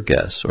topics or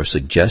guests, or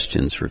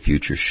suggestions for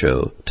future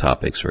show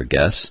topics or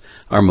guests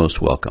are most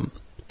welcome.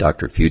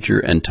 Dr. Future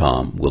and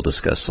Tom will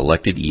discuss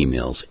selected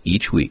emails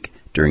each week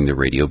during the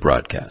radio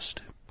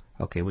broadcast.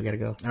 Okay, we got to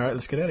go. All right,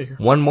 let's get out of here.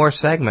 One more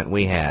segment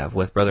we have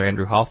with Brother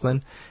Andrew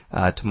Hoffman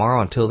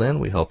tomorrow. Until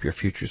then, we hope your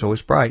future's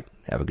always bright.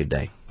 Have a good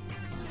day.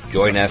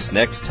 Join us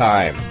next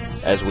time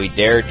as we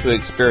dare to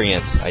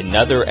experience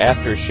another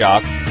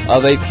aftershock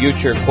of a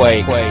future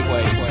quake.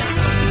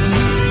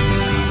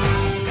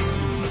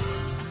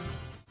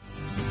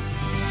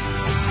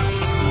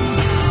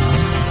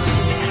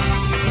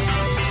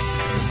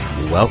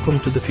 Welcome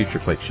to the Future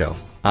Quake Show.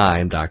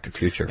 I'm Dr.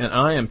 Future. And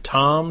I am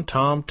Tom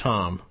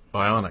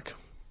Bionic.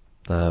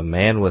 The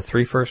man with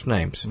 3 first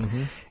names.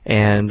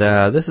 And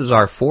this is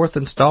our 4th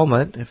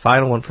installment,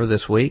 final one for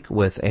this week,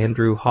 with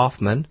Andrew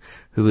Hoffman,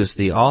 who is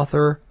the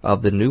author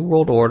of The New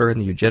World Order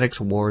and the Eugenics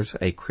Wars,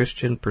 A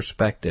Christian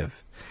Perspective.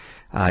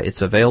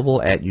 It's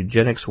available at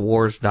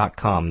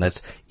eugenicswars.com.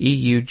 That's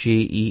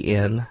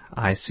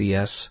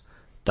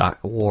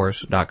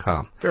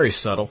EUGENICS.wars.com. Very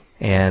subtle.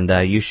 And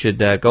you should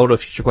go to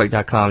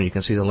futurequake.com. You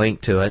can see the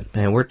link to it.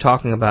 And we're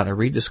talking about a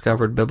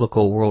rediscovered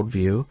biblical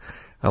worldview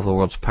of the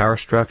world's power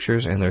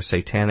structures and their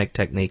satanic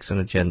techniques and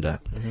agenda.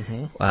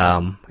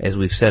 As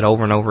we've said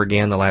over and over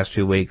again the last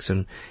 2 weeks,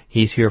 and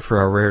he's here for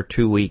a rare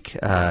 2-week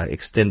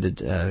extended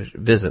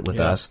visit with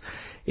us.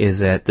 is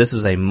that this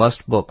is a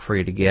must book for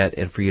you to get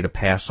and for you to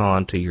pass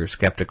on to your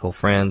skeptical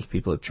friends,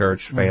 people at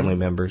church, family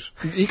members.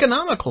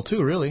 Economical,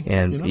 too, really.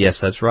 And yes,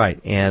 that's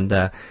right. And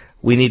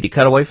we need to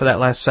cut away for that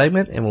last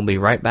segment, and we'll be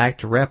right back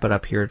to wrap it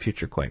up here at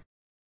Future Quake.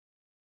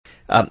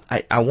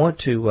 I want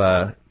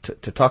to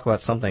talk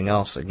about something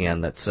else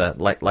again that's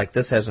like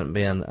this hasn't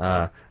been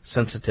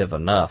sensitive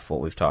enough,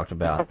 what we've talked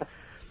about.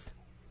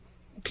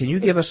 Can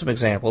you give us some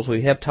examples?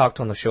 We have talked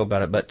on the show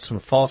about it, but some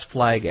false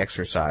flag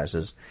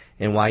exercises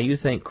and why you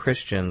think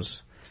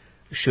Christians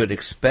should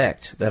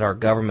expect that our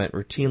government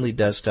routinely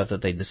does stuff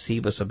that they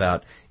deceive us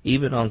about,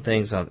 even on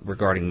things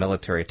regarding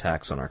military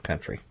attacks on our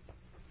country.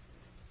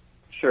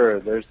 Sure.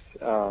 There's,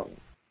 the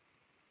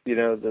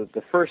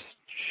first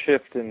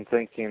shift in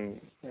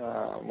thinking,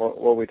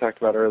 what we talked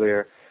about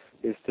earlier,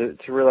 is to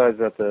realize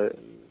that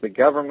the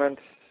government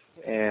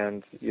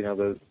and,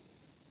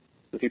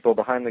 the people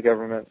behind the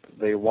government,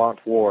 they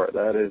want war.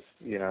 That is,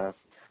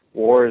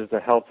 war is the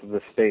health of the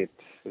state,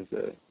 is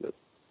the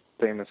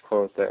famous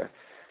quote there.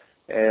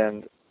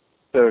 And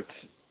so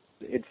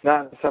it's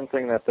not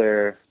something that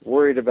they're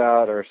worried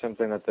about or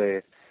something that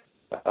they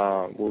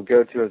will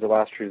go to as a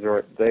last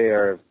resort. They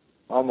are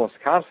almost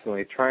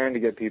constantly trying to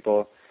get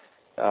people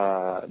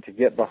to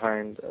get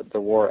behind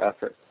the war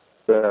effort.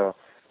 So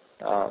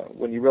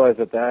when you realize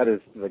that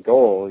is the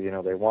goal,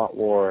 they want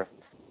war,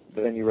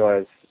 then you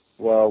realize,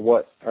 well,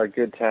 what are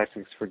good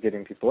tactics for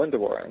getting people into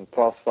war? And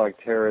false flag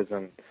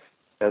terrorism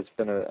has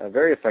been a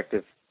very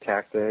effective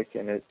tactic,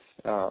 and it's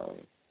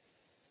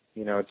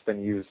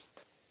been used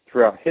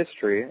throughout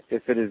history.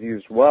 If it is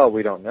used well,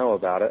 we don't know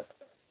about it,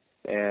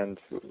 and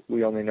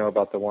we only know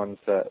about the ones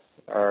that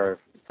are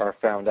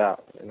found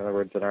out. In other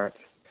words, that aren't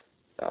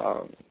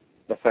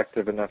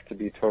effective enough to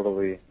be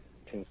totally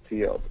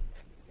concealed.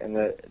 And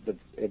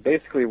it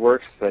basically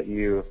works that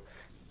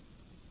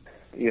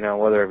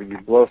whether you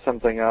blow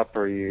something up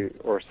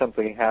or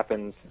something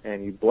happens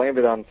and you blame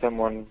it on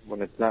someone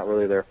when it's not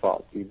really their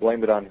fault. You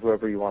blame it on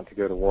whoever you want to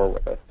go to war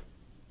with,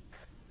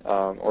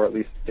 or at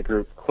least the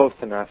group close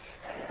enough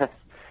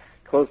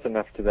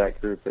to that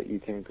group that you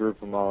can group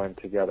them all in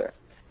together.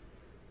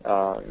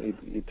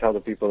 You tell the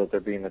people that they're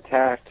being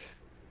attacked.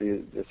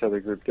 This other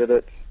group did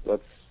it.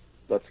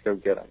 Let's go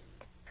get them.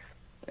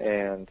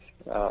 And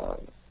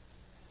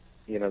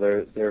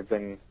there have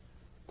been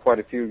quite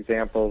a few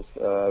examples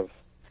of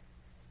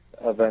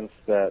events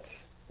that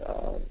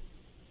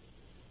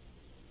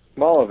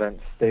small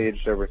events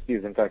staged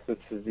overseas. In fact, this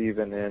is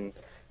even in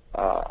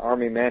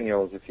Army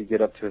manuals. If you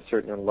get up to a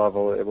certain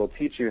level, it will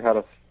teach you how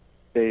to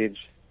stage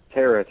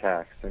terror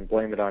attacks and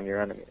blame it on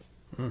your enemies.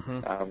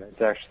 Mm-hmm.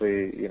 It's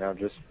actually,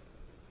 just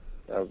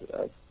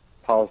a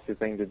policy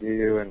thing to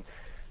do, and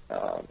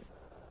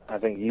I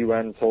think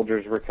UN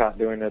soldiers were caught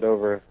doing it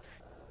over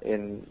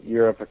in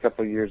Europe a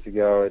couple of years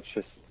ago.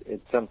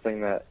 It's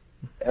something that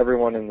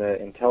everyone in the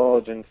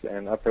intelligence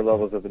and upper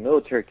levels of the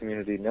military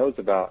community knows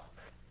about,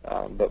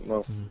 but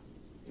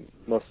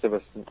most of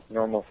us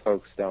normal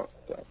folks don't.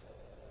 So.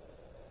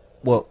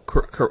 Well,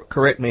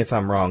 correct me if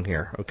I'm wrong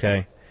here,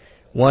 okay?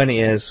 One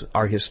is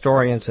our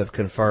historians have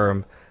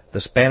confirmed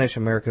the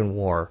Spanish-American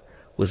War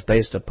was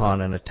based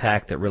upon an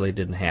attack that really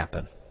didn't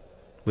happen.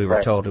 We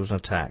were told it was an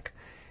attack.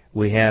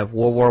 We have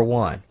World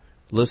War I.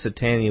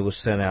 Lusitania was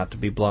sent out to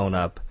be blown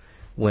up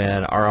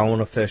when our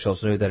own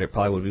officials knew that it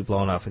probably would be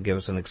blown up and give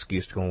us an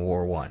excuse to go in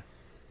World War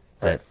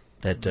I.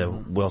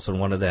 That Wilson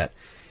wanted that.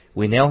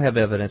 We now have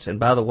evidence, and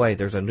by the way,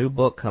 there's a new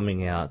book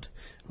coming out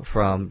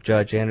from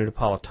Judge Andrew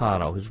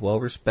Napolitano, who's well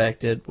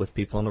respected with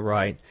people on the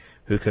right,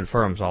 who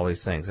confirms all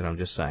these things. And I'm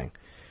just saying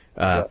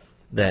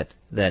that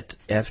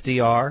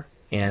FDR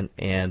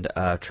and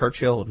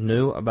Churchill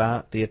knew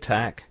about the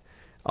attack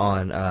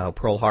on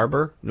Pearl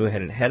Harbor, knew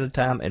it ahead of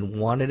time, and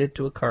wanted it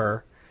to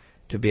occur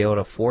to be able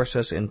to force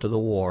us into the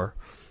war.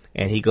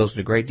 And he goes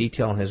into great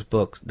detail in his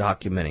book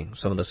documenting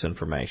some of this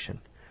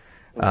information.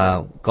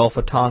 Gulf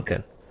of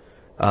Tonkin,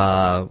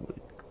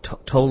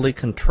 totally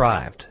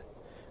contrived.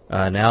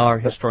 Now our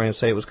historians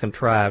say it was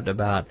contrived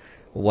about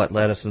what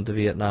led us into the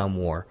Vietnam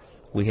War.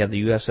 We have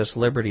the USS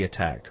Liberty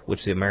attacked,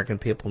 which the American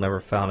people never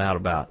found out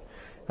about.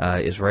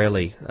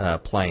 Israeli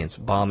planes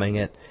bombing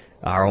it.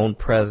 Our own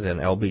president,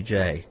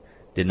 LBJ,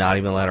 did not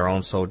even let our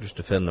own soldiers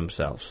defend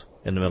themselves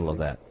in the middle of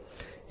that.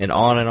 And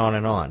on and on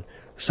and on.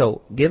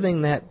 So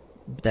giving that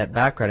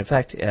background, in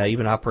fact,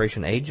 even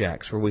Operation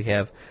Ajax, where we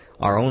have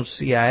our own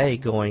CIA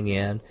going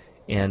in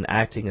and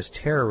acting as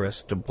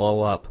terrorists to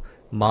blow up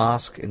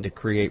mosques and to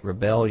create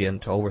rebellion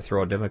to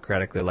overthrow a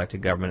democratically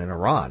elected government in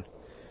Iran.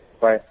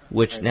 Right.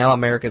 Which now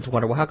Americans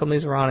wonder, well, how come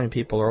these Iranian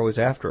people are always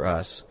after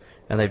us?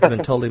 And they've been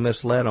totally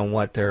misled on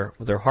what their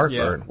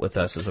heartburn with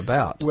us is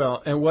about.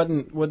 Well, and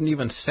wasn't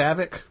even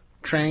SAVIC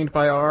trained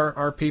by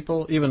our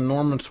people? Even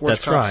Norman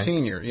Schwarzkopf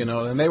Sr.,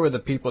 and they were the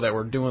people that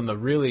were doing the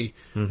really,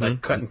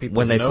 like, cutting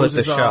people's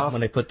noses off.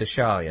 When they put the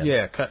Shah in.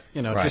 Yeah,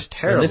 just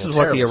terrible. And this is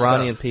what the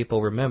Iranian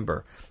people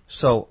remember.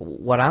 So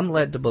what I'm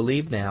led to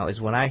believe now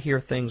is when I hear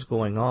things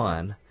going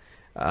on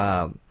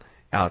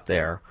out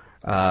there,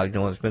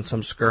 there's been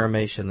some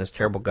skirmish and this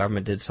terrible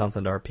government did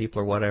something to our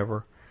people or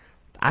whatever,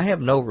 I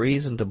have no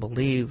reason to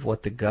believe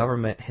what the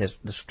government has,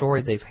 the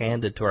story they've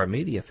handed to our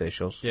media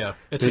officials. Yeah,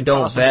 it's who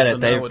don't vet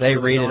it. They really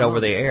read it over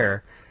on. the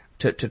air.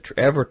 To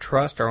ever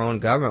trust our own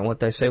government, what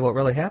they say, what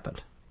really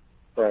happened.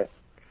 Right.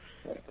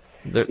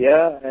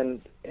 Yeah,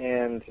 and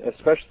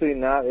especially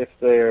not if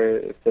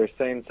they're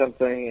saying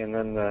something and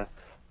then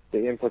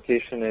the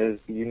implication is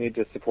you need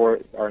to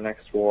support our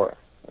next war.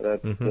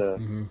 That's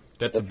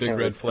that's a big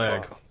red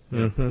flag.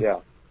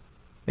 Yeah.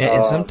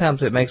 And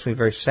sometimes it makes me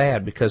very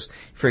sad because,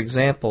 for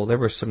example, there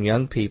were some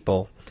young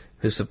people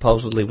who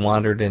supposedly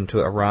wandered into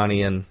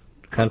Iranian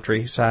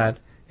countryside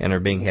and are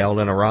being held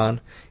in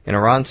Iran, and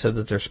Iran said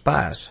that they're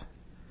spies.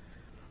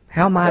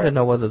 How am I to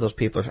know whether those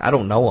people are... I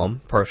don't know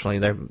them personally.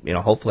 They're,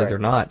 hopefully they're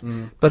not.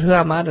 But who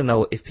am I to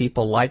know if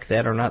people like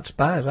that are not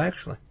spies,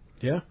 actually?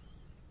 Yeah.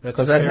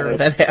 Because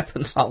that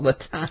happens all the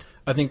time.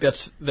 I think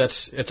it's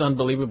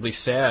unbelievably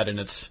sad,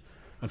 and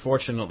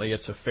unfortunately,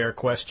 it's a fair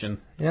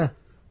question. Yeah.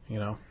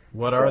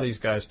 What are these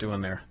guys doing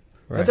there?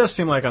 Right. It does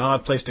seem like an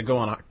odd place to go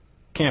on a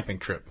camping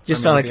trip.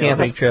 Just on a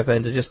camping trip,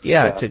 and to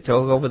to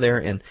go over there,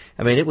 and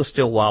it was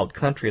still wild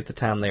country at the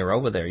time they were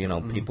over there.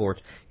 People were,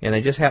 and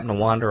they just happened to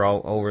wander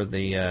all over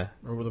the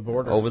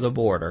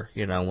border.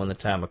 When the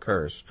time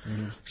occurs.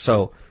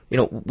 So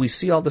we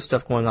see all this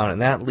stuff going on,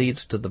 and that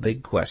leads to the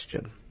big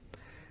question.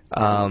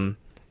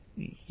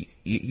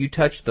 You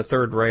touch the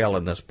third rail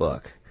in this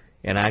book,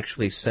 and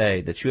actually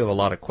say that you have a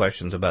lot of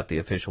questions about the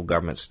official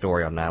government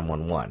story on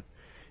 9/11,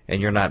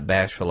 and you're not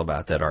bashful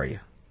about that, are you?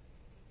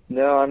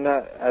 No, I'm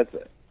not. I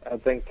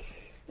think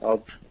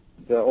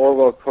the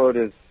Orwell quote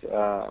is,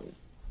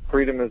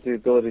 freedom is the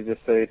ability to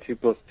say 2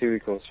 + 2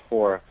 =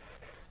 4.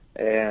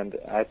 And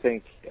I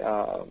think,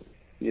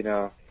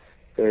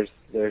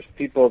 there's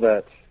people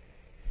that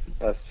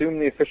assume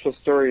the official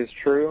story is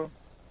true,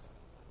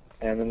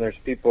 and then there's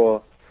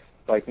people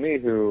like me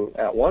who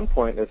at one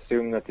point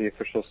assumed that the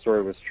official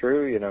story was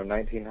true,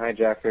 19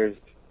 hijackers.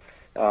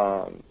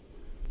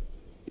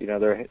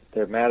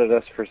 They're mad at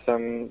us for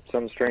some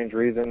strange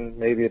reason.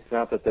 Maybe it's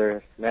not that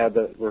they're mad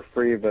that we're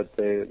free, but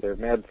they're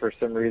mad for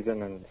some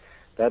reason, and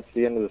that's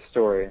the end of the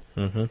story.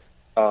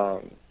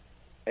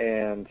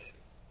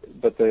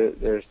 But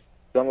there's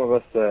some of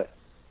us that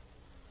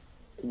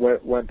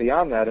went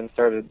beyond that and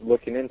started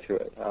looking into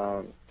it.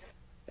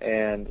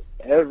 And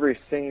every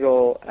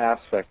single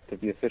aspect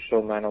of the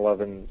official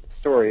 9/11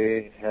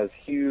 story has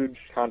huge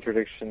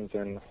contradictions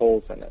and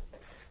holes in it.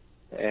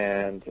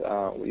 And,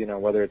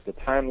 whether it's a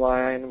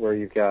timeline where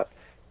you've got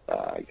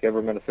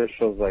government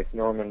officials like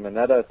Norman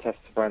Mineta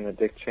testifying that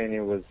Dick Cheney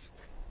was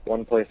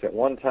one place at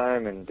one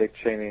time and Dick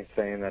Cheney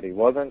saying that he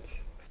wasn't.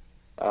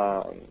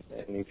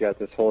 And you've got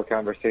this whole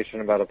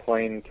conversation about a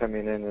plane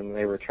coming in and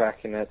they were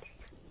tracking it,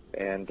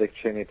 and Dick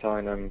Cheney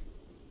telling them,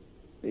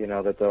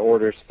 that the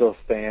orders still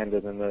stand,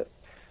 and then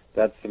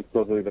that's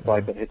supposedly the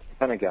flight that hits the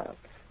Pentagon.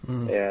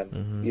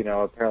 And,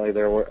 apparently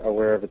they're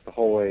aware of it the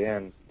whole way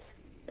in.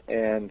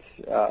 And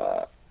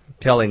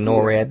telling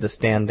NORAD to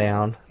stand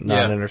down,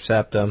 not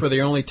intercept them. For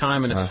the only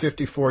time in its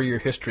 54-year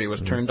history, it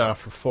was turned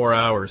off for 4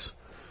 hours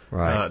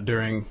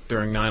during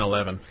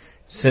 9/11.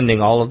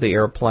 Sending all of the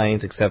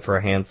airplanes, except for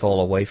a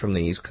handful, away from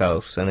the East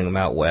Coast, sending them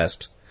out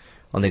west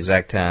on the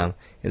exact time.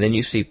 And then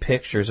you see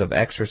pictures of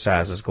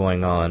exercises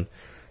going on,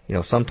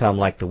 sometime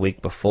like the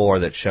week before,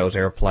 that shows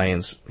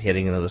airplanes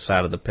hitting into the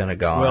side of the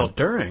Pentagon. Well,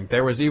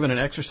 there was even an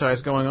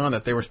exercise going on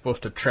that they were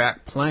supposed to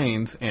track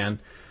planes, and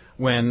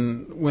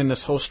when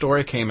this whole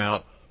story came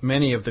out,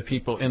 many of the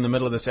people in the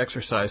middle of this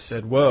exercise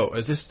said, "Whoa,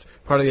 is this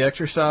part of the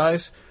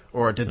exercise,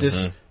 or did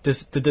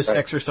this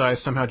exercise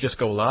somehow just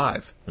go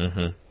live?"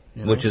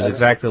 Which is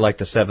exactly like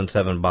the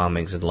 7/7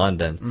 bombings in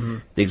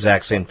London. The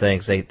exact same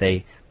things.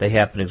 They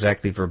happen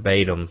exactly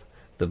verbatim.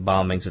 The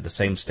bombings at the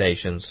same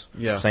stations,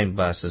 same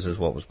buses as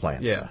what was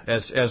planned. Yeah,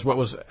 as what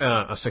was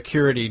a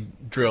security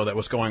drill that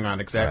was going on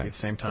exactly at the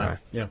same time.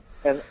 Yeah,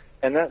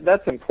 and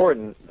that's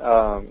important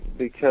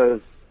because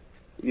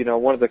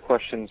one of the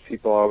questions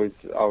people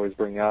always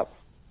bring up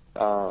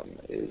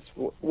is,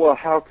 well,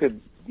 how could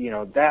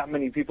that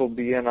many people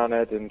be in on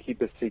it and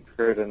keep a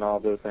secret and all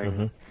those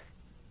things?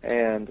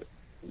 And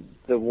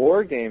the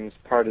war games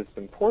part is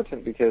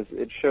important because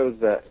it shows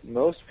that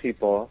most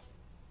people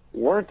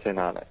weren't in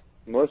on it.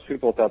 Most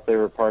people thought they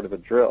were part of a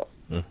drill.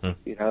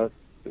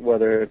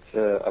 Whether it's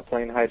a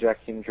plane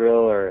hijacking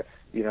drill or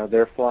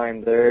they're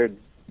flying their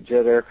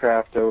jet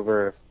aircraft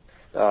over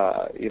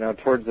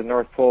towards the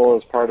North Pole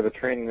as part of a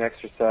training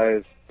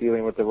exercise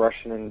dealing with the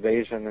Russian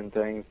invasion and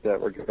things that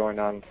were going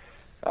on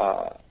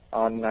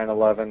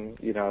 9/11.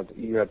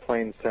 You had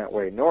planes sent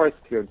way north,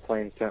 you had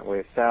planes sent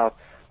way south.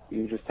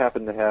 You just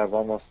happened to have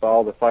almost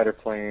all the fighter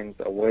planes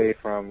away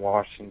from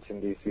Washington,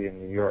 D.C. and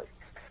New York.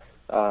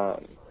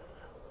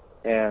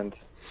 And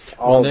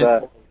all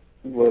that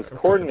was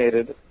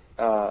coordinated,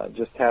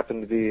 just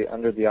happened to be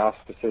under the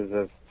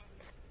auspices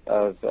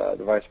of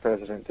the Vice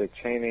President Dick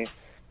Cheney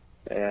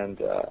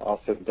and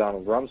also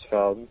Donald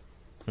Rumsfeld.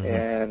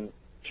 And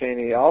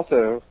Cheney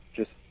also,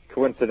 just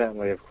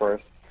coincidentally, of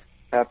course,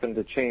 happened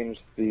to change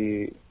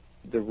the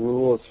the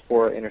rules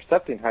for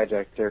intercepting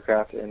hijacked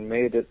aircraft and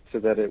made it so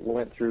that it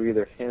went through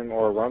either him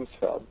or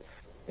Rumsfeld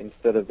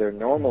instead of their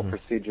normal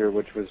procedure,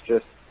 which was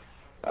just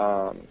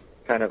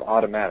kind of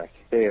automatic.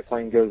 Hey, a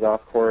plane goes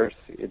off course,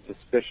 it's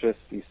suspicious,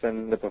 you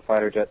send up a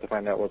fighter jet to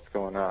find out what's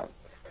going on.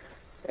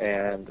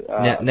 And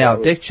now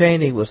Dick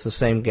Cheney was the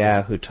same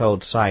guy who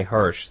told Cy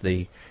Hirsch,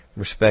 the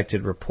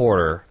respected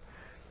reporter,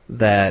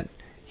 that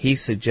he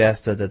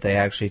suggested that they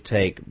actually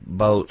take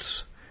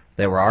boats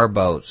that were our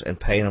boats and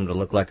paint them to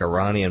look like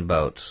Iranian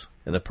boats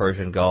in the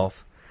Persian Gulf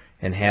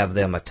and have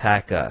them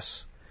attack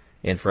us,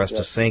 and for us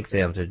to sink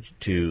them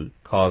to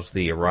cause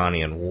the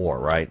Iranian war,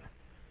 right?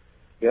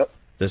 Yep.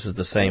 This is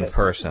the same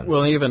person.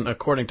 Well, even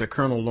according to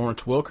Colonel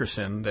Lawrence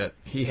Wilkerson, that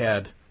he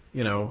had,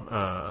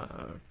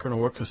 Colonel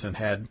Wilkerson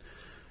had,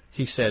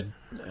 he said,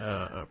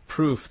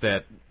 proof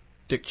that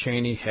Dick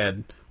Cheney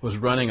was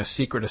running a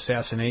secret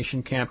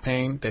assassination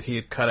campaign that he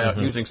had cut out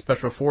using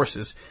special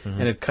forces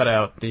and had cut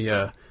out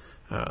the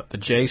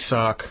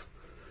JSOC,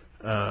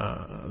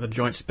 the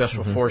Joint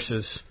Special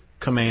Forces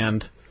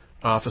Command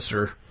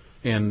officer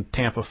in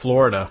Tampa,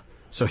 Florida,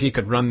 so he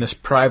could run this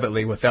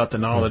privately without the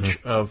knowledge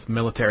of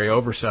military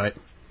oversight.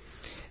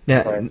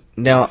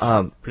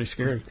 Now, pretty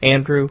scary.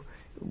 Andrew,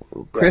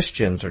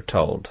 Christians are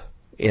told,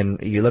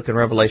 you look in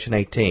Revelation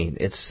 18,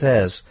 it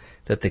says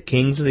that the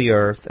kings of the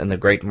earth and the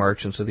great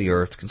merchants of the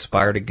earth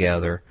conspire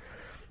together.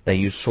 They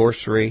use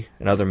sorcery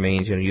and other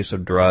means, use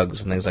of drugs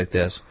and things like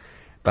this,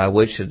 by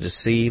which to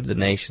deceive the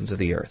nations of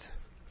the earth.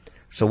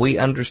 So we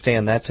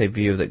understand that's a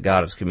view that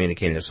God is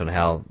communicating to us on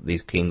how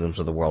these kingdoms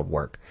of the world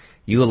work.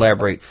 You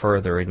elaborate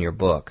further in your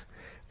book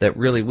that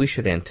really we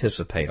should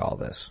anticipate all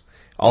this.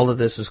 All of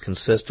this is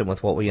consistent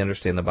with what we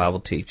understand the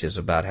Bible teaches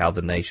about how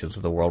the nations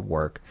of the world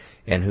work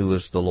and who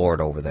is the Lord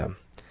over them.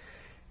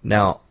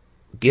 Now,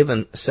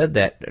 said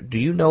that, do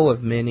you know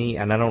of many,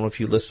 and I don't know if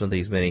you listen to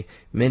these,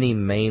 many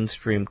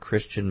mainstream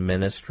Christian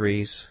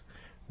ministries,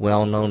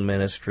 well-known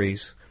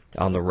ministries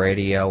on the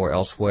radio or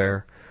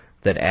elsewhere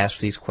that ask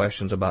these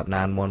questions about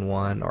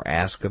 911 or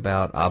ask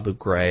about Abu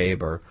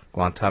Ghraib or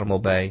Guantanamo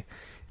Bay?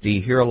 Do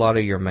you hear a lot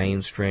of your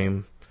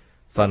mainstream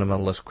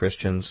fundamentalist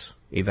Christians,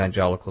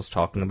 evangelicals,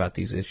 talking about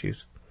these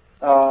issues?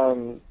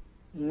 No,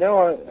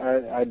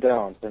 I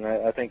don't, and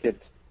I think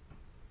it's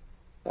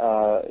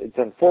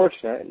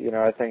unfortunate.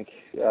 I think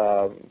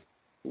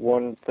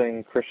one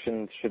thing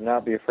Christians should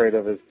not be afraid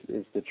of is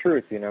the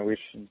truth. We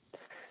should.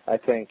 I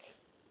think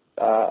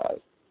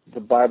the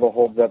Bible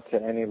holds up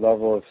to any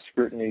level of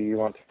scrutiny you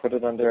want to put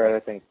it under. I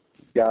think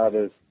God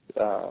is,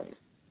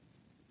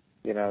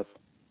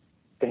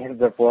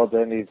 stands up well to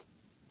any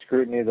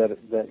scrutiny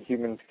that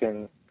humans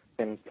can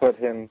put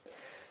him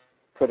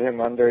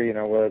under.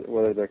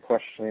 Whether they're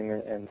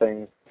questioning and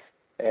things.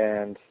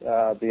 And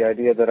the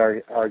idea that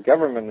our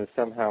government is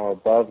somehow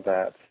above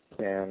that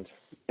and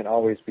can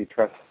always be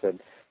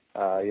trusted.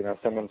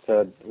 Someone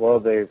said,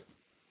 well,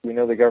 we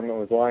know the government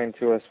was lying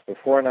to us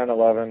before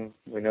 9/11.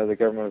 We know the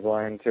government was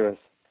lying to us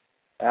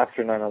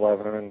after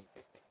 9/11.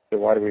 So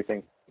why do we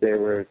think they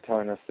were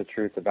telling us the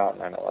truth about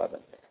 9/11?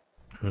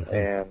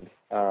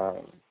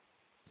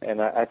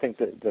 And I think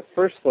that the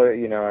first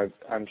layer,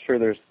 I'm sure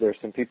there's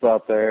some people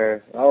out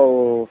there,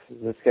 oh,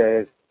 this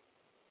guy's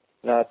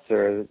nuts,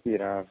 or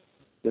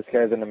this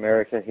guy's an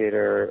America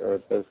hater,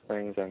 or those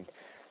things. And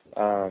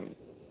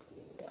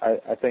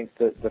I think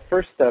that the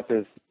first step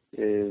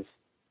is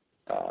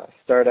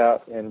start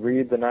out and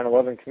read the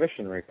 9/11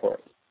 Commission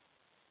report.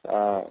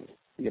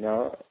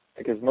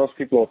 Because most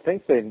people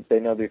think they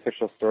know the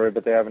official story,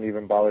 but they haven't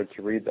even bothered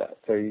to read that.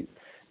 So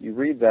you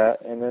read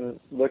that, and then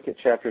look at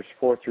chapters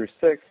 4 through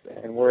 6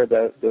 and where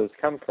those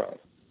come from.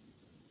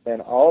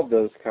 And all of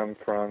those come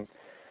from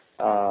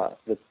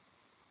the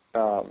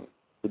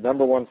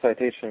number one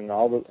citation in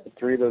all the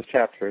three of those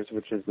chapters,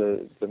 which is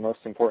the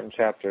most important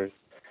chapters,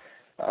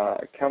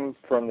 come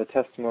from the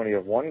testimony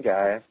of one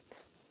guy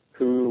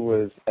who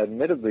was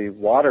admittedly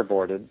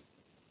waterboarded,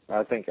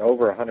 I think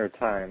over 100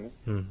 times.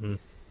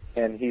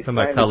 And he from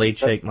Khalid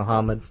Sheikh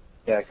Mohammed.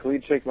 Yeah,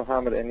 Khalid Sheikh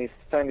Mohammed, and he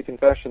signed a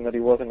confession that he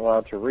wasn't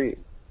allowed to read.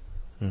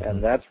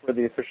 And that's where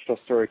the official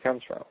story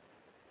comes from.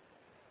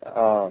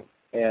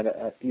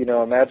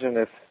 Imagine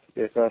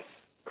if us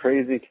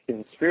crazy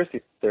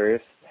conspiracy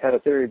theorists had a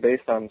theory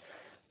based on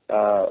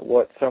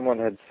what someone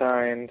had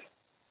signed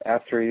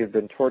after he had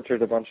been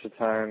tortured a bunch of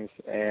times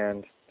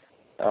and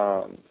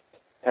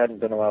hadn't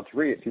been allowed to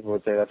read. People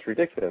would say, that's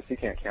ridiculous. You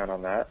can't count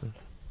on that.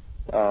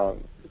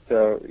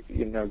 So,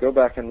 go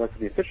back and look at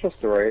the official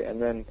story,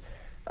 and then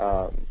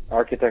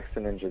architects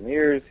and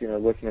engineers,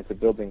 looking at the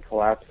building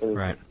collapses.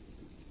 Right.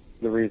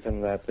 The reason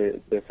that the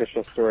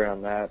official story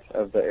on that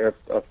of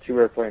two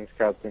airplanes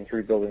causing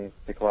 3 buildings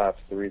to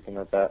collapse, the reason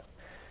that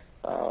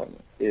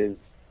is,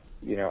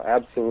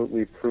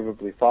 absolutely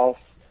provably false.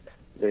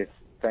 They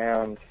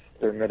found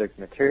thermitic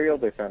material.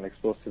 They found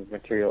explosive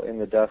material in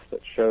the dust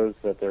that shows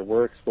that there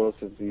were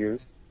explosives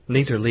used. And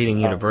these are leading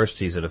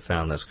universities that have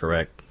found this,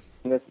 correct?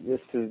 And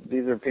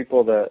these are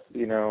people that,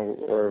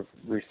 are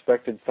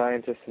respected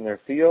scientists in their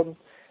field,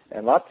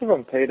 and lots of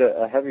them paid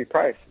a heavy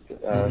price.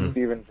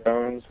 Stephen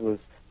Jones was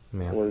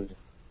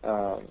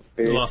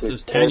basically lost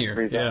his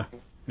tenure.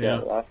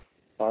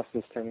 Lost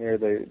his tenure.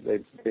 They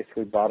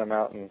basically bought him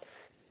out and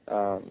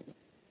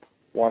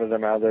wanted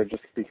him out of there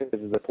just because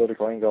of the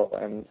political angle.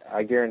 And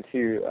I guarantee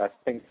you, I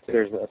think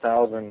there's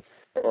 1,000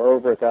 or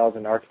over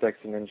 1,000 architects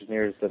and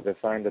engineers that have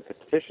signed a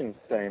petition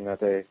saying that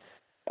they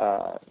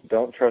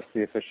don't trust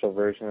the official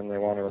version and they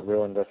want a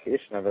real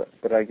investigation of it.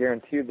 But I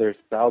guarantee you there's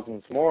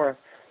thousands more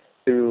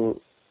who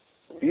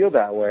feel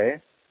that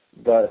way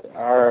but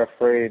are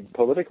afraid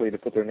politically to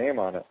put their name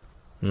on it.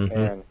 Mm-hmm.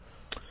 And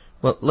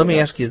well, let me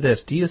ask you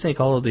this. Do you think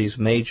all of these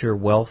major,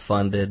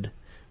 well-funded,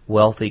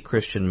 wealthy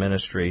Christian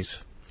ministries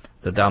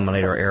that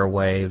dominate our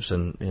airwaves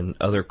and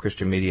other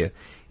Christian media,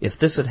 if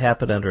this had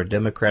happened under a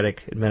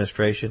Democratic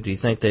administration, do you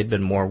think they'd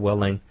been more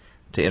willing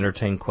to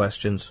entertain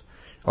questions?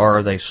 Or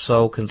are they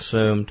so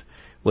consumed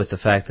with the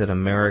fact that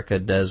America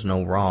does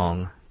no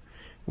wrong,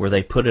 where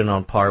they put it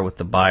on par with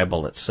the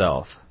Bible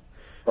itself,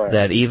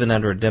 that even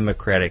under a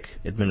Democratic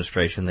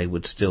administration they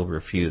would still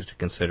refuse to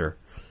consider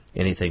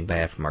anything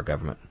bad from our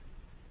government?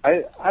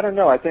 I don't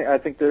know. I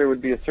think there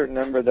would be a certain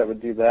number that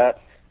would do that,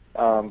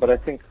 but I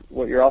think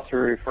what you're also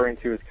referring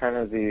to is kind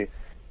of the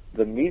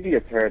media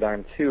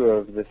paradigm too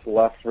of this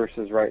left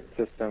versus right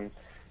system,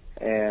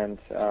 and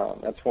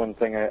that's one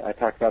thing I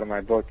talk about in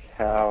my book.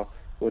 How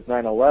with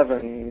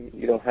 9/11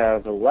 you'll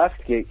have the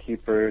left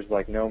gatekeepers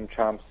like Noam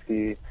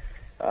Chomsky,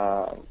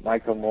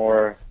 Michael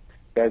Moore,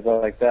 guys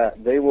like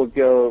that. They will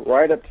go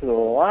right up to the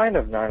line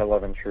of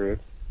 9/11 truth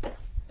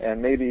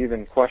and maybe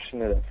even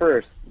question it at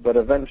first, but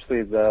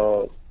eventually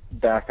they'll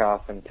back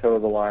off and toe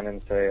the line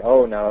and say,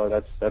 "Oh no,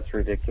 that's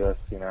ridiculous,"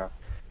 And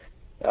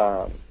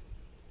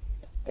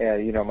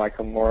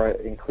Michael Moore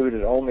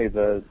included only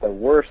the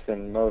worst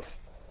and most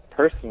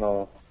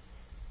personal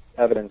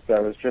evidence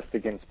that was just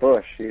against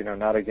Bush,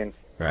 not against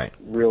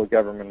real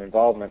government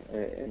involvement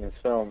in his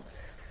film.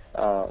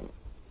 And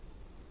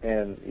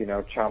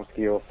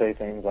Chomsky will say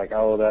things like,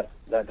 "Oh, that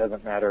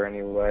doesn't matter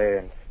anyway,"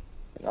 and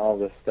all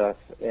this stuff.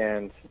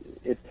 And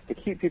it's to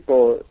keep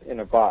people in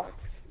a box.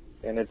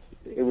 And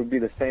it would be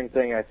the same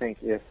thing, I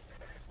think, if,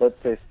 let's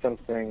say,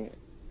 something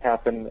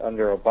happened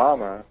under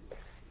Obama.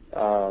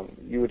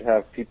 You would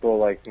have people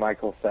like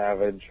Michael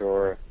Savage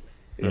or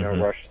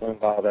Rush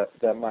Limbaugh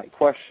that might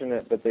question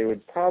it, but they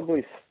would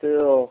probably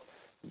still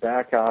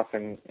back off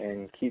and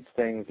keep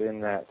things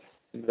in that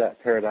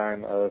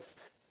paradigm of,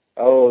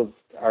 oh,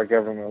 our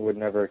government would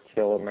never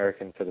kill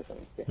American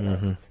citizens.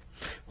 Mm-hmm.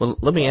 Well,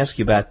 let me ask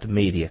you about the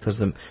media,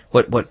 because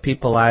what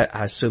people I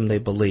assume they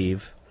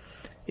believe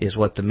is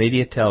what the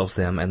media tells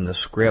them and the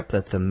script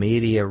that the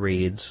media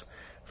reads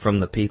from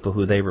the people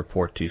who they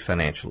report to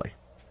financially.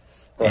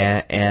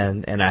 Right.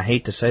 And I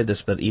hate to say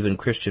this, but even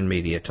Christian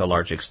media, to a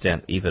large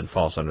extent, even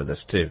falls under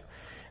this too.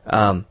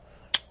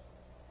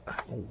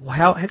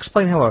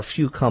 Explain how a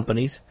few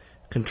companies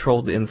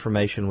control the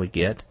information we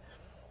get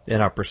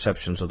and our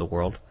perceptions of the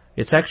world.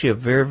 It's actually a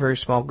very, very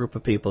small group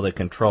of people that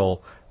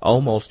control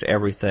almost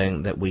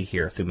everything that we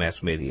hear through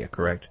mass media,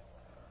 correct?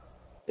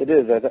 It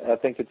is. I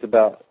think it's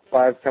about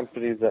 5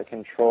 companies that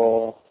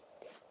control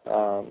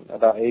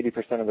about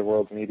 80% of the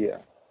world's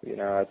media.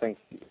 I think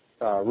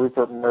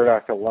Rupert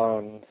Murdoch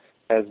alone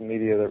has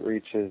media that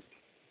reaches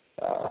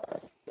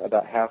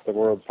about half the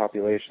world's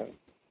population.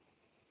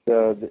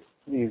 So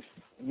these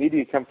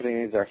media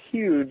companies are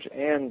huge,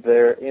 and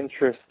their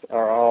interests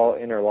are all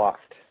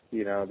interlocked.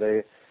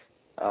 They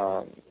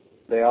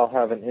all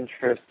have an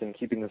interest in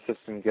keeping the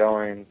system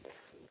going.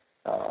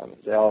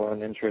 They all have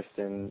an interest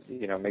in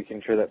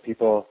making sure that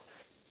people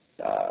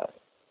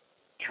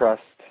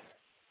trust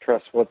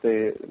what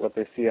they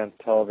see on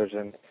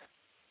television.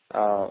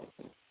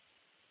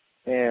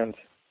 And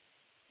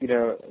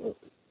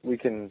we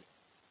can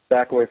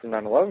back away from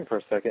 9/11 for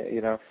a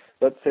second.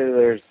 Let's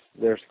say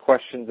there's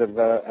questions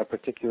about a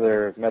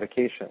particular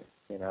medication.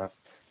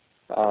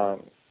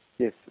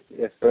 If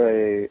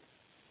a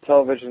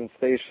television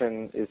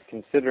station is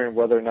considering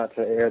whether or not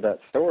to air that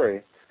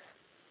story,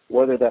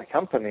 whether that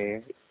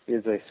company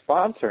is a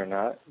sponsor or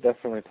not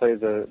definitely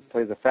plays a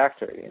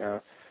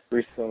factor.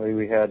 Recently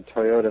we had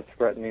Toyota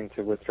threatening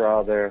to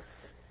withdraw their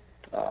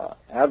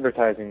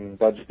advertising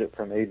budget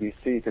from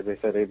ABC because they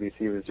said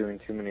ABC was doing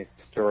too many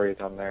stories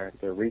on their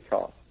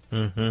recall.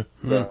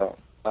 Mm-hmm. So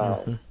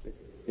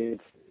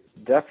it's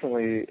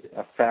definitely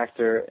a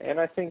factor, and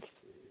I think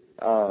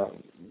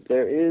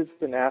there is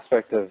an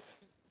aspect of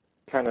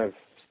kind of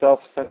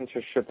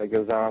self-censorship that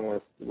goes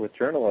on with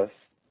journalists,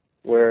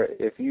 where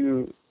if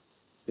you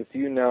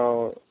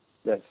know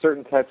that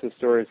certain types of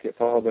stories get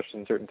published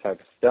and certain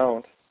types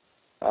don't,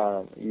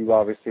 you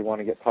obviously want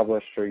to get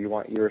published, or you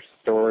want your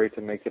story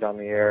to make it on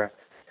the air.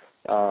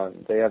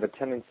 They have a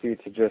tendency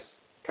to just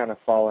kind of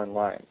fall in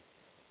line.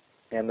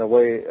 And the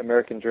way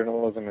American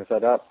journalism is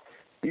set up,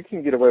 you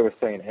can get away with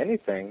saying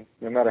anything,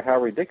 no matter how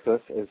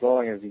ridiculous, as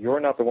long as you're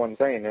not the one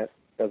saying it,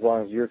 as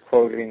long as you're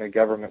quoting a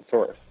government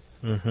source.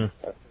 Mm-hmm.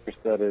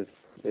 That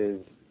is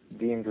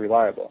deemed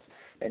reliable.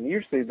 And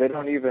usually they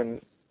don't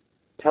even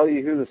tell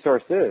you who the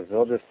source is.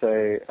 They'll just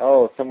say,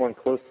 oh, someone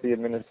close to the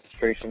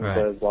administration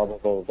says blah, blah,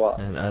 blah, blah.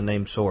 An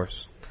unnamed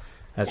source.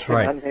 That's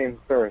right. An unnamed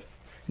source.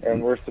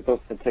 and we're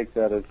supposed to take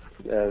that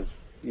as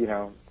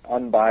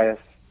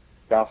unbiased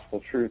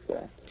gospel truth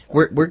there.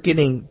 We're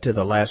getting to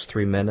the last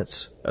 3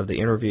 minutes of the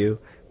interview,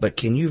 but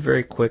can you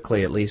very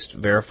quickly at least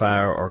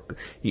verify, or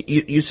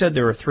you said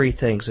there were 3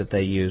 things that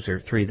they use, or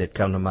 3 that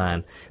come to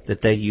mind, that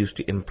they use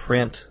to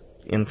imprint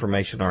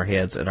information in our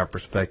heads and our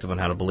perspective on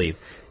how to believe.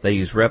 They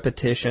use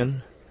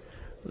repetition,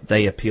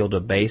 they appeal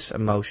to base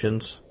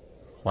emotions,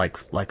 like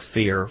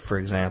fear, for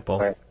example,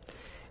 right,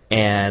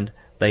 and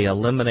they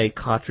eliminate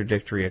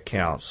contradictory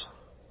accounts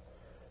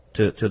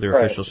to their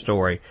right, official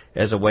story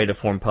as a way to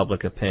form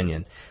public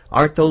opinion.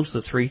 Aren't those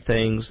the 3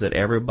 things that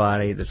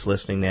everybody that's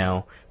listening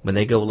now, when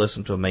they go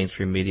listen to a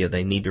mainstream media,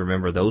 they need to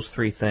remember those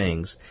 3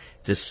 things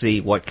to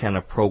see what kind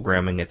of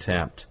programming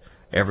attempt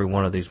every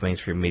one of these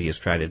mainstream media is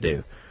trying to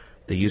do?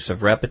 The use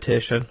of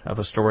repetition of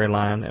a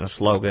storyline and a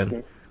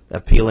slogan,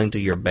 appealing to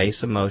your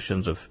base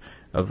emotions of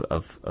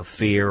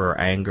fear or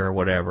anger or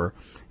whatever,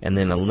 and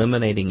then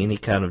eliminating any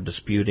kind of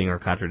disputing or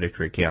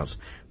contradictory accounts.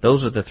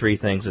 Those are the 3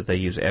 things that they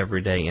use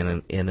every day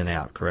in and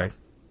out, correct?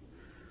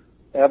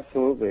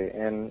 Absolutely.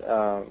 And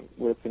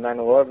with the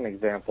 9/11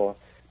 example,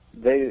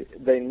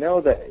 they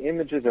know that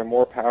images are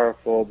more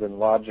powerful than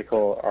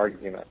logical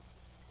arguments.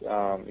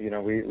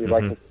 We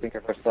like to think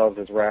of ourselves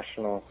as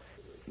rational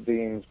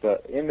beings,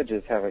 but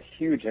images have a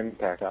huge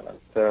impact on us.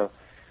 So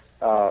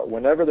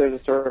whenever there's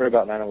a story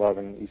about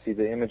 9/11, you see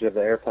the image of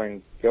the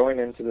airplane going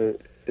into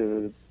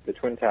the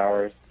Twin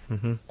Towers,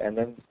 and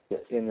then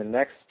in the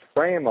next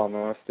frame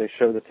almost, they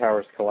show the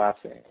towers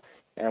collapsing.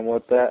 And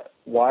what that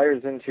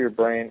wires into your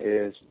brain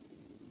is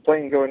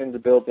plane going into the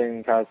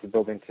building caused the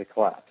building to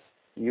collapse.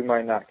 You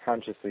might not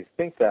consciously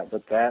think that,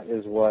 but that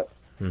is what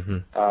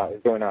is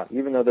going on.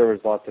 Even though there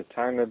was lots of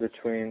time in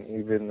between,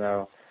 even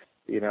though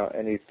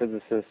any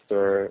physicist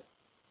or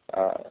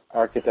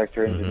architect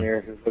or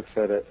engineer who looks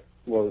at it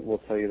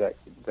will tell you that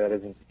that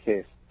isn't the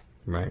case.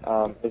 Right.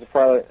 As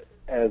far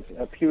as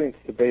appealing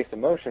to base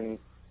emotions,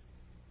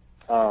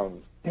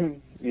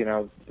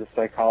 the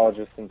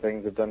psychologists and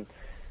things have done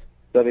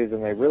studies,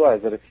 and they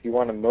realize that if you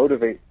want to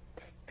motivate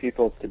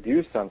people to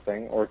do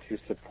something or to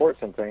support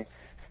something,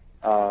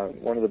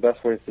 one of the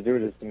best ways to do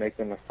it is to make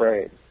them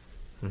afraid.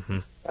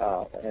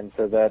 And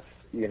so that's,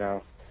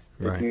 right,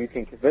 if you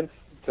can convince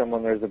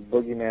someone there's a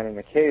boogeyman in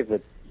the cave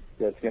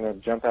that's going to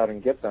jump out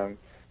and get them,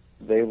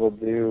 they will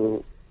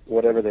do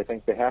whatever they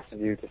think they have to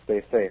do to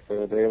stay safe,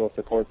 or they will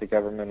support the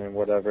government in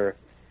whatever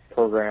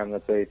program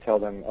that they tell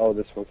them, oh,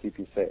 this will keep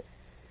you safe.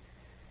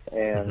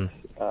 And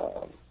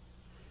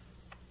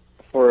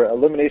for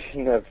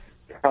elimination of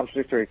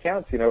contradictory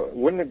accounts,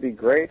 wouldn't it be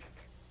great,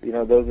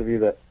 those of you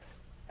that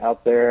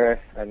out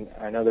there, and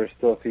I know there's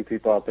still a few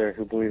people out there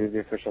who believe the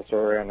official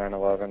story on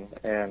 9/11,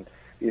 and,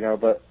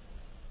 but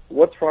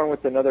what's wrong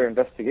with another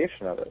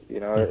investigation of it?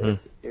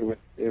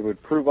 It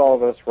would prove all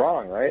of us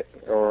wrong, right?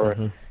 Or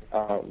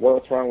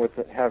what's wrong with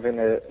having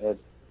a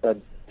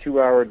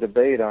 2-hour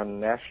debate on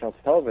national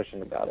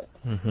television about it?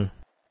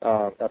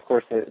 Of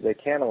course, they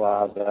can't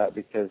allow that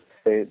because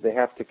they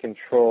have to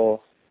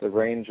control the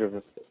range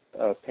of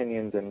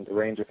opinions and the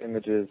range of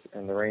images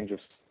and the range of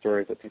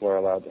stories that people are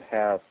allowed to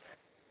have.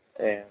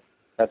 And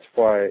that's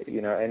why,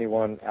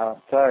 anyone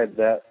outside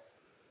that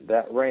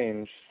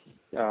range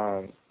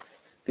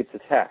gets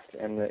attacked.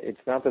 And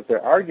it's not that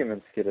their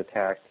arguments get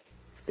attacked,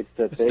 it's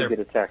that they get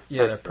attacked.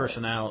 Yeah, their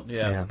personality,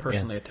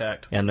 personally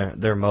attacked. And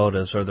their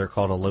motives, or they're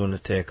called a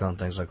lunatic on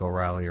things like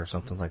O'Reilly or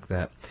something like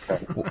that.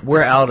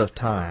 We're out of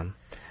time.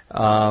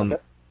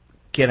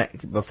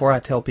 Before I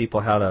tell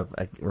people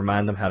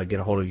remind them how to get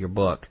a hold of your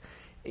book,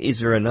 is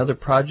there another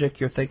project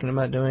you're thinking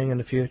about doing in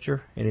the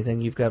future?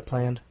 Anything you've got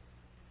planned?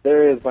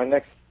 There is. My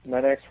next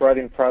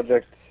writing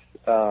project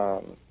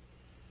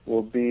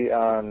will be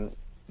on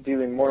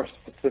dealing more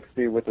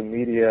specifically with the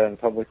media and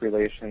public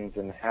relations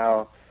and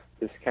how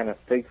this kind of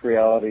fake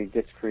reality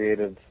gets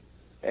created,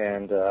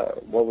 and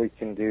what we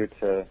can do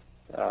to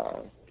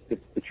get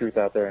the truth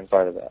out there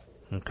inside of that.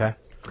 Okay.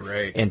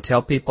 Great. And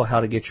tell people how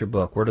to get your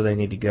book. Where do they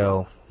need to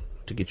go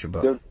to get your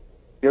book?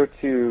 Go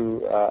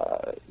to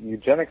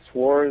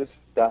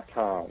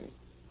eugenicswars.com,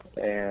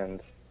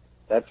 and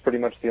that's pretty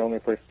much the only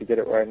place to get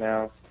it right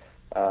now.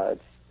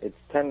 It's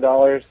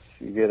 $10.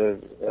 You get a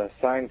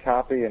signed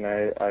copy, and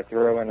I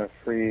throw in a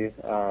free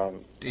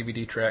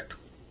DVD tract.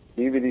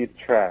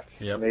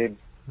 Yep.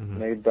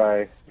 Made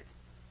by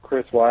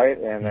Chris White,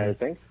 and I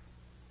think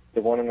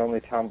the one and only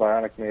Tom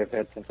Bionic may have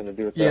had something to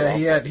do with that.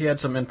 Yeah, he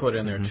had some input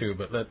in there too,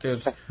 but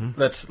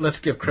let's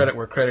give credit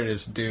where credit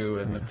is due.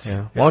 And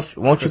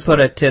won't you put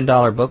a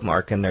 $10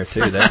 bookmark in there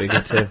too? That'd be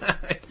good too.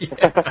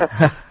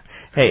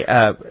 Hey,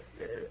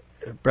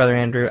 Brother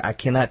Andrew, I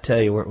cannot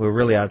tell you, we're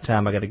really out of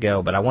time. I got to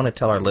go, but I want to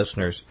tell our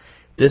listeners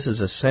this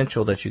is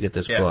essential that you get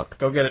this book.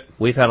 Go get it.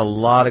 We've had a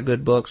lot of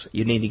good books.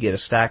 You need to get a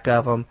stack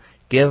of them.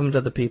 Give them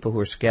to the people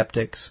who are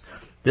skeptics.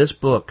 This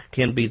book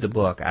can be the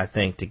book, I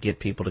think, to get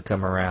people to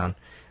come around.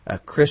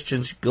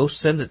 Christians, go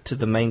send it to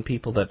the main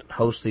people that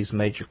host these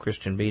major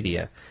Christian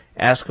media.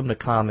 Ask them to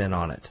comment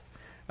on it.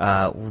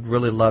 Would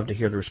really love to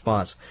hear the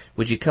response.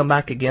 Would you come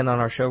back again on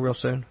our show real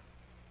soon?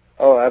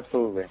 Oh,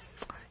 absolutely.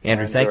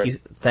 Andrew,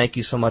 thank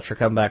you so much for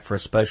coming back for a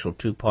special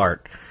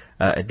 2-part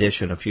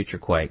edition of Future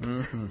Quake.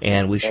 Mm-hmm.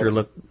 And we sure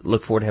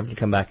look forward to having you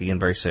come back again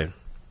very soon.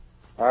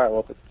 All right,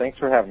 well, thanks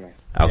for having me.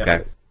 Okay. Yeah.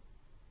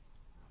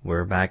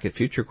 We're back at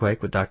Future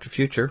Quake with Dr.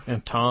 Future.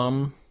 And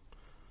Tom,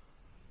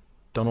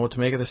 don't know what to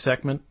make of this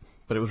segment,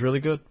 but it was really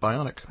good.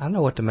 Bionic. I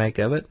know what to make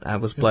of it. I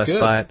was blessed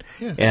by it.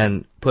 Yeah.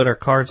 And put our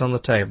cards on the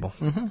table.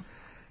 Mm-hmm.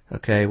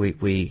 Okay,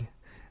 we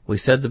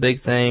said the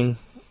big thing.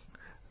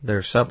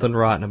 There's something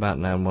rotten about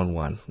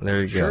 911.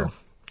 There you go.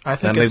 I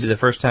think that may be the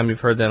first time you've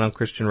heard that on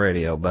Christian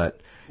radio, but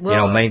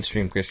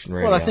mainstream Christian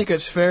radio. Well, I think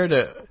it's fair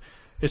to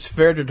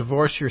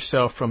divorce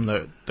yourself from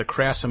the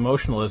crass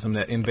emotionalism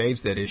that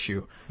invades that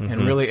issue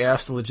and really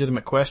ask the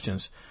legitimate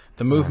questions.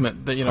 The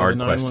movement, the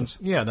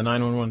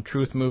 911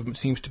 truth movement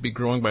seems to be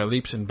growing by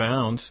leaps and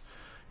bounds.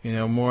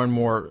 More and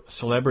more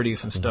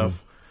celebrities and stuff,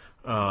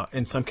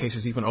 in some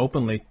cases even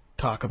openly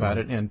talk about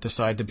it and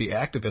decide to be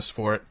activists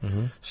for it.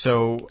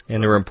 So,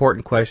 and there were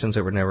important questions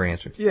that were never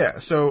answered.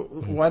 Yeah. So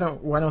why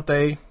don't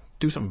they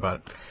do something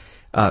about it?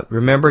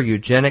 Remember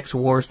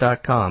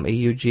eugenicswars.com,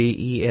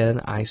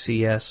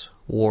 EUGENICS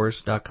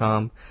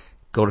wars.com.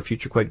 Go to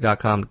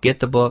futurequake.com. Get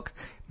the book.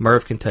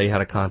 Merv can tell you how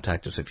to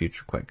contact us at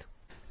FutureQuake.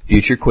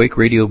 Future Quake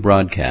radio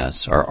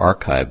broadcasts are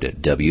archived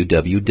at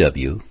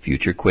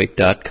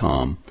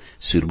www.futurequake.com,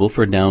 suitable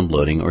for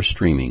downloading or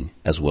streaming,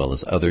 as well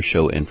as other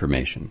show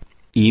information.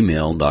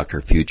 Email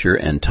Dr. Future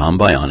and Tom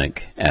Bionic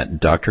at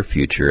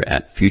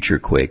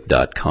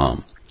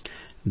drfuture@futurequake.com.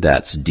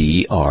 That's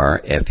DRFUTURE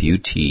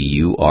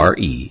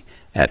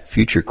at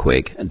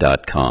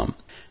futurequake.com.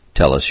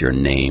 Tell us your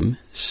name,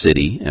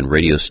 city, and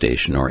radio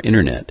station or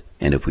internet,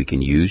 and if we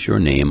can use your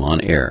name on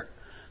air.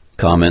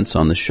 Comments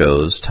on the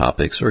show's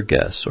topics or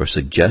guests, or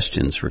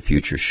suggestions for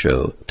future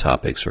show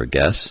topics or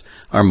guests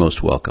are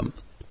most welcome.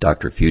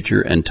 Dr.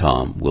 Future and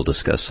Tom will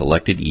discuss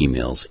selected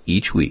emails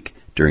each week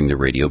during the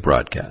radio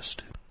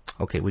broadcast.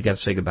 Okay, we got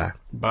to say goodbye.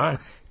 Bye.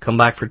 Come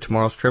back for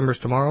tomorrow's Trimmers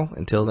tomorrow.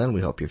 Until then,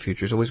 we hope your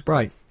future's always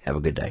bright. Have a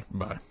good day.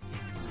 Bye.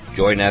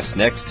 Join us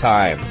next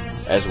time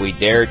as we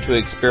dare to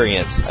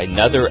experience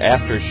another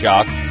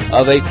aftershock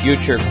of a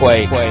future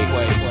quake.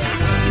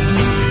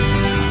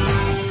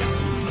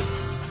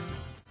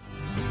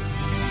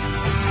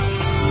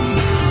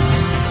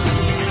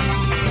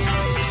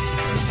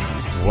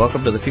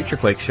 Welcome to the Future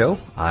Quake Show.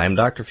 I'm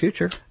Dr.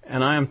 Future.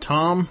 And I am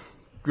Tom,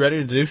 ready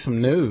to do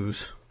some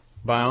news.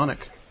 Bionic.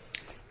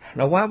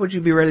 Now, why would you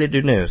be ready to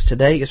do news?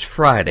 Today is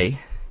Friday.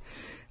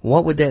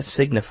 What would that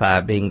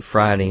signify, being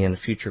Friday in a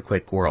Future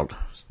Quake world?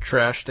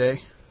 Trash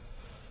day.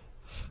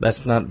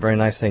 That's not a very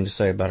nice thing to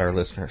say about our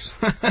listeners.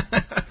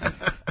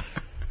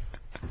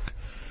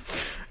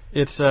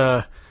 It's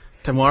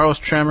tomorrow's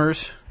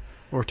Tremors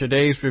or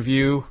today's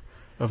review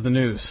of the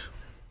news.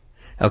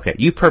 Okay,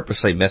 you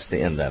purposely missed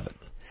the end of it.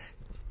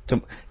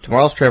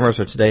 Tomorrow's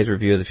Tremors or today's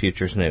review of the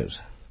future's news.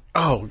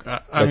 Oh,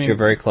 but you're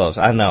very close.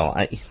 I know.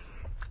 I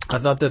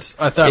thought it's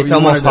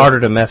almost harder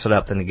to mess it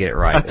up than to get it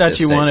right. I thought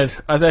you wanted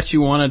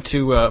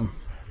to,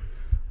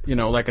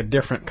 like a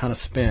different kind of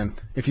spin.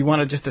 If you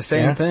wanted just the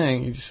same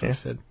thing, you just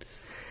said.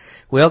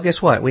 Well,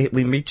 guess what? We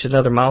reached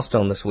another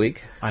milestone this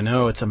week. I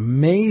know, it's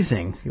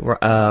amazing.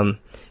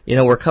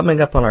 We're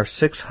coming up on our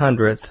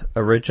 600th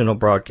original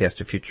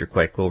broadcast of Future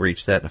Quake. We'll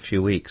reach that in a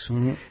few weeks.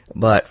 Mm-hmm.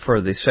 But for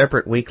the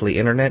separate weekly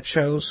internet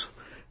shows,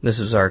 this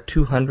is our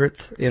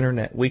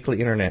 200th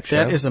weekly internet show.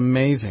 That is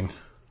amazing.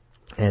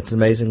 And it's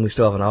amazing we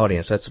still have an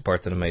audience. That's the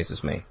part that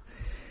amazes me.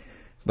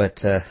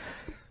 But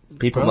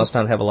people must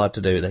not have a lot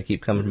to do. They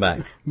keep coming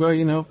back.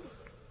 Well,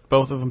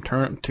 both of them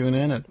tune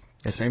in at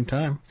the same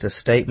time. It's a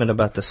statement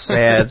about the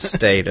sad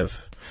state of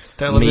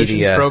television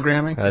media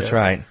programming. That's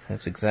right.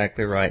 That's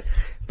exactly right.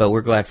 But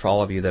we're glad for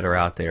all of you that are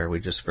out there. We're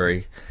just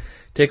very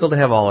tickled to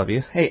have all of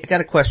you. Hey, I got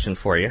a question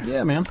for you.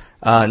 Yeah, man.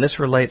 And this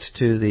relates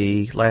to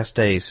the Last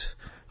Days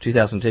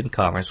 2010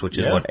 conference, which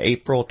is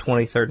April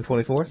 23rd and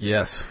 24th?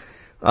 Yes.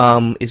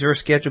 Is there a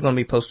schedule going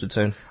to be posted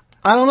soon?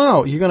 I don't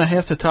know. You're going to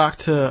have to talk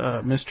to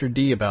Mr.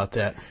 D about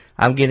that.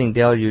 I'm getting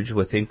deluged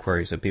with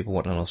inquiries of people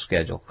wanting to know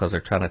schedule because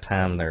they're trying to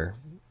time their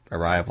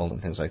arrival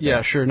and things like that.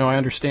 Yeah, sure. No, I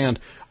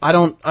understand. I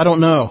don't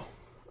know.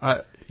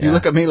 You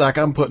look at me like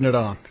I'm putting it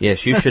on.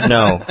 Yes, you should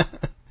know.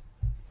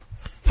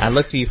 I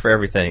look to you for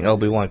everything.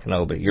 Obi-Wan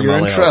Kenobi. You're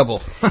in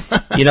trouble.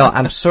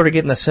 I'm sort of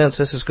getting the sense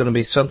this is going to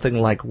be something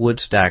like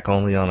Woodstock,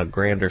 only on a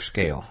grander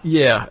scale.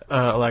 Yeah,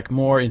 like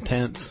more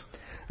intense.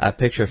 I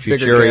picture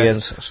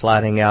Futurians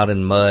sliding out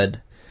in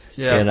mud,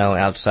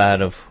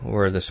 outside of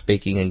where the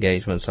speaking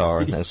engagements are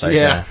and things like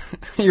that.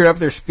 You're up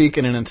there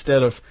speaking, and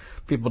instead of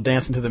people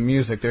dancing to the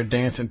music, they're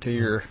dancing to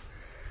your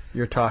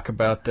talk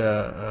about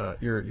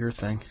your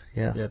thing.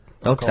 Yeah.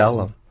 Don't tell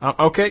them.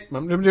 Okay.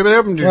 Well,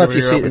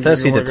 if they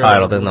see the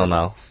title, then they'll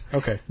know.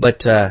 Okay.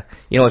 But,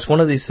 it's one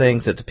of these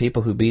things that the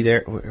people who be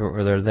there,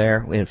 or they're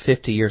there,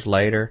 50 years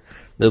later,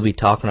 they'll be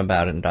talking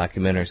about it in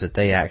documentaries that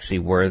they actually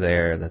were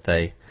there, that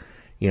they,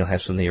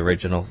 have some of the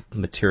original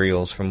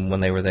materials from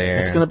when they were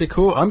there. It's going to be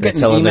cool. I'm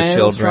getting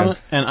emails from it,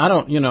 and I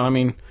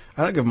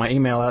I don't give my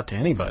email out to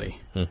anybody.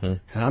 Mm-hmm.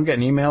 And I'm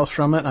getting emails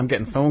from it. I'm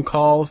getting phone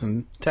calls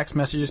and text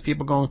messages.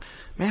 People going,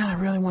 man, I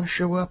really want to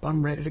show up.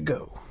 I'm ready to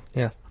go.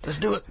 Yeah. Let's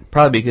do it.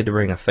 Probably be good to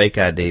bring a fake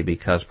ID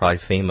because probably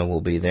FEMA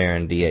will be there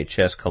and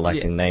DHS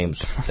collecting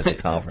names at the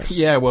conference.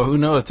 Yeah, well, who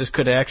knows? This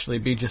could actually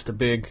be just a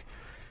big...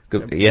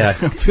 Yeah,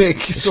 a big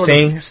sort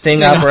of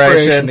sting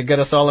operation to get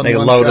us all in they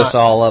one load shot. us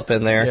all up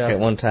in there at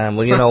one time.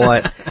 Well, you know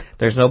what?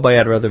 There's nobody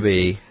I'd rather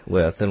be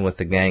with than with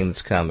the gang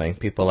that's coming.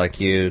 People like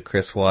you,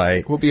 Chris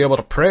White. We'll be able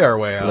to pray our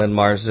way out. Lynn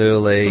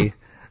Marzulli,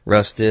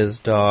 Russ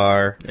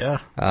Dizdar.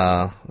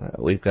 Yeah.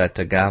 We've got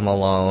Guy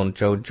Malone,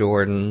 Joe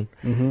Jordan,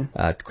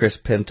 Mm-hmm. Chris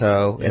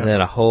Pinto, and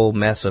then a whole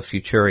mess of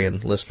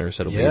Futurian listeners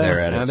that'll be there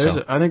at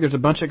it. I think there's a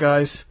bunch of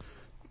guys.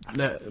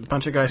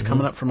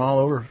 Coming up from all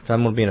over. If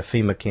I'm going to be in a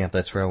FEMA camp,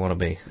 that's where I want to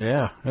be.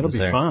 Yeah, it'll be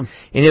fun.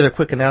 Any other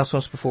quick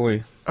announcements before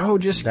we... Oh,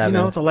 just,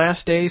 the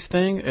last days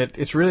thing.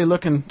 It's really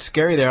looking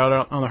scary there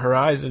out on the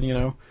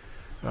horizon,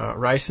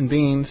 rice and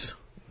beans.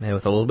 Yeah,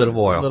 with a little bit of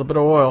oil. A little bit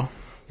of oil.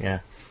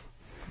 Yeah.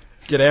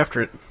 Get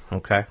after it.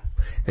 Okay.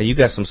 Now, you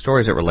got some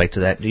stories that relate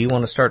to that. Do you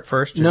want to start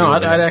first? No,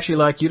 I'd actually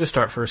like you to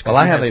start first. Well,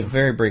 I have a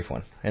very brief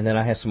one, and then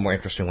I have some more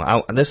interesting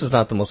ones. This is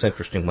not the most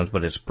interesting ones,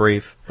 but it's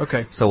brief.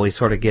 Okay. So we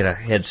sort of get a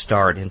head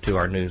start into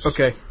our news.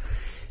 Okay.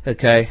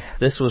 Okay.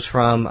 This was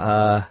from,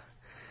 I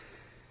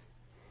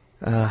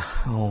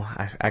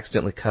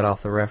accidentally cut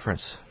off the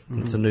reference.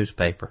 Mm-hmm. It's a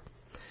newspaper.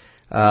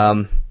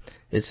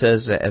 It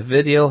says a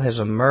video has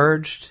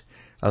emerged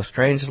of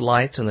strange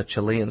lights in the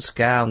Chilean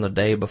sky on the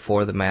day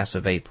before the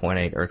massive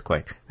 8.8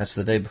 earthquake. That's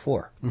the day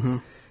before.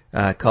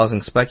 Mm-hmm.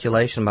 Causing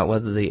speculation about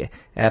whether the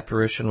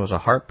apparition was a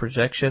HAARP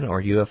projection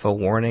or UFO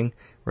warning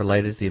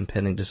related to the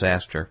impending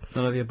disaster.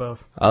 None of the above.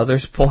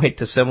 Others point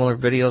to similar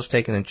videos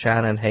taken in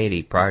China and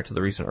Haiti prior to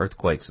the recent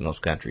earthquakes in those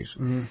countries,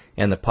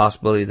 and the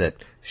possibility that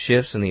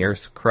shifts in the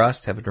Earth's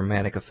crust have a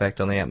dramatic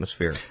effect on the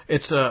atmosphere.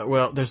 It's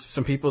there's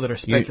some people that are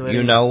speculating.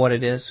 You know what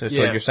it is? So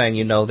you're saying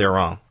you know they're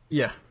wrong.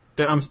 Yeah.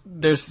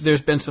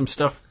 There's been some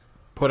stuff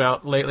put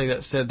out lately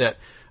that said that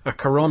a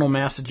coronal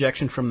mass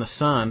ejection from the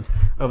sun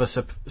of a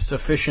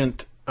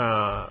sufficient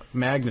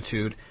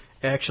magnitude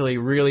actually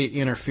really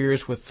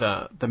interferes with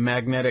the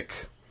magnetic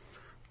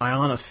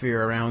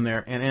ionosphere around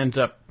there and ends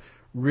up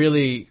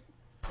really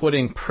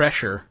putting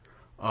pressure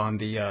on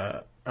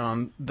the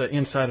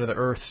inside of the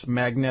Earth's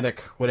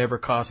magnetic, whatever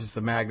causes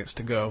the magnets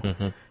to go.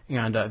 Mm-hmm.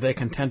 And they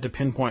can tend to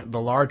pinpoint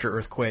the larger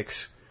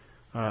earthquakes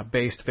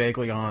based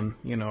vaguely on,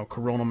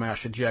 coronal mass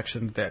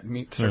ejections that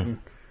meet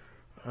certain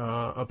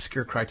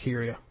obscure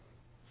criteria.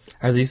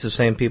 Are these the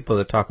same people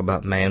that talk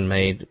about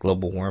man-made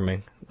global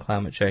warming,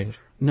 climate change?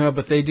 No,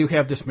 but they do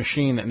have this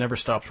machine that never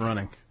stops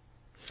running.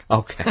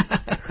 Okay.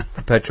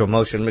 Perpetual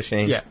motion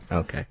machine? Yeah.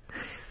 Okay.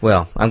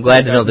 Well, I'm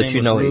glad to know that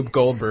you know Rube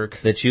Goldberg.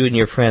 That you and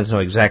your friends know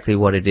exactly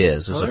what it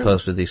is, as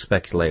opposed to these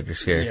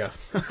speculators here.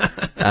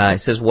 Yeah.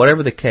 It says,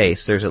 whatever the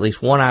case, there's at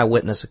least one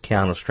eyewitness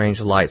account of strange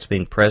lights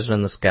being present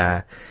in the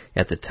sky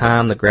at the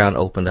time the ground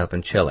opened up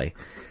in Chile.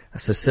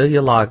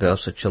 Cecilia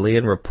Lagos, a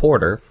Chilean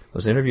reporter,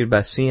 was interviewed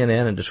by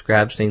CNN and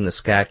described seeing the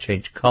sky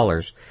change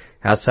colors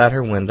outside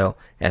her window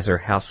as her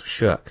house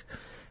shook.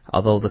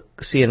 Although the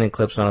CNN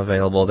clip's not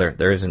available,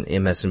 there is an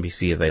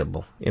MSNBC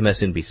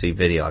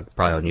video,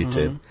 probably on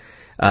YouTube,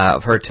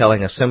 of her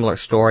telling a similar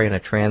story in a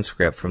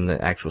transcript from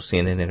the actual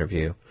CNN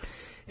interview,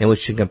 in which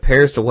she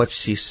compares to what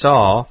she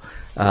saw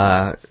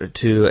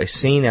to a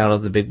scene out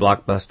of the big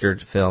blockbuster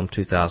film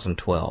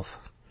 2012.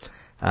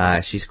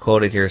 She's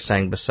quoted here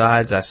saying,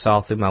 "Besides, I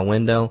saw through my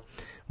window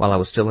while I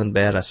was still in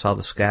bed. I saw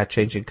the sky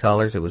changing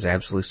colors. It was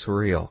absolutely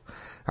surreal.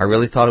 I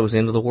really thought it was the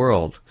end of the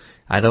world.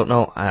 I don't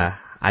know.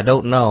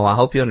 I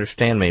hope you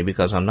understand me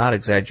because I'm not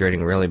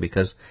exaggerating really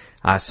because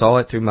I saw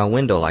it through my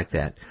window like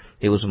that.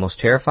 It was the most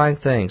terrifying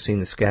thing, seeing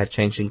the sky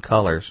changing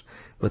colors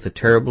with the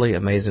terribly,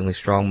 amazingly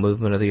strong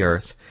movement of the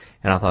earth.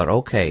 And I thought,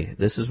 okay,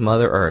 this is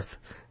Mother Earth.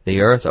 The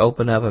earth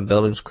opened up and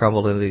buildings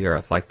crumbled into the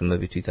earth like the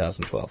movie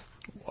 2012.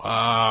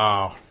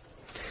 Wow.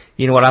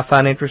 You know what I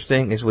find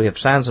interesting is we have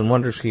signs and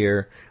wonders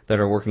here that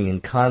are working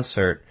in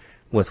concert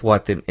with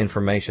what the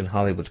information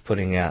Hollywood's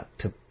putting out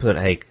to put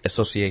a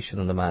association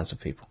in the minds of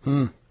people.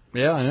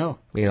 Yeah, I know.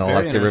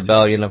 Like the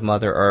rebellion of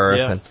Mother Earth.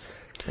 And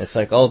it's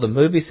like, the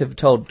movies have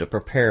told to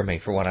prepare me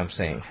for what I'm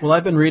seeing. Well,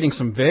 I've been reading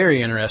some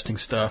very interesting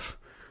stuff,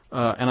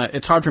 and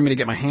it's hard for me to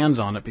get my hands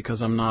on it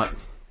because I'm not,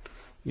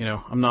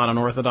 I'm not an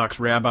Orthodox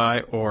rabbi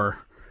or...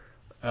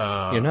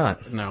 You're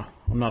not? No,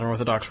 I'm not an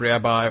Orthodox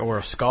rabbi or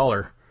a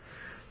scholar.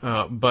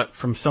 But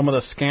from some of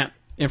the scant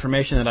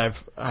information that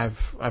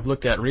I've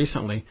looked at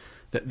recently,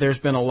 that there's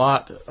been a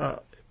lot.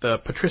 The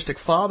patristic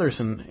fathers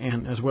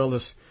and as well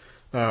as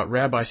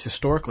rabbis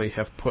historically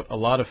have put a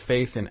lot of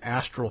faith in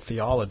astral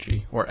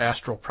theology or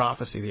astral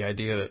prophecy, the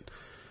idea that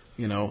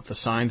the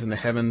signs in the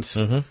heavens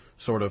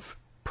sort of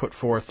put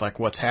forth like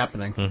what's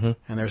happening,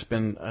 and there's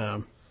been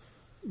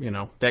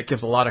that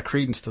gives a lot of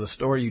credence to the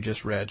story you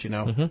just read.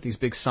 These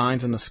big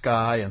signs in the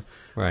sky and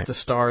the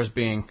stars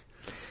being.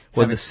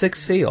 Well, the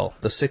sixth seal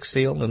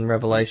in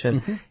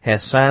Revelation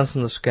has signs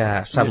in the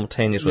sky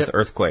simultaneous with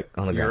earthquake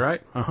on the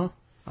ground. You're right.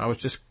 I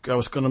was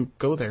going to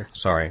go there.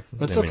 Sorry.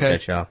 That's Didn't mean to okay.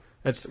 cut you off.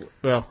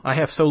 Well, I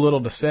have so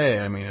little to say.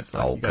 I mean, it's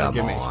like Oh, you gotta come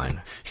give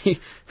on. me.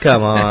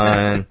 Come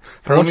on.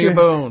 Throw me a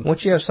bone.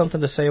 Won't you have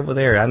something to say over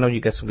there? I know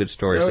you got some good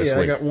stories this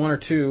week. I got one or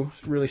two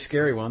really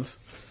scary ones.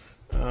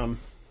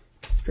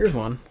 Here's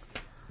one.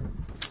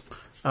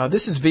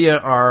 This is via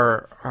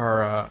our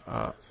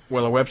a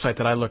website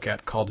that I look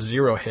at called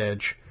Zero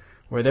Hedge,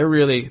 where they're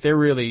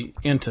really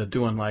into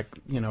doing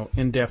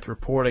in-depth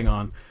reporting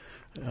on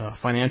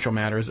financial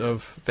matters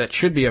that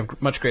should be of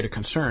much greater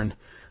concern.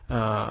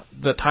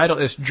 The title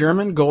is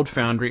German Gold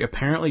Foundry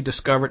Apparently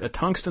Discovered a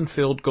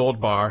Tungsten-Filled Gold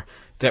Bar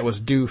That Was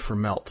Due for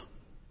Melt.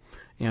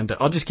 And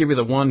I'll just give you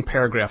the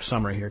one-paragraph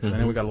summary here because I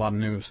know we got a lot of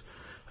news.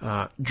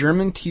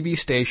 German TV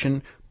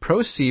station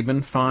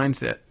ProSieben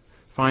finds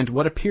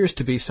what appears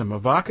to be some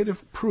evocative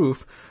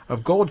proof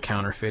of gold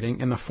counterfeiting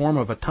in the form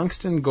of a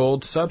tungsten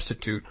gold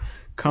substitute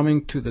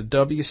coming to the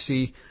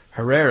W.C.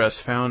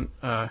 Heraeus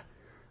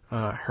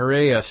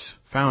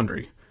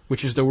Foundry,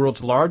 which is the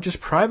world's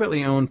largest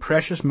privately owned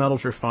precious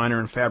metals refiner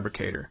and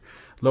fabricator,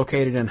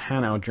 located in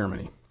Hanau,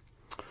 Germany.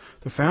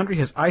 The foundry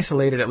has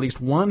isolated at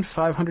least one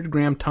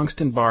 500-gram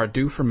tungsten bar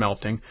due for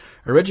melting,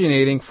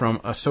 originating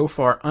from a so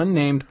far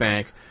unnamed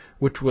bank,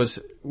 which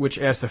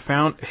as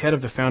the head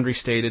of the foundry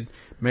stated,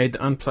 made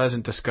the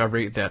unpleasant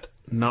discovery that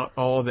not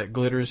all that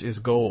glitters is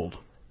gold.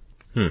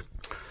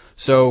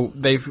 So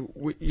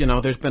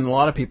there's been a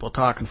lot of people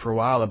talking for a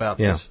while about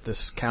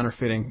this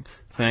counterfeiting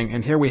thing,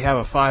 and here we have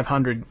a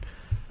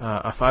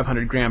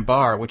 500-gram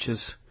bar,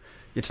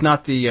 it's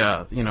not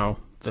the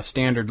the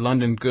standard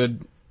London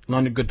Good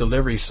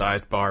delivery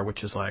sized bar,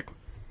 which is like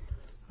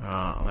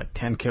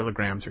 10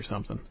 kilograms or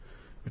something,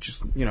 which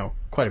is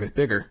quite a bit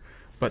bigger.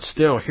 But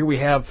still, here we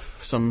have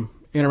some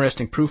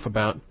interesting proof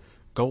about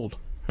gold.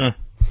 And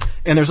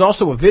there's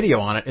also a video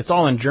on it. It's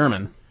all in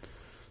German,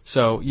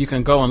 so you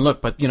can go and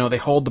look. But they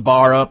hold the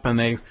bar up and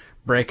they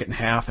break it in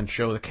half and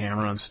show the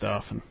camera and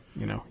stuff, and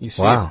you see.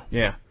 Wow. It.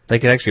 Yeah. They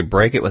could actually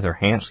break it with their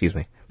hands. Excuse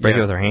me. Break it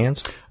with their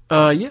hands.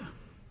 Yeah.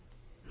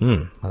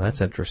 Well,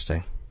 that's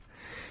interesting.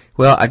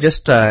 Well, I was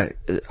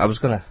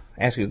going to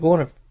ask you, go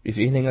on if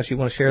anything else you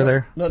want to share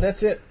there. No,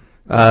 that's it.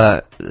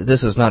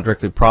 This is not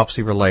directly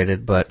prophecy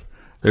related, but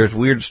there's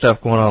weird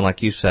stuff going on,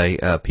 like you say,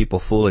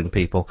 people fooling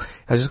people.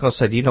 I was just going to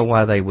say, do you know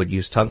why they would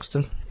use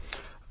tungsten?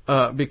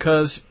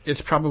 Because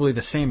it's probably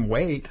the same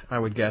weight, I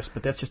would guess,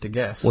 but that's just a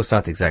guess. Well, it's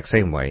not the exact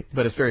same weight.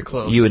 But it's very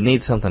close. You would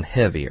need something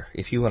heavier.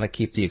 If you want to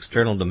keep the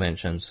external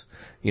dimensions,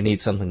 you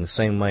need something the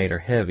same weight or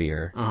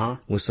heavier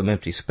with some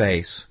empty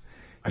space.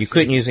 You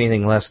couldn't use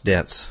anything less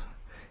dense.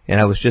 And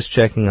I was just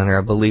checking on here.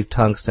 I believe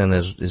tungsten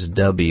is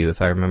W,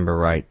 if I remember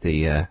right,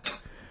 the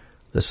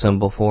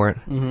symbol for it.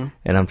 And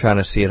I'm trying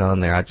to see it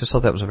on there. I just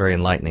thought that was a very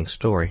enlightening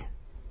story.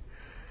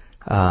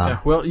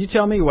 Well, you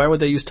tell me, why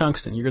would they use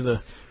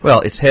tungsten?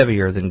 Well, it's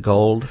heavier than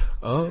gold.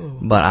 Oh.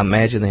 But I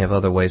imagine they have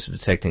other ways of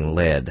detecting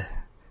lead.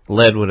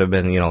 Lead would have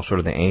been, sort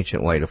of the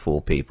ancient way to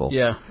fool people.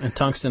 Yeah, and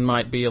tungsten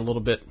might be a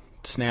little bit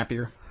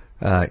snappier.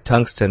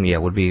 Tungsten,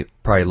 would be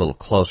probably a little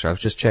closer. I was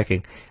just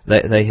checking.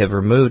 They have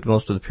removed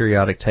most of the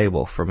periodic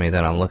table for me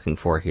that I'm looking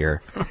for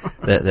here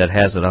that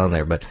has it on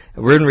there. But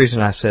the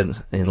reason I said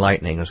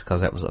enlightening is because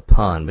that was a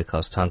pun,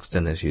 because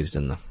tungsten is used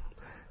in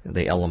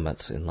the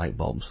elements in light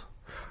bulbs.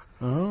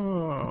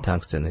 Oh.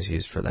 Tungsten is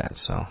used for that,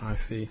 so. I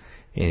see.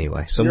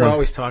 Anyway. You're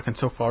always talking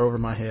so far over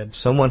my head.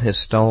 Someone has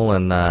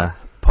stolen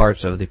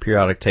parts of the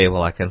periodic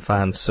table. I can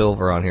find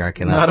silver on here. I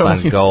cannot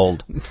find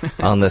gold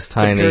on this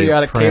tiny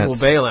periodic print. Table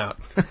bailout.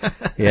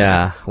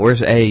 Yeah.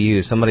 Where's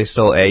AU? Somebody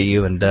stole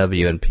AU and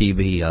W and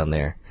PB on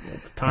there.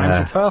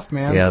 Times are tough,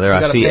 man. Yeah, there.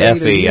 I see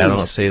FE. I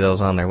don't see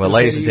those on there. Well,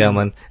 ladies and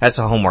gentlemen, that's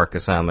a homework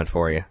assignment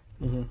for you.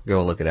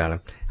 Go look it at.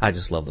 I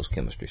just love those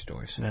chemistry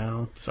stories.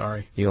 No,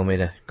 sorry. You want me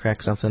to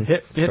crack something?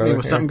 Hit me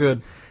with something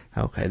good.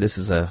 Okay, this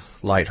is a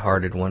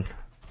light-hearted one.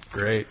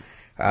 Great.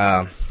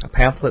 A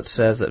pamphlet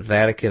says that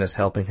Vatican is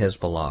helping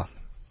Hezbollah.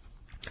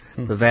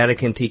 The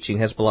Vatican teaching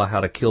Hezbollah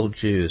how to kill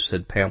Jews,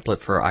 said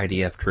pamphlet for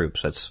IDF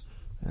troops. That's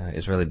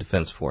Israeli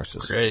Defense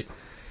Forces. Great.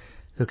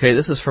 Okay,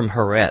 this is from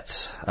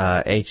Haaretz,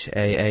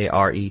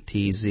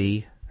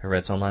 Haaretz,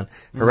 Haaretz Online.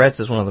 Haaretz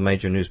is one of the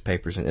major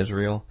newspapers in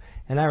Israel,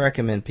 and I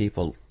recommend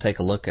people take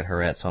a look at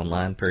Haaretz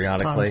Online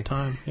periodically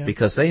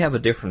because they have a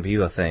different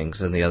view of things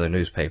than the other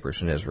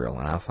newspapers in Israel,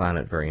 and I find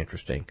it very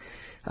interesting.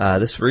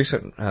 This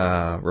recent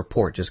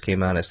report just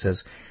came out. It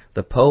says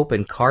the Pope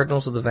and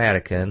Cardinals of the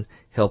Vatican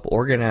help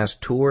organize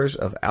tours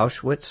of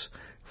Auschwitz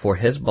for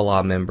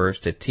Hezbollah members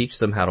to teach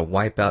them how to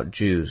wipe out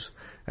Jews,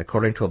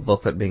 according to a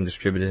booklet being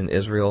distributed in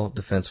Israel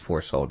Defense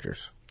Force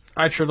soldiers.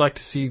 I'd sure like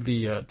to see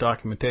the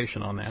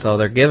documentation on that. So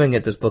they're giving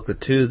this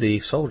booklet to the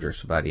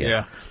soldiers about it.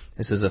 Yeah.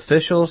 It says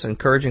officials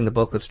encouraging the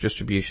booklet's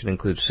distribution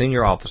include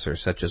senior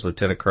officers such as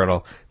Lieutenant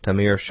Colonel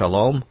Tamir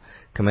Shalom,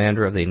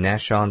 commander of the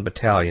Nashon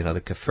Battalion of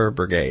the Kafir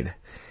Brigade.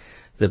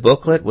 The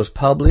booklet was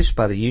published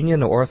by the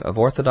Union of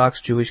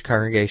Orthodox Jewish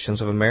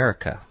Congregations of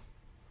America.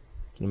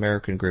 An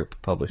American group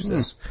published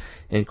this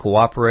in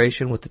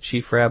cooperation with the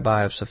chief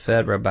rabbi of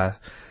Safed, Rabbi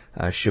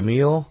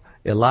Shemuel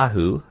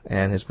Elihu,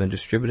 and has been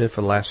distributed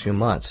for the last few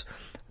months.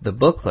 The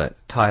booklet,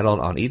 titled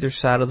On Either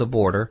Side of the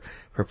Border,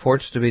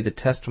 purports to be the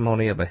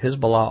testimony of a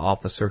Hezbollah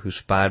officer who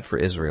spied for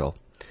Israel.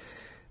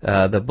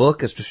 The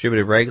book is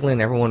distributed regularly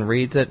and everyone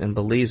reads it and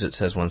believes it,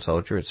 says one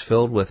soldier. It's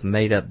filled with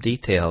made-up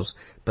details,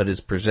 but is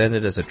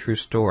presented as a true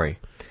story.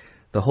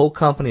 The whole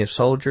company of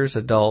soldiers,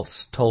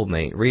 adults, told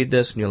me, read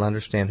this and you'll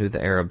understand who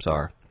the Arabs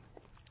are.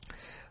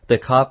 The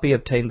copy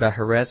obtained by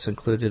Haaretz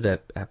included a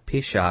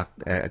pishak,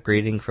 a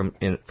greeting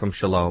from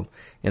Shalom,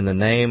 in the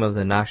name of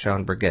the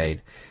Nashon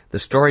Brigade. The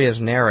story is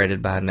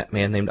narrated by a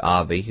man named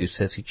Avi, who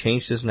says he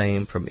changed his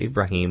name from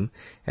Ibrahim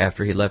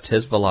after he left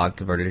Hezbollah and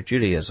converted to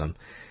Judaism.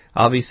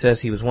 Avi says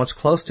he was once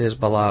close to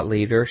Hezbollah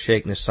leader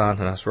Sheikh Nasser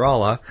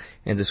Nasrallah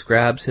and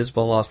describes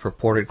Hezbollah's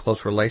purported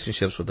close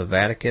relationships with the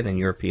Vatican and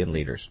European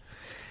leaders.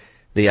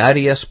 The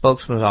IDF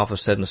spokesman's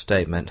office said in a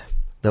statement,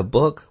 "The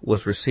book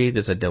was received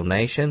as a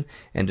donation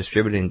and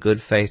distributed in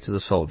good faith to the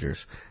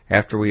soldiers.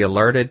 After we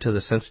alerted to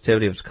the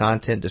sensitivity of its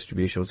content,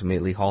 distribution was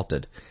immediately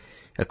halted."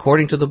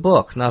 According to the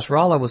book,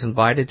 Nasrallah was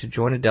invited to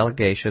join a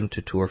delegation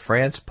to tour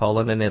France,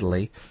 Poland, and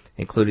Italy,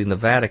 including the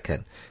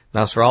Vatican.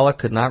 Nasrallah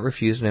could not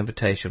refuse an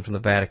invitation from the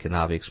Vatican,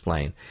 Avi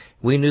explained.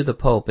 "We knew the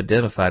Pope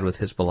identified with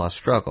Hezbollah's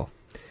struggle."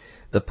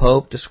 The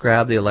Pope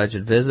described the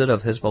alleged visit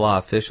of Hezbollah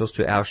officials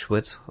to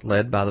Auschwitz,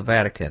 led by the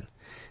Vatican.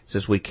 It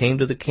says, "We came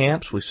to the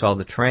camps, we saw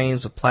the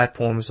trains, the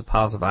platforms, the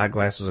piles of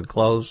eyeglasses and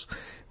clothes.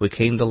 We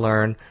came to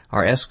learn.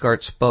 Our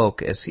escort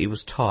spoke as he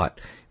was taught.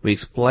 We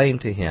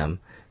explained to him,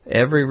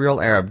 every real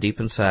Arab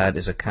deep inside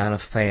is a kind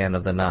of fan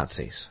of the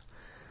Nazis."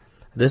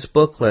 This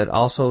booklet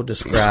also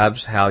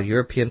describes how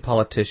European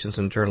politicians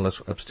and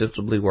journalists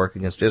ostensibly work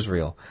against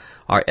Israel.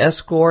 Our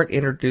escort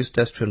introduced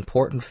us to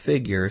important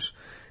figures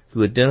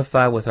who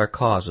identify with our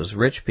causes,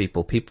 rich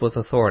people, people with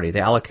authority.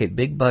 They allocate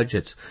big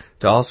budgets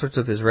to all sorts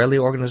of Israeli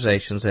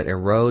organizations that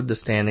erode the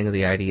standing of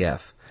the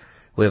IDF.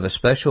 We have a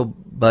special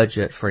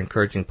budget for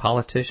encouraging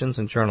politicians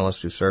and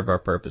journalists who serve our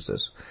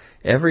purposes.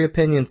 Every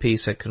opinion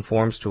piece that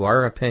conforms to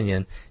our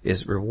opinion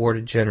is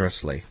rewarded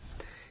generously.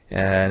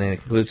 And it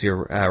includes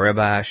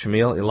Rabbi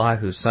Shmuel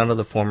Eliyahu, son of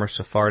the former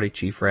Sephardi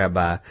chief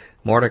rabbi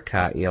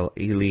Mordecai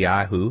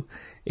Eliyahu,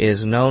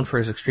 is known for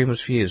his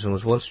extremist views and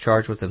was once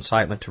charged with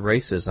incitement to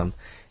racism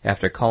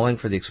after calling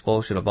for the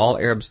expulsion of all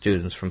Arab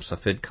students from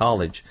Safed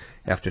College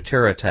after a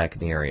terror attack in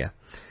the area.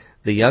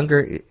 The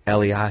younger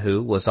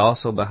Eliyahu was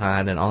also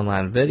behind an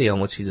online video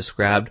in which he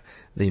described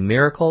the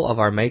miracle of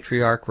our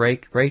matriarch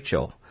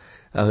Rachel,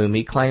 whom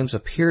he claims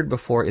appeared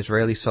before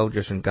Israeli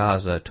soldiers in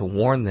Gaza to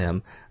warn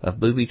them of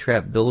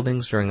booby-trapped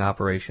buildings during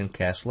Operation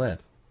Cast Lead.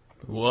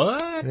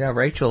 What? Yeah,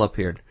 Rachel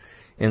appeared.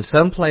 In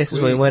some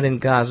places when we went in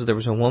Gaza, there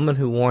was a woman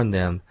who warned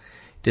them.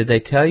 "Did they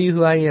tell you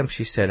who I am?"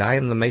 she said. "I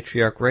am the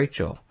matriarch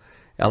Rachel,"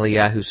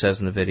 Eliyahu says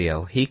in the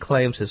video. He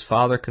claims his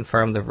father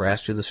confirmed the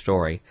veracity of the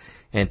story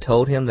and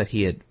told him that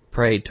he had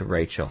prayed to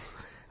Rachel.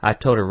 "I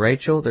told her,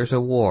 Rachel, there's a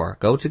war.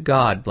 Go to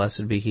God,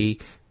 blessed be He.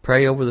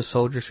 Pray over the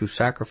soldiers who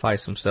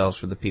sacrifice themselves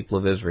for the people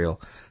of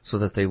Israel so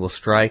that they will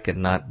strike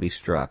and not be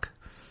struck."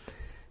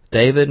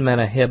 David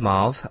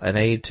Menahimov, an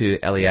aide to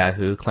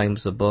Eliyahu,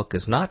 claims the book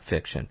is not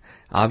fiction.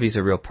 Avi's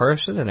a real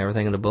person and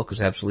everything in the book is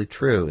absolutely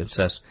true, it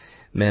says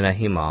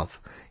Menahimov.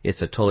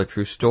 "It's a totally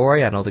true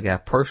story. I know the guy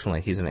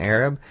personally. He's an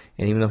Arab,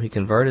 and even though he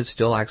converted,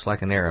 still acts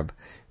like an Arab.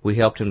 We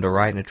helped him to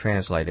write and to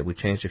translate it. We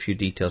changed a few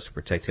details to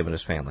protect him and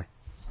his family."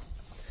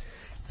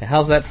 Now,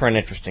 how's that for an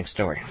interesting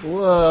story?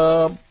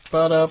 Whoa,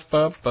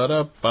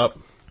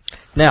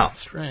 Now,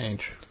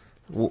 strange.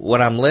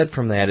 What I'm led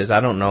from that is I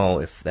don't know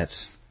if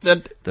that's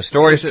the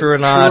story's true or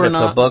not, if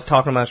the book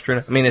talking about it's true or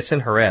not. I mean, it's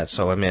in Haaretz,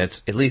 so I mean,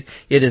 it's at least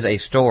it is a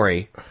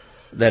story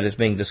that is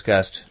being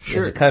discussed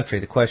in the country.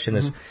 The question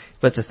is,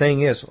 but the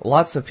thing is,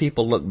 lots of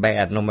people look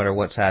bad no matter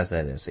what size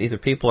that is. Either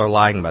people are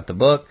lying about the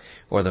book,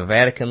 or the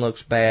Vatican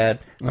looks bad,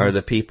 or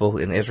the people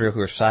in Israel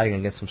who are siding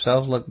against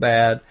themselves look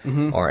bad,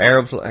 or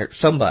Arabs, or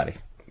somebody.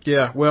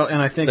 Yeah, well,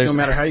 and I think no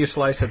matter how you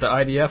slice it, the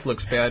IDF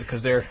looks bad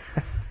because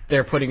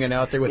they're putting it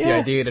out there with the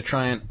idea to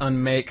try and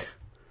unmake,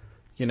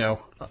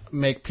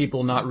 make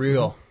people not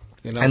real.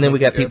 And then we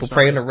got people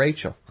praying to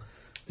Rachel.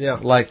 Yeah.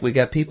 Like we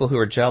got people who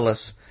are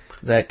jealous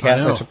that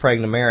Catholics are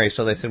praying to Mary,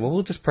 so they said, well,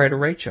 we'll just pray to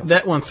Rachel.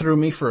 That one threw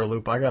me for a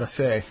loop, I gotta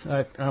say.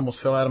 I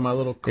almost fell out of my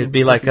little coop. It'd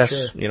be like us,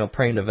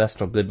 praying to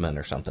Vestal Goodman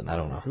or something. I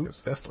don't know. Who is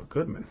Vestal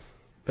Goodman?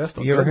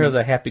 You ever heard of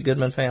the Happy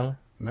Goodman family?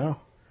 No.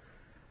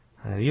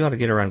 You ought to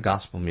get around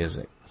gospel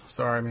music.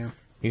 Sorry, man.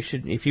 You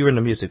should. If you were in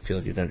the music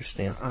field, you'd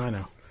understand. I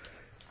know.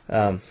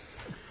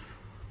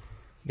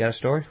 You got a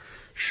story?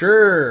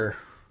 Sure.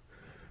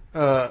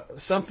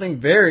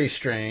 Something very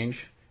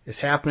strange is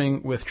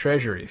happening with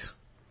treasuries.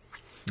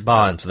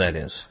 Bonds, that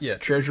is. Yeah,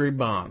 treasury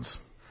bonds.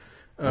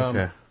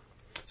 Okay.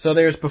 So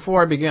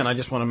before I begin, I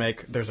just want to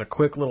there's a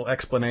quick little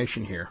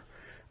explanation here.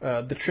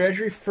 The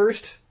treasury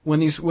first, when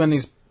these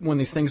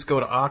things go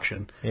to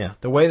auction,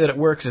 the way that it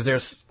works is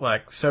there's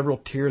like several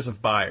tiers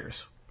of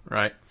buyers,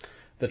 right?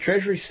 The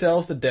treasury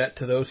sells the debt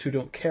to those who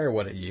don't care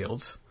what it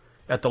yields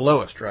at the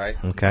lowest, right?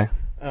 Okay.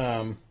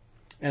 And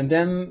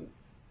then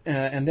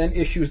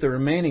issues the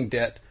remaining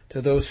debt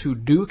to those who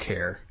do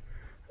care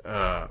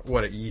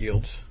what it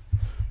yields.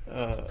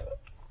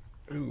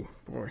 ooh,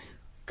 boy.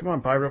 Come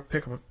on, Pyro,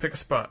 pick a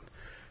spot.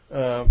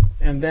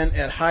 And then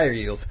at higher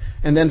yields.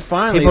 And then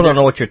finally... People don't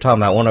know what you're talking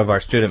about. One of our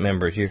student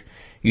members,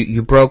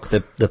 you broke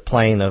the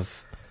plane of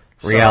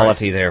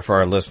reality there for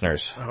our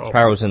listeners. Oh.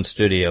 Pyro was in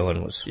studio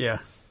and was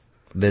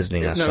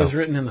visiting us. No, it was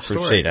written in the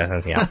story.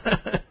 Yeah.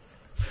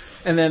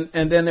 and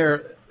then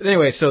there...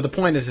 Anyway, so the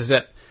point is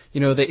that,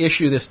 they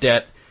issue this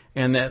debt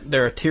and that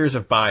there are tiers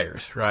of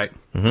buyers, right?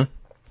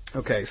 Mm-hmm.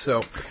 Okay,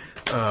 so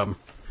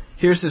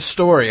here's this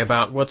story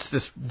about what's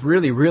this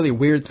really, really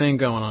weird thing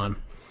going on.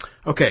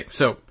 Okay,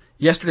 so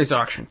yesterday's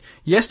auction.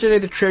 Yesterday,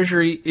 the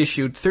Treasury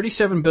issued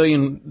 $37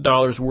 billion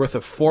worth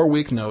of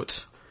 4-week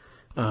notes,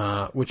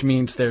 which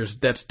means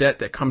that's debt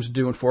that comes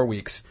due in 4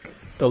 weeks.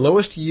 The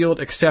lowest yield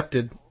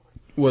accepted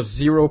was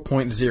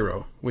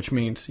 0.0, which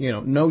means,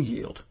 no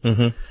yield.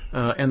 Mm-hmm.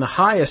 And the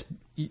highest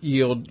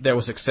yield that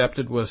was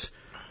accepted was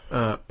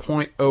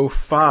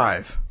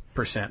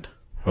 0.05%.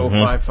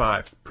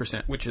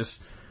 0.55%, which is,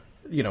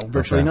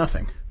 virtually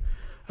nothing.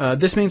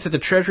 This means that the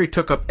Treasury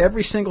took up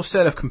every single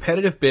set of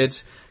competitive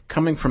bids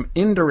coming from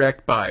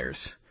indirect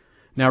buyers.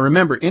 Now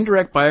remember,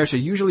 indirect buyers are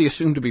usually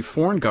assumed to be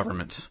foreign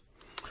governments.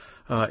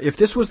 If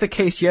this was the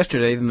case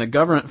yesterday, then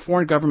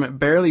foreign governments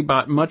barely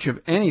bought much of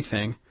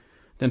anything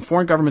in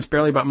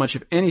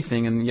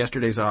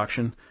yesterday's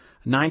auction,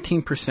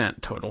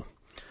 19% total.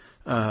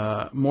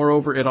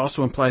 Moreover, it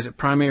also implies that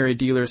primary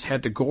dealers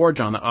had to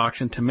gorge on the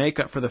auction to make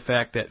up for the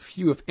fact that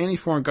few, if any,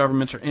 foreign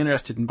governments are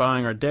interested in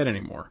buying our debt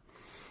anymore.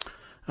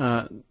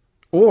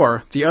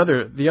 Or the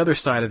other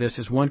side of this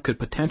is one could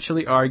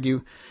potentially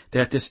argue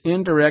that this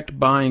indirect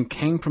buying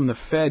came from the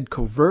Fed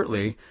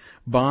covertly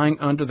buying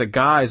under the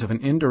guise of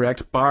an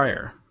indirect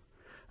buyer,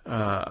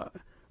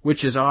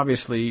 which is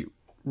obviously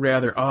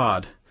rather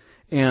odd.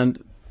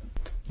 And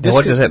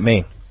what does that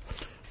mean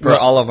for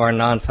all of our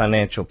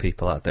non-financial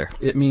people out there?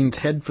 It means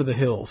head for the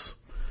hills.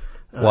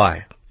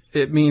 Why?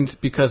 It means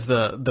because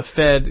the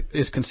Fed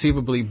is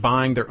conceivably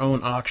buying their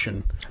own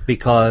auction.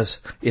 Because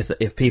if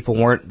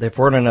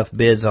weren't enough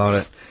bids on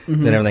it,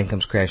 then everything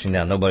comes crashing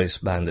down. Nobody's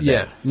buying the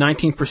debt. Yeah,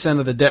 19%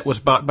 of the debt was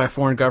bought by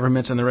foreign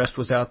governments, and the rest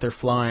was out there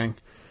flying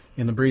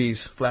in the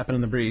breeze, flapping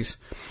in the breeze.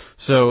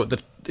 So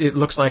it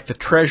looks like the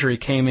Treasury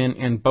came in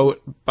and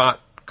bought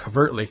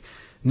covertly.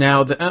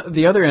 Now,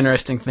 the other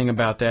interesting thing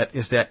about that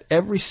is that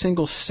every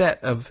single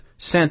cent of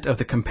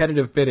the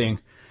competitive bidding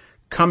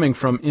coming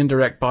from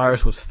indirect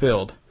buyers was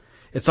filled.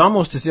 It's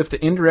almost as if the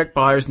indirect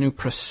buyers knew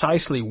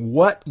precisely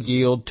what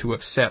yield to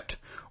accept,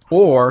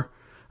 or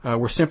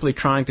were simply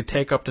trying to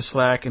take up the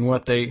slack in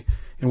what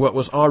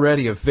was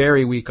already a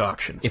very weak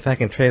auction. If I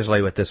can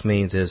translate what this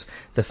means is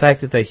the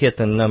fact that they hit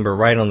the number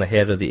right on the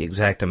head of the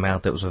exact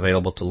amount that was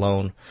available to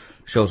loan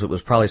shows it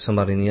was probably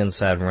somebody on the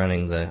inside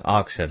running the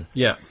auction.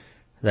 Yeah.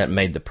 That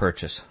made the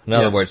purchase. In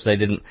other words, they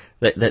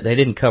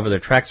didn't cover their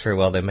tracks very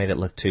well. They made it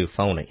look too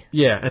phony.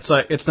 Yeah, it's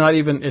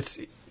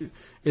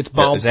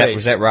bald-faced.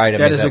 Was that right?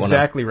 That is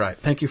exactly right.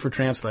 Thank you for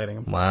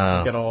translating. Wow.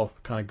 You get all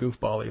kind of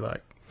goofball-y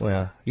like.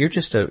 Well, you're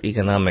just an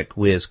economic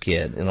whiz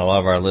kid, and a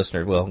lot of our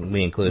listeners, well,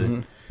 me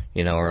included,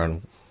 are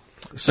on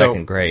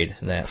second grade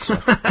and that, so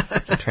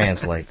to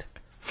translate.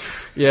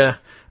 Yeah.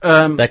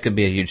 That could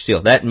be a huge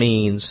deal. That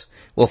means,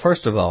 well,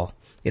 first of all,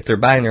 if they're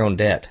buying their own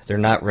debt, they're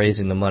not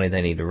raising the money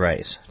they need to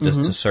raise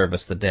just to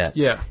service the debt.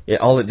 Yeah.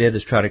 All it did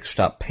is try to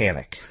stop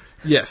panic.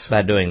 Yes.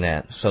 By doing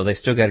that. So they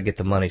still got to get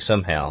the money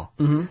somehow.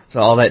 Mm-hmm.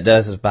 So all that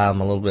does is buy them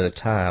a little bit of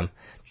time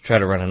to try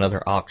to run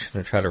another auction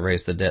and try to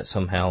raise the debt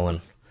somehow and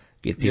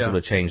get people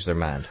to change their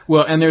mind.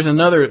 Well, and there's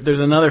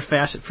another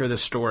facet for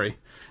this story.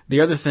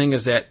 The other thing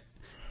is that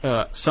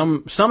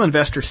some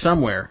investor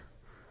somewhere,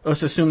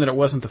 let's assume that it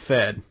wasn't the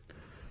Fed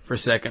for a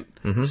second,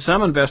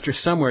 some investor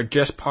somewhere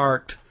just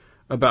parked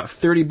about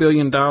 $30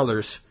 billion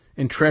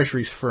in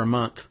treasuries for a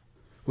month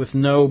with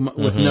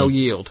no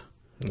yield.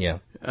 Yeah.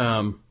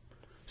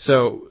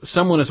 So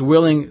someone is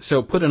willing.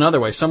 So put another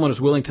way, someone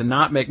is willing to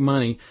not make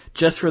money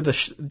just for the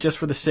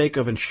sake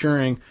of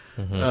ensuring,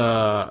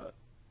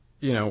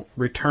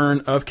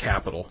 return of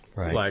capital.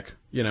 Right.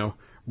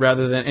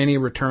 Rather than any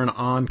return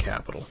on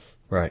capital.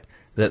 Right.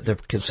 The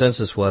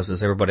consensus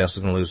was everybody else is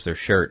going to lose their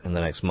shirt in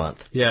the next month.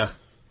 Yeah.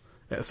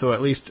 So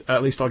at least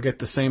I'll get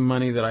the same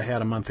money that I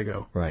had a month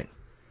ago. Right.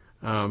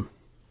 And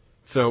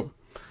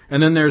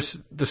then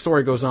the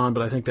story goes on,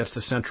 but I think that's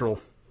the central.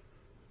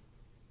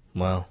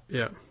 Wow.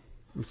 Yeah.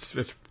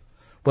 It's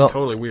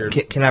totally weird.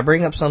 Can I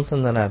bring up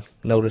something that I've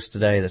noticed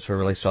today that's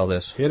released all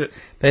this? Hit it.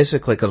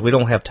 Basically, because we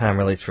don't have time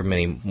really for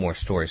many more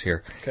stories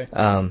here.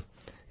 Okay.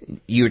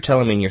 You were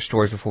telling me in your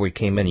stories before we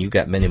came in, you've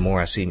got many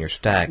more I see in your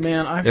stack.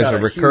 Man, There's got a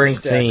recurring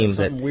huge stack theme of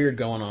something weird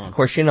going on. Of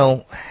course,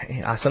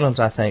 sometimes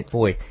I think,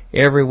 boy,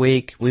 every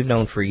week we've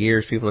known for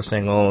years people are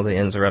saying, oh, the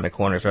end's around the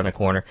corner,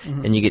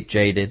 and you get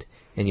jaded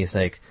and you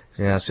think,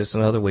 it's just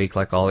another week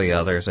like all the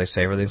others. They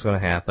say everything's going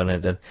to happen,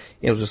 and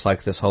it was just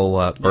like this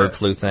whole bird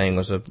flu thing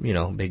was a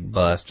big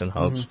bust and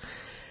hoax.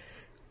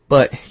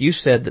 But you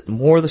said that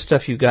more of the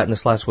stuff you've gotten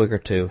this last week or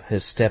two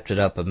has stepped it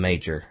up a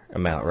major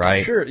amount,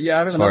 right? Sure. Yeah, I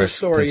have another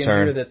story in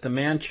here that the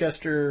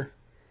Manchester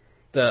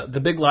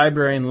the big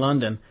library in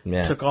London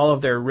Yeah. took all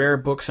of their rare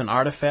books and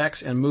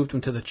artifacts and moved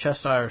them to the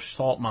Cheshire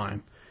salt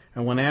mine.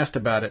 And when asked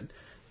about it,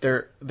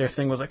 their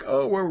thing was like,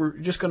 oh, we're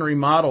just going to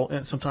remodel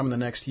it sometime in the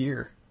next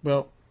year.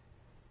 Well,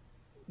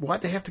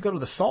 why'd they have to go to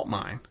the salt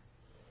mine?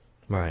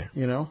 Right.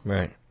 You know?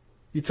 Right.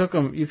 You took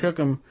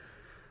them,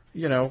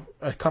 you know,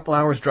 a couple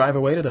hours drive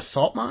away to the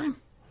salt mine?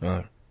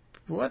 Right.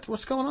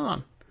 What's going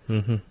on?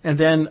 Mm-hmm. And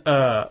then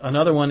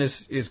another one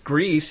is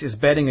Greece is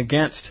betting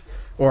against,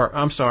 or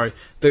I'm sorry,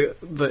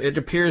 it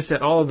appears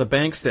that all of the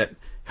banks that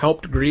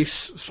helped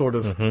Greece sort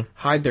of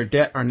hide their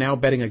debt are now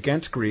betting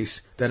against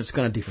Greece that it's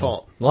going to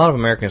default. A lot of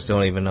Americans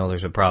don't even know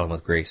there's a problem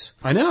with Greece.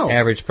 I know.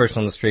 Average person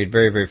on the street,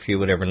 very, very few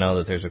would ever know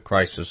that there's a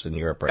crisis in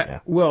Europe right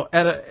now. Well,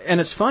 and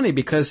it's funny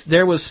because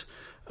there was,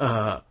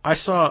 I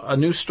saw a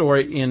news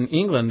story in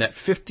England that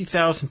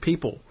 50,000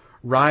 people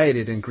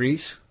rioted in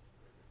Greece.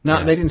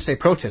 They didn't say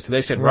protested.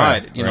 They said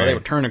rioted. You know, they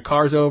were turning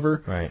cars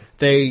over. Right.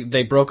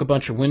 They broke a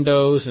bunch of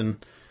windows and,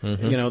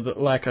 you know,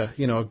 like a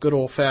good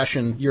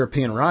old-fashioned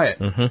European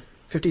riot.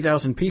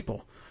 50,000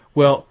 people.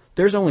 Well,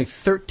 there's only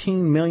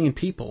 13 million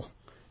people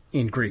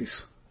in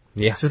Greece.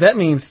 Yeah. So that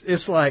means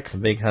it's like A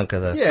big hunk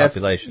of the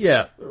population.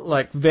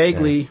 Like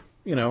vaguely,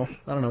 you know,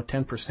 I don't know,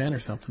 10% or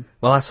something.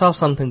 Well, I saw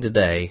something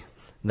today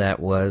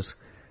that was,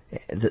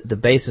 the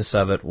basis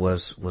of it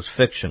was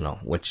fictional,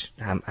 which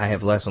I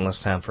have less and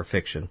less time for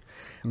fiction.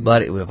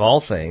 But of all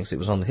things, it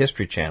was on the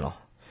History Channel.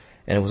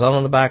 And it was on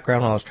in the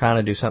background while I was trying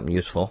to do something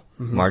useful,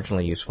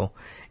 marginally useful.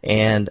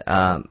 And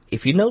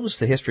if you notice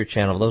the History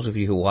Channel, those of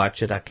you who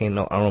watch it, I don't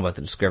know about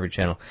the Discovery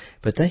Channel,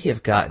 but they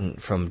have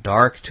gotten from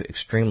dark to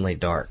extremely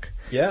dark.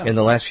 Yeah. In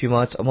the last few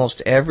months,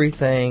 almost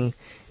everything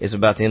is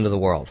about the end of the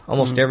world.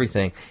 Almost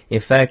everything.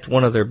 In fact,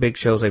 one of their big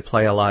shows they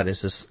play a lot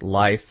is this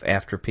Life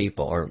After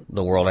People, or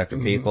The World After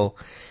People.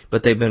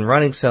 But they've been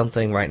running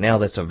something right now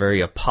that's a very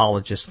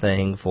apologist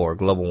thing for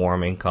global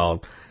warming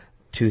called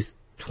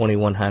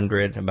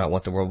 2100, about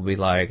what the world will be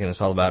like, and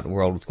it's all about the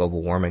world with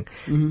global warming.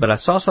 But I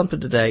saw something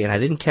today, and I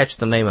didn't catch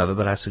the name of it,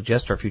 but I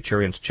suggest our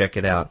Futurians check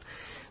it out.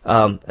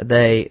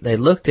 They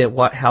looked at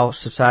how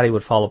society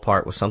would fall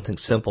apart with something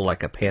simple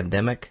like a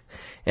pandemic,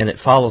 and it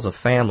follows a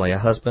family, a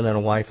husband and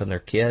a wife and their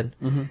kid,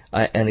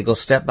 and it goes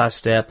step by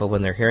step of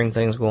when they're hearing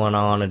things going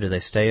on, and do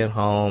they stay at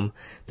home,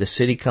 the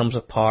city comes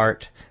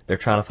apart, they're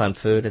trying to find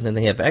food, and then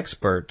they have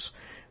experts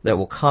that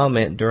will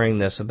comment during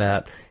this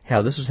about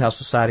how this is how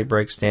society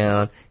breaks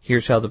down,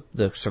 here's how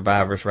the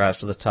survivors rise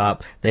to the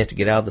top, they have to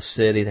get out of the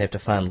city, they have to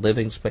find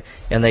living space,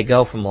 and they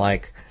go from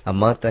like a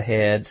month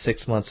ahead,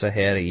 6 months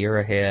ahead, a year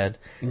ahead,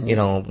 you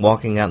know,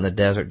 walking out in the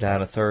desert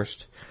dying of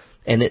thirst.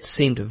 And it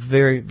seemed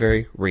very,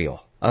 very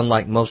real,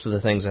 unlike most of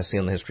the things I see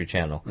on the History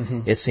Channel.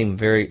 It seemed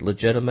very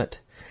legitimate,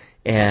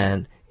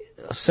 and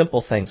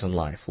simple things in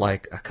life,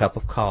 like a cup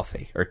of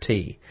coffee or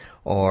tea,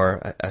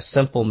 or a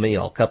simple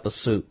meal, a cup of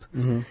soup.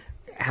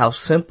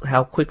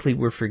 How quickly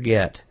we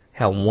forget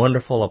how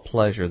wonderful a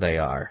pleasure they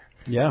are.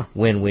 Yeah.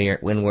 When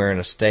we're in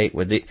a state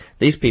where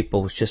these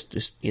people was just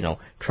you know,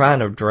 trying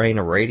to drain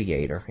a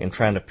radiator and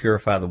trying to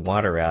purify the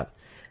water out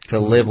to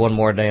live one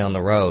more day on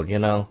the road, you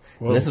know.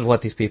 And this is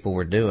what these people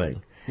were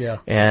doing. Yeah.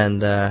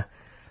 And I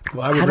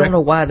don't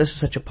know why this is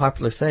such a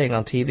popular thing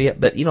on TV,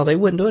 but you know, they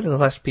wouldn't do it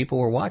unless people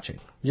were watching.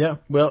 Yeah.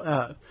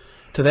 Well,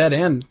 to that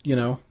end, you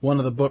know, one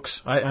of the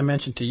books I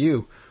mentioned to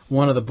you,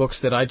 one of the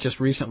books that I just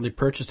recently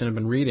purchased and have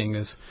been reading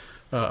is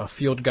a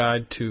field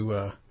guide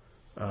to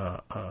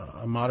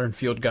a modern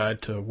field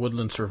guide to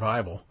woodland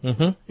survival,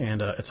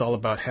 and it's all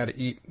about how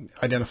to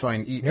identify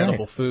and eat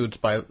edible foods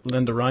by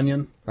Linda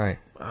Runyon. Right.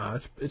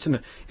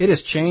 It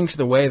has changed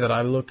the way that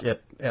I look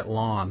at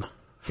lawn.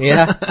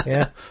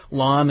 Yeah.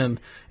 Lawn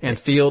and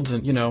fields,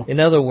 and you know.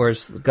 In other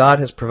words, God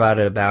has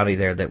provided a bounty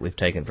there that we've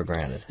taken for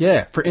granted.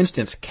 Yeah. For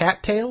instance,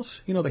 cattails.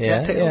 You know the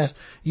cattails.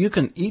 You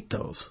can eat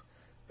those,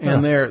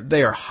 and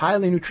they are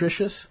highly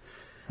nutritious.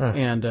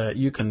 And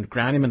you can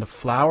grind them into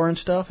flour and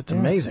stuff. It's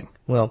amazing.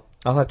 Well,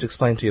 I'll have to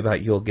explain to you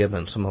about Yul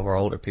Gibbons. Some of our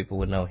older people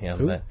would know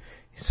him. But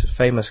he's a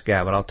famous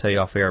guy, but I'll tell you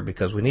off air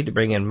because we need to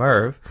bring in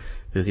Merv,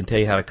 who can tell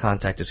you how to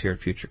contact us here at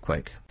Future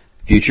Quake.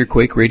 Future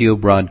Quake radio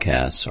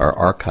broadcasts are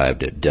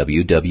archived at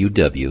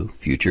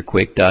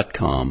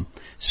www.futurequake.com,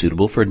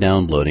 suitable for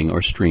downloading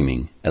or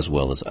streaming, as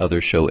well as other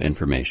show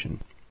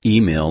information.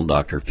 Email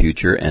Dr.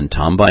 Future and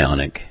Tom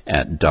Bionic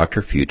at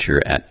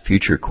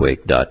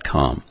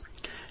drfuture@futurequake.com.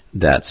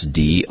 That's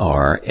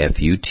DRFUTURE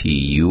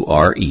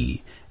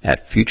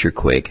at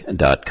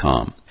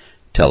futurequake.com.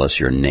 Tell us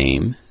your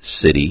name,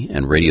 city,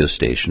 and radio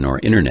station or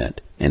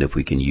internet, and if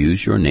we can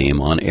use your name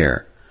on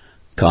air.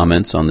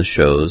 Comments on the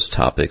show's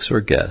topics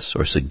or guests,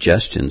 or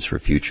suggestions for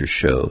future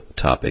show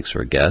topics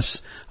or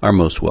guests are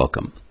most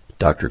welcome.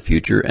 Dr.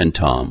 Future and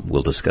Tom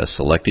will discuss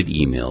selected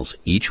emails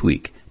each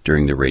week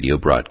during the radio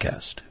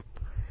broadcast.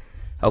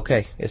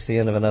 Okay, it's the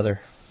end of another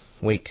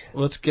week.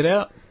 Let's get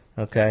out.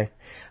 Okay.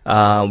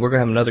 We're going to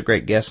have another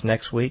great guest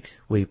next week.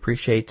 We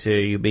appreciate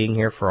you being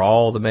here for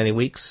all the many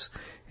weeks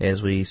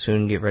as we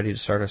soon get ready to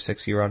start our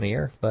 6th year on the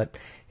air. But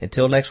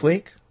until next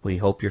week, we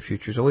hope your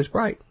future's always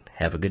bright.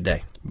 Have a good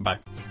day. Bye.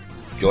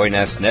 Join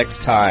us next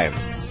time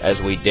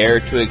as we dare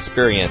to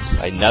experience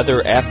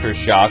another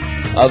aftershock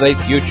of a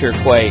future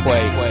quake.